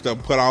we have to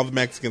put all the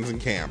Mexicans in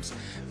camps.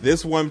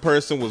 This one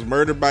person was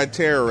murdered by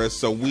terrorists,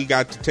 so we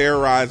got to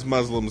terrorize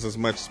Muslims as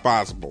much as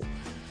possible.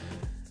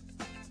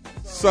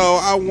 So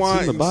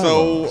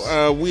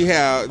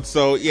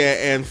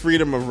and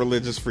freedom of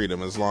religious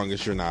freedom as long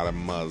as you're not a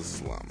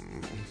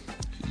Muslim.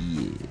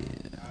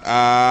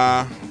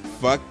 Yeah.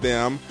 Fuck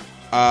them.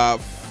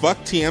 Fuck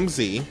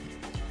TMZ.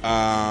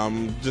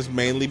 Just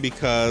mainly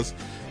because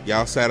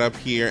y'all sat up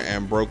here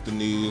and broke the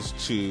news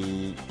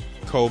to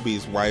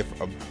Kobe's wife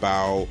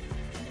about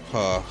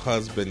her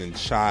husband and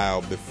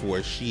child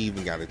before she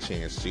even got a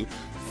chance to.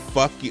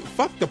 Fuck you.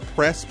 Fuck the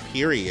press,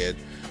 period,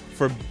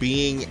 for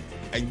being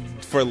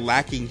for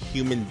lacking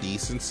human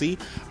decency.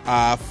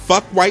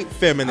 Fuck white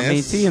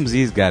feminists. I mean,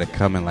 TMZ's got it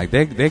coming. Like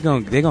they're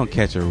gonna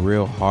catch a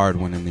real hard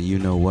one in the you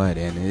know what,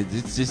 and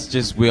it's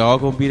just we all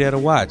gonna be there to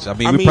watch. I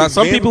mean,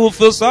 some people will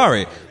feel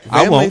sorry.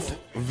 I won't.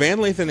 Van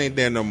Lathan ain't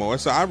there no more,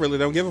 so I really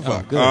don't give a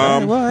fuck. Good.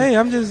 Well, hey,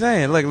 I'm just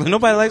saying. Like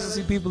nobody likes to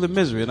see people in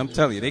misery, and I'm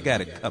telling you, they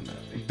got it coming.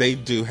 They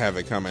do have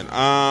it coming.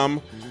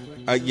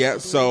 Yeah.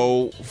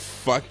 So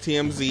fuck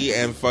TMZ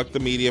and fuck the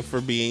media for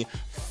being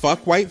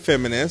fuck white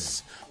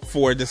feminists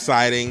for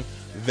deciding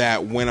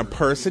that when a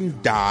person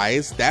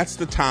dies, that's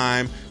the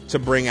time to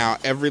bring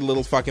out every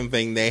little fucking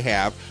thing they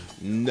have.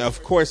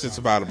 Of course, it's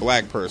about a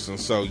black person,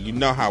 so you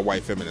know how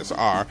white feminists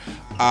are.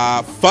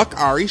 Fuck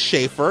Ari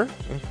Schaefer.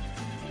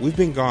 We've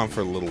been gone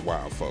for a little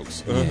while,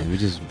 folks. Yeah, we're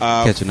just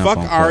catching up. Fuck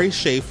on Ari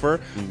Schaefer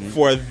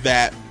for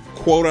that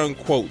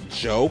quote-unquote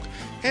joke.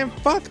 And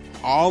fuck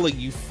all of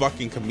you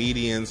fucking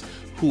comedians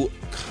who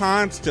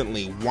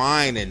constantly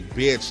whine and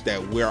bitch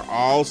that we're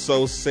all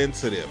so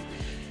sensitive.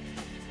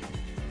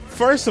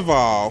 First of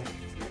all,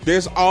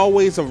 there's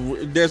always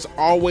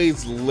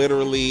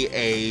literally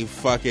a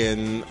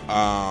fucking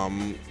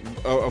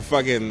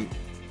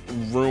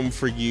room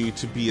for you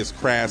to be as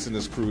crass and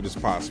as crude as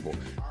possible.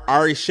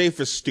 Ari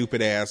Schaefer's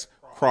stupid ass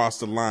crossed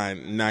the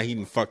line. Now he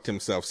done fucked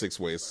himself 6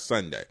 ways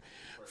Sunday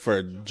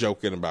for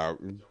joking about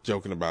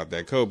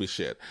that Kobe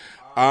shit.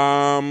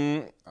 I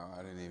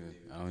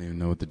don't even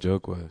know what the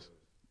joke was.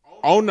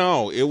 Oh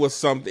no, it was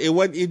something. It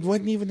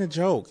wasn't even a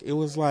joke. It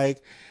was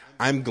like,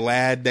 I'm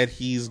glad that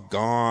he's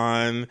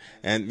gone,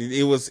 and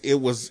it was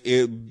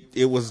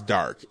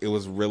dark. It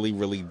was really,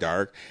 really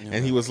dark. Yeah.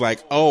 And he was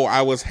like, "Oh,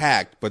 I was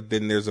hacked," but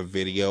then there's a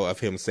video of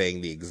him saying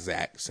the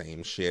exact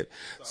same shit.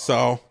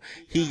 So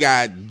he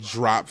got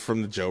dropped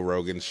from the Joe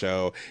Rogan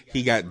show.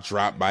 He got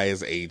dropped by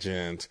his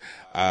agent.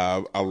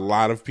 A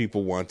lot of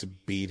people want to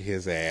beat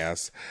his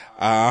ass.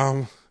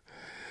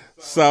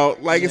 So,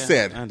 like I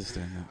said, I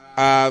understand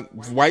that.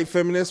 White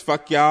feminists,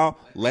 fuck y'all.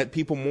 Let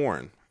people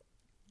mourn.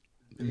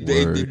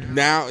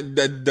 Now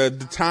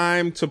the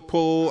time to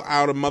pull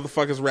out a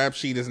motherfucker's rap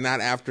sheet is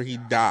not after he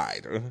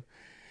died.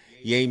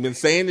 You ain't been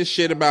saying this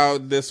shit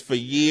about this for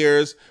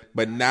years,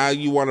 but now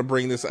you want to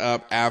bring this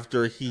up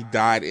after he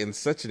died in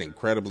such an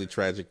incredibly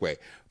tragic way.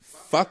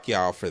 Fuck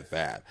y'all for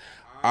that.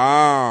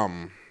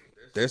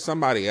 There's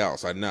somebody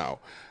else I know.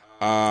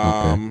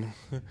 Okay.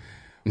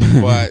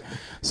 But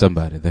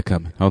somebody, they're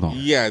coming. Hold on.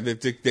 Yeah,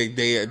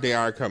 they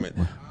are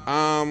coming.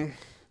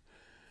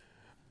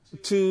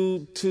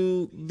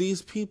 To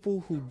these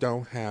people who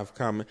don't have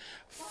comment,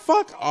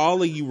 fuck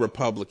all of you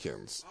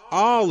Republicans,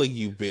 all of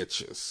you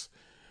bitches.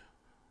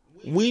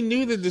 We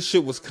knew that this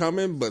shit was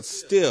coming, but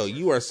still,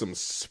 you are some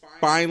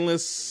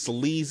spineless,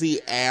 sleazy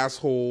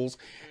assholes.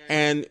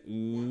 And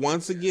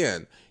once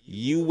again,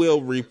 you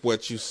will reap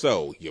what you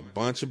sow, you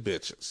bunch of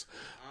bitches.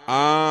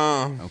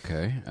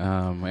 Okay.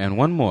 And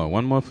one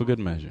more for good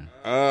measure.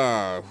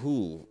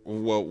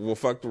 Well,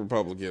 fuck the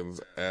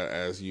Republicans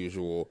as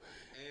usual.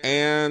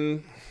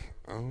 And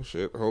oh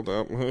shit, hold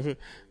up.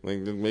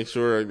 Like, just make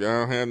sure I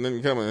don't have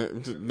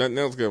nothing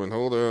else coming.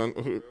 Hold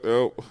on.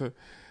 Oh.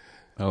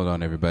 Hold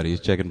on, everybody. He's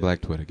checking Black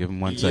Twitter. Give him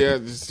 1 second. Yeah,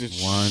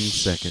 just 1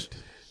 second.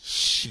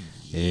 Shit.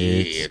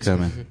 It's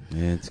coming.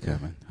 It's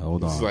coming.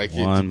 Hold on. Like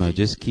one more.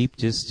 Just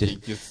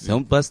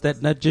don't bust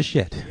that nut just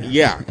yet.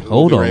 Yeah.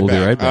 Hold on. We'll be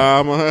right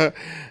back.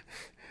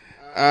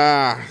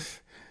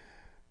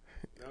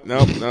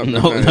 No,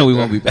 we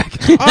won't be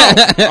back.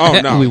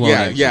 No. We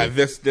won't yeah.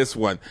 This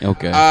one.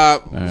 Okay. All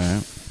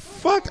right.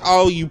 Fuck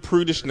all you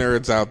prudish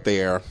nerds out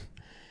there.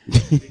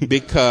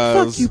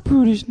 Because fuck you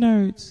prudish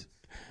nerds.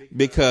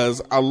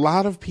 Because a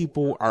lot of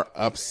people are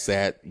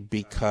upset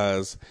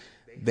because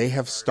they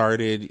have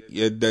started.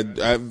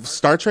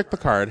 Star Trek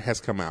Picard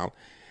has come out.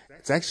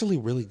 It's actually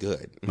really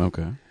good.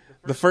 Okay.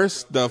 The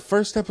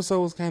first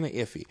episode was kind of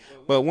iffy,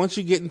 but once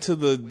you get into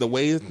the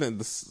way,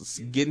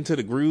 get into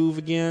the groove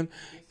again,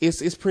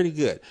 it's pretty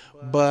good.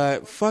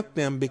 But fuck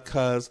them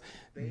because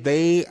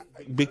they're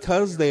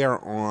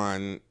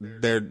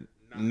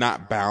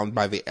not bound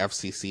by the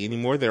FCC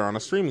anymore. They're on a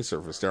streaming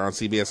service. They're on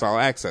CBS All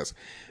Access.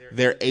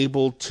 They're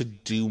able to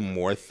do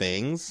more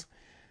things.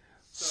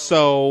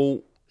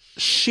 So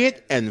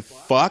shit and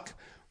fuck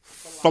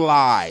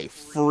fly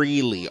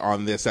freely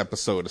on this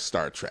episode of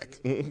Star Trek.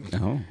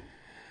 Oh.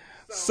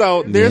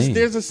 So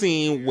there's a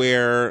scene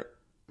where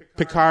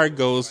Picard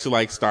goes to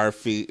like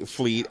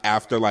Starfleet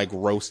after like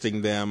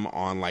roasting them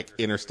on like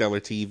interstellar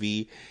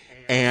TV,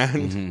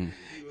 and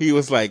he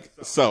was like,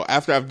 "So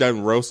after I've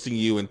done roasting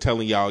you and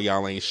telling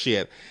y'all ain't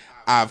shit,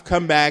 I've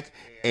come back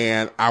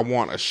and I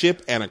want a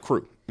ship and a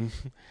crew."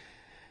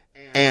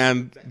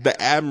 And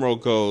the Admiral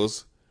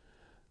goes,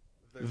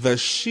 "The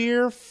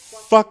sheer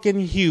fucking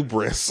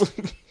hubris."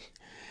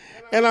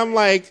 And I'm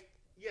like,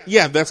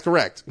 "Yeah, that's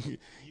correct.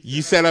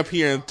 You sat up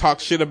here and talk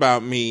shit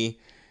about me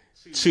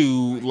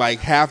to like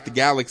half the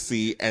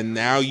galaxy, and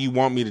now you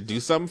want me to do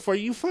something for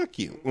you? Fuck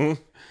you."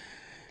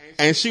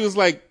 And she was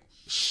like,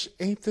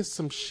 "Ain't this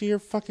some sheer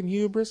fucking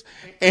hubris?"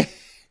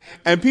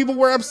 And people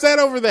were upset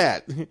over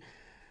that.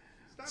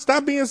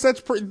 Stop being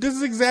such. This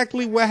is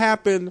exactly what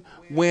happened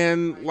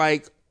when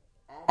like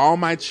all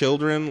my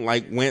children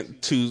like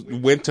went to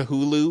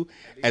Hulu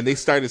and they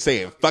started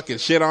saying fucking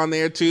shit on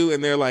there too,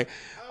 and they're like,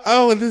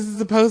 "Oh, this is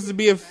supposed to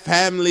be a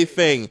family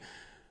thing."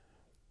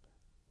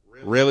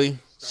 Really,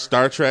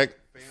 Star Trek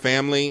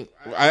family?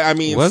 I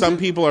mean, some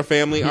people are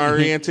family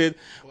oriented,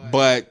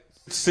 but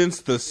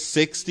since the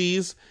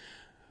 60s.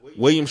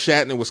 William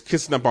Shatner was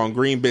kissing up on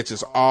green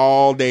bitches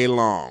all day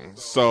long.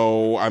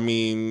 So, I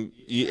mean,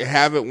 you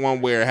have it one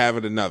way or have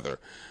it another.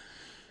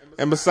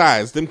 And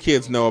besides, them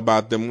kids know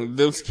about them.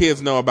 Those kids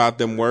know about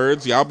them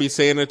words. Y'all be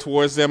saying it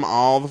towards them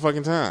all the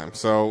fucking time.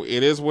 So,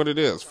 it is what it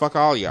is. Fuck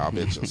all y'all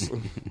bitches.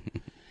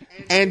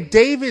 And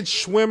David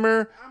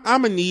Schwimmer,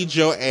 I'm gonna need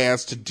your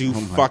ass to do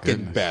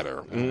fucking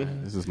better.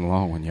 This is a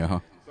long one,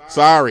 y'all.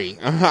 Sorry.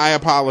 I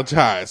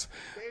apologize.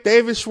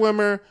 David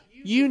Schwimmer,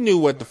 you knew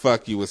what the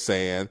fuck you was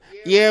saying.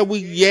 Yeah,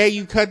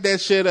 you cut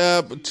that shit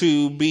up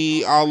to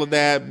be all of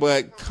that,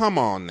 but come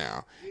on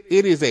now.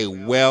 It is a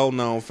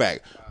well-known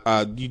fact.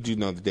 You do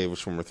know the David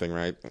Schwimmer thing,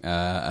 right?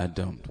 I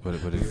don't. But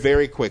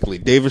very quickly,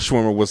 David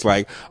Schwimmer was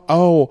like,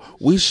 "Oh,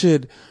 they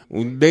should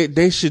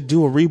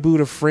do a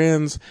reboot of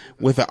Friends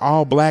with an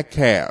all-black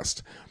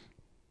cast."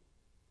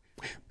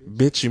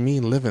 Bitch, you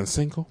mean Living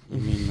Single? You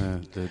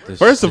mean the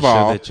first of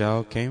all, show that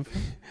y'all came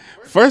from?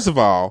 First of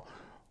all,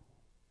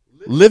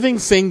 Living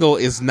Single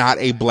is not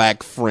a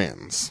black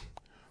Friends.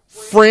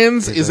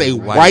 Friends is a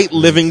white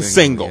Living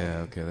Single. Yeah,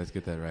 okay, let's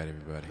get that right,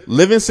 everybody.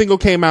 Living Single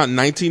came out in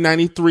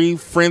 1993.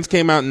 Friends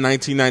came out in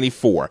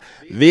 1994.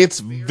 It's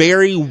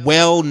very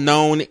well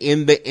known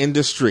in the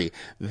industry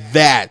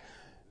that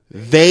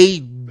they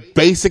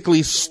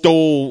basically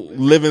stole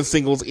Living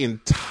Single's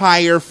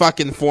entire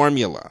fucking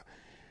formula.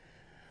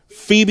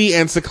 Phoebe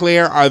and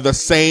Sinclair are the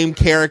same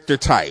character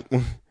type.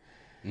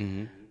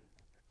 Mm-hmm.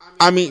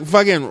 I mean,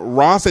 fucking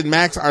Ross and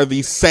Max are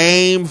the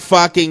same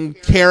fucking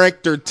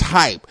character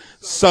type.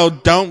 So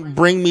don't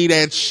bring me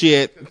that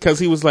shit, because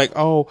he was like,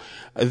 "Oh,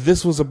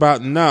 this was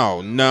about,"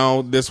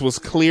 no, this was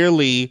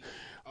clearly,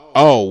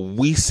 "Oh,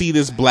 we see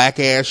this black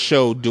ass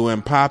show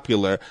doing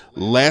popular.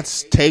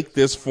 Let's take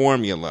this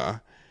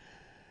formula."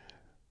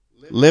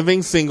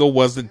 Living Single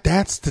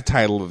that's the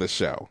title of the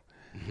show.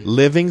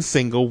 Living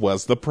Single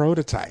was the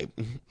prototype.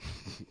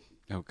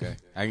 Okay.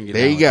 I can get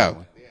there you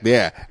go.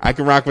 Yeah, I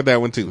can rock with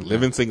that one too. Okay.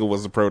 Living Single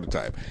was the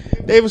prototype.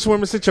 David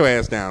Schwimmer, sit your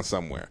ass down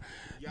somewhere.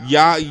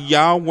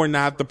 Y'all were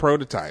not the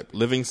prototype.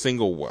 Living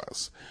Single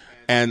was.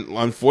 And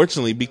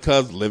unfortunately,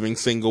 because Living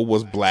Single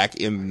was black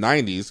in the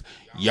 90s,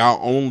 y'all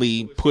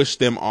only pushed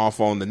them off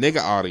on the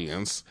nigga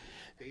audience.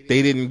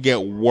 They didn't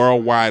get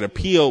worldwide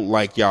appeal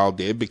like y'all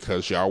did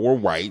because y'all were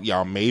white.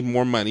 Y'all made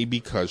more money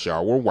because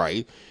y'all were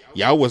white.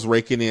 Y'all was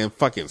raking in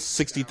fucking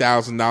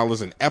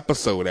 $60,000 an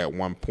episode at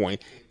one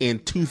point in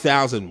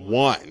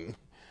 2001.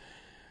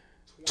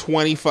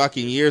 20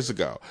 fucking years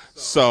ago.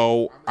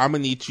 So I'm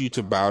gonna need you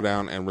to bow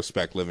down and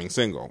respect Living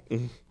Single. Yeah.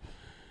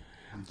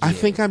 I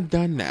think I'm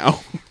done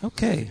now.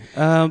 Okay.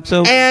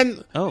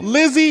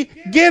 Lizzie,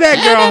 give that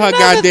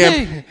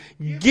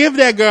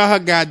girl her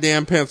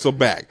goddamn pencil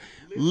back.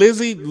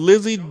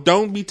 Lizzie,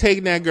 don't be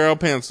taking that girl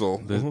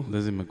pencil.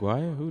 Lizzie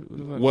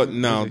McGuire? What?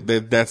 No,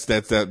 that's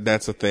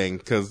a thing,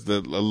 because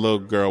the little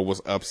girl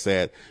was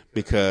upset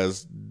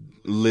because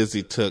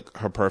Lizzie took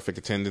her perfect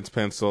attendance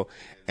pencil,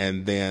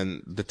 and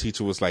then the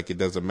teacher was like, "It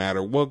doesn't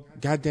matter." Well,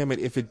 goddamn it,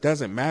 if it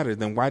doesn't matter,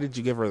 then why did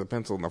you give her the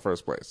pencil in the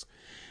first place?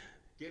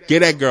 Get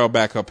that girl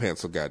back her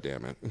pencil,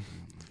 goddamn it.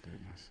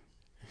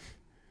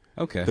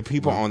 Okay. The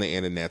people on the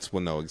internets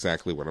will know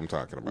exactly what I'm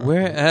talking about.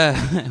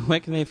 Where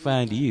can they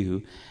find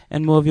you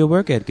and more of your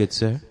work at, good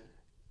sir?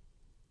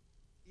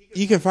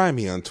 You can find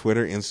me on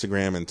Twitter,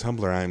 Instagram, and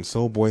Tumblr. I'm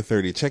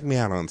Soulboy30. Check me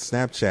out on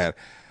Snapchat.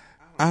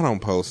 I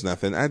don't post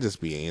nothing. I just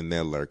be in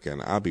there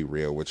lurking. I'll be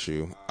real with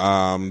you.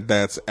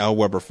 That's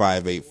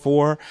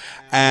LWeber584.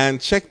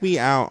 And check me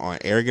out on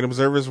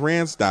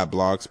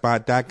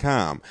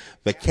ArrogantObserversRants.blogspot.com.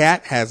 The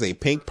cat has a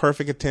pink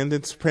perfect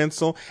attendance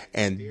pencil,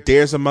 and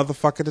dares a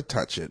motherfucker to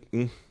touch it.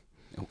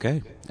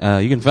 Okay.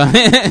 You can find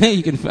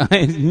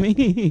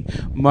me,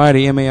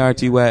 Marty,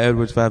 Marty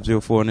Edwards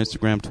 504 on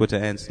Instagram, Twitter,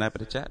 and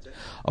Snapchat.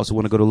 Also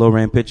want to go to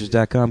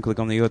lowrandpictures.com, click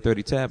on the Your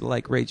 30 tab,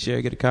 like, rate,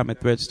 share, get a comment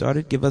thread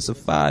started, give us a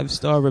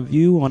 5-star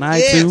review on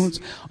iTunes.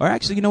 Or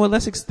actually, you know what?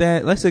 Let's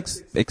expand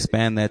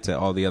that to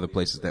all the other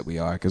places that we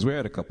are, because we're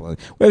at a couple of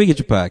wherever you get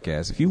your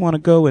podcasts. If you want to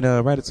go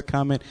and write us a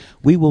comment,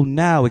 we will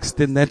now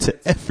extend that to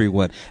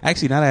everyone.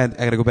 Actually, now I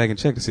got to go back and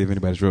check to see if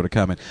anybody's wrote a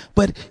comment.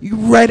 But you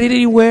write it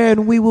anywhere,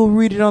 and we will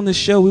read it on the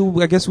show.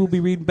 I guess we'll be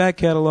reading back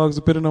catalogs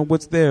depending on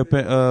what's there,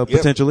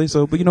 potentially.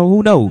 So, but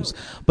who knows?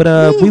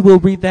 But we will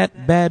read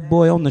that bad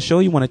boy on the show.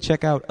 You want to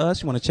check out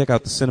us? You want to check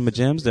out the Cinema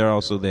Gems? They're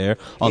also there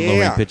on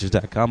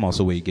lowrandpictures.com,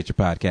 also where you get your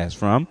podcast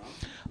from.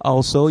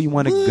 Also, you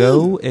want to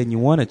go and you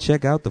want to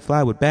check out the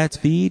Fly with Bats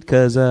feed,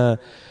 because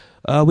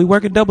we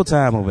working double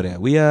time over there.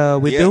 We're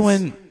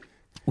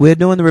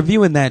doing the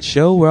review in that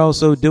show. We're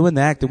also doing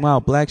the Acting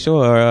Wild Black show,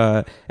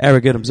 or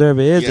Arrogant Observer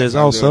is. Yes, There's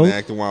I'm also doing the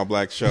Acting Wild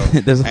Black show.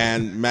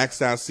 And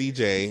Maxed Out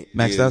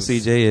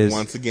CJ is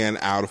once again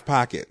out of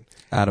pocket.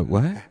 Out of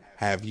what?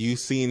 Have you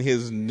seen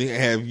his new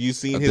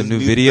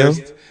video?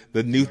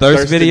 The new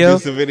Thirst video?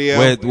 video?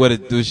 Where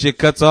the shit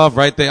cuts off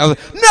right there. I was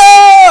like,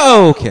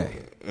 no! Okay.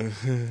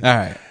 All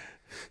right.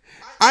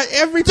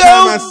 Every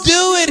time Don't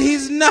do it.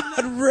 He's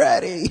not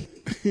ready.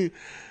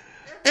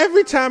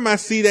 Every time I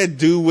see that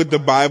dude with the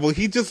Bible,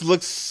 he just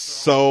looks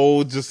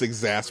so just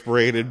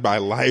exasperated by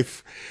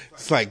life.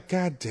 It's like,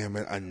 God damn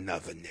it,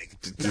 another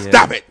nigga.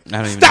 Stop it. I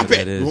don't even Stop know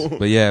it. what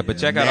that is. But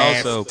check out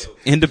Nasty. also,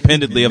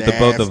 independently of the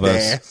both of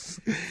us.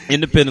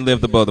 Independently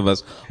of the both of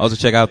us. Also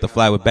check out the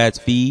Fly with Bats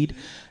feed.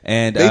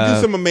 And they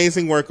do some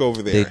amazing work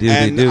over there.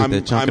 They do.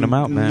 They're chunking them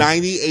out, man.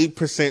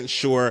 98%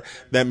 sure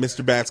that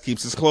Mr. Bats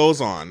keeps his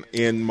clothes on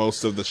in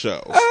most of the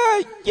shows.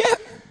 Yeah.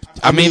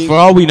 I mean, for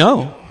all we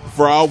know.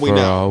 For all we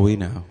know. all we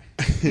know.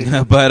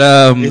 But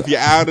if you're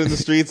out in the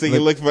streets and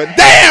you're looking for,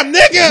 damn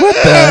nigga, what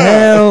the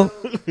hell?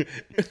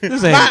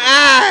 This ain't my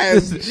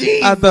eyes.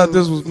 I thought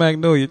this was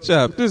Magnolia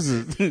Chop. This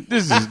is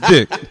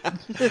dick.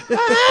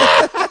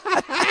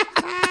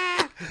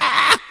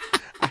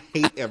 I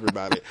hate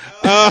everybody.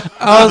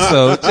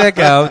 Also, check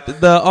out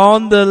the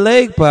On the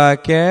Lake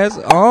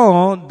podcast.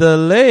 On the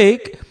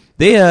Lake.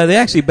 They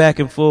actually back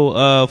in full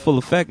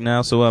effect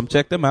now, so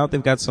check them out.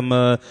 They've got some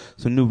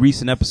new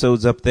recent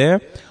episodes up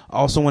there.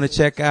 Also want to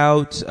check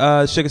out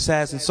Sugar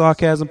Sass and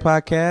Sarcasm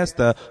podcast,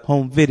 the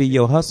Home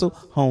Video Hustle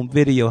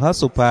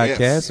podcast,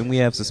 Yes. and we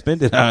have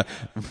suspended our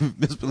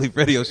Misbelief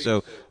Radio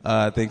show.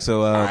 I think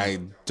so. I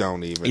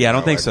don't even. Yeah, I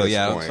don't know think at so. this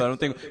Yeah, point. so I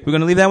don't think we're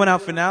gonna leave that one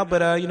out for now. But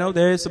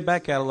there is some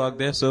back catalog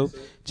there, so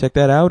check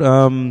that out.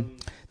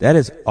 That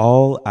is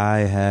all I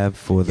have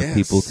for the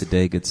people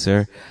today, good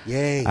sir.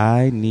 Yay.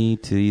 I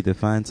need to either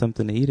find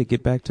something to eat or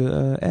get back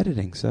to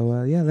editing. So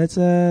let's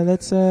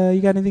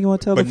you got anything you want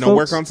to tell But the no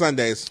folks? work on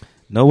Sundays.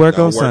 No work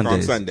No on work on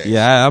Sundays. Sundays.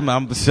 Yeah,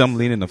 I'm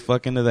leaning the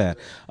fuck into that.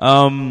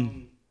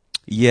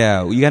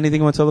 Yeah, you got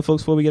anything you want to tell the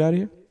folks before we get out of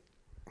here?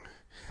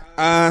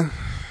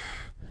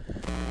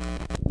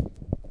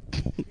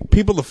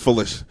 People are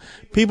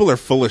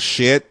full of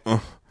shit.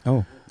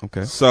 Oh,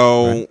 okay.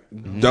 So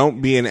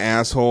don't be an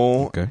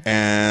asshole. Okay.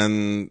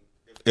 And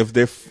if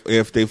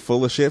they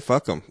full of shit,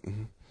 fuck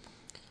them.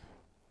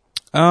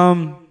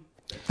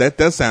 That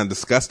does sound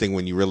disgusting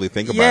when you really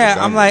think about it. Yeah,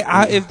 don't I'm it?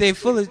 like, if they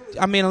full of,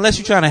 unless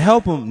you're trying to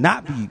help them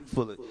not be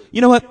full of,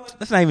 you know what?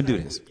 Let's not even do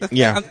this.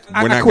 Yeah,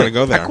 I we're not quit. going to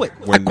go there. I quit.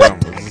 We're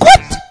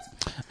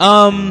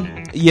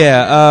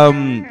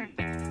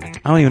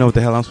I don't even know what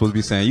the hell I'm supposed to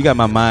be saying. You got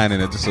my mind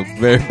in a just a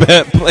very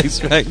bad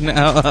place right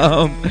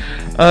now.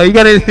 You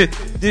got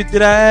it.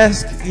 Did I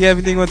ask? You have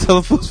anything you want to tell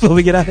the folks before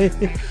we get out of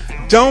here?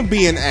 Don't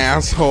be an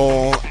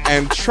asshole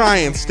and try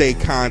and stay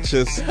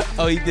conscious.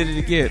 Oh, he did it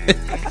again.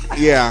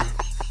 Yeah.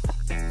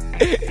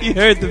 You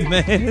heard the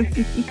man.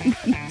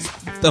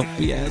 Don't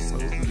be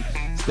assholes.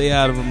 Stay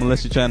out of them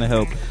unless you're trying to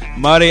help.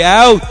 Marty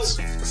out.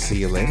 See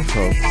you later,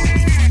 folks.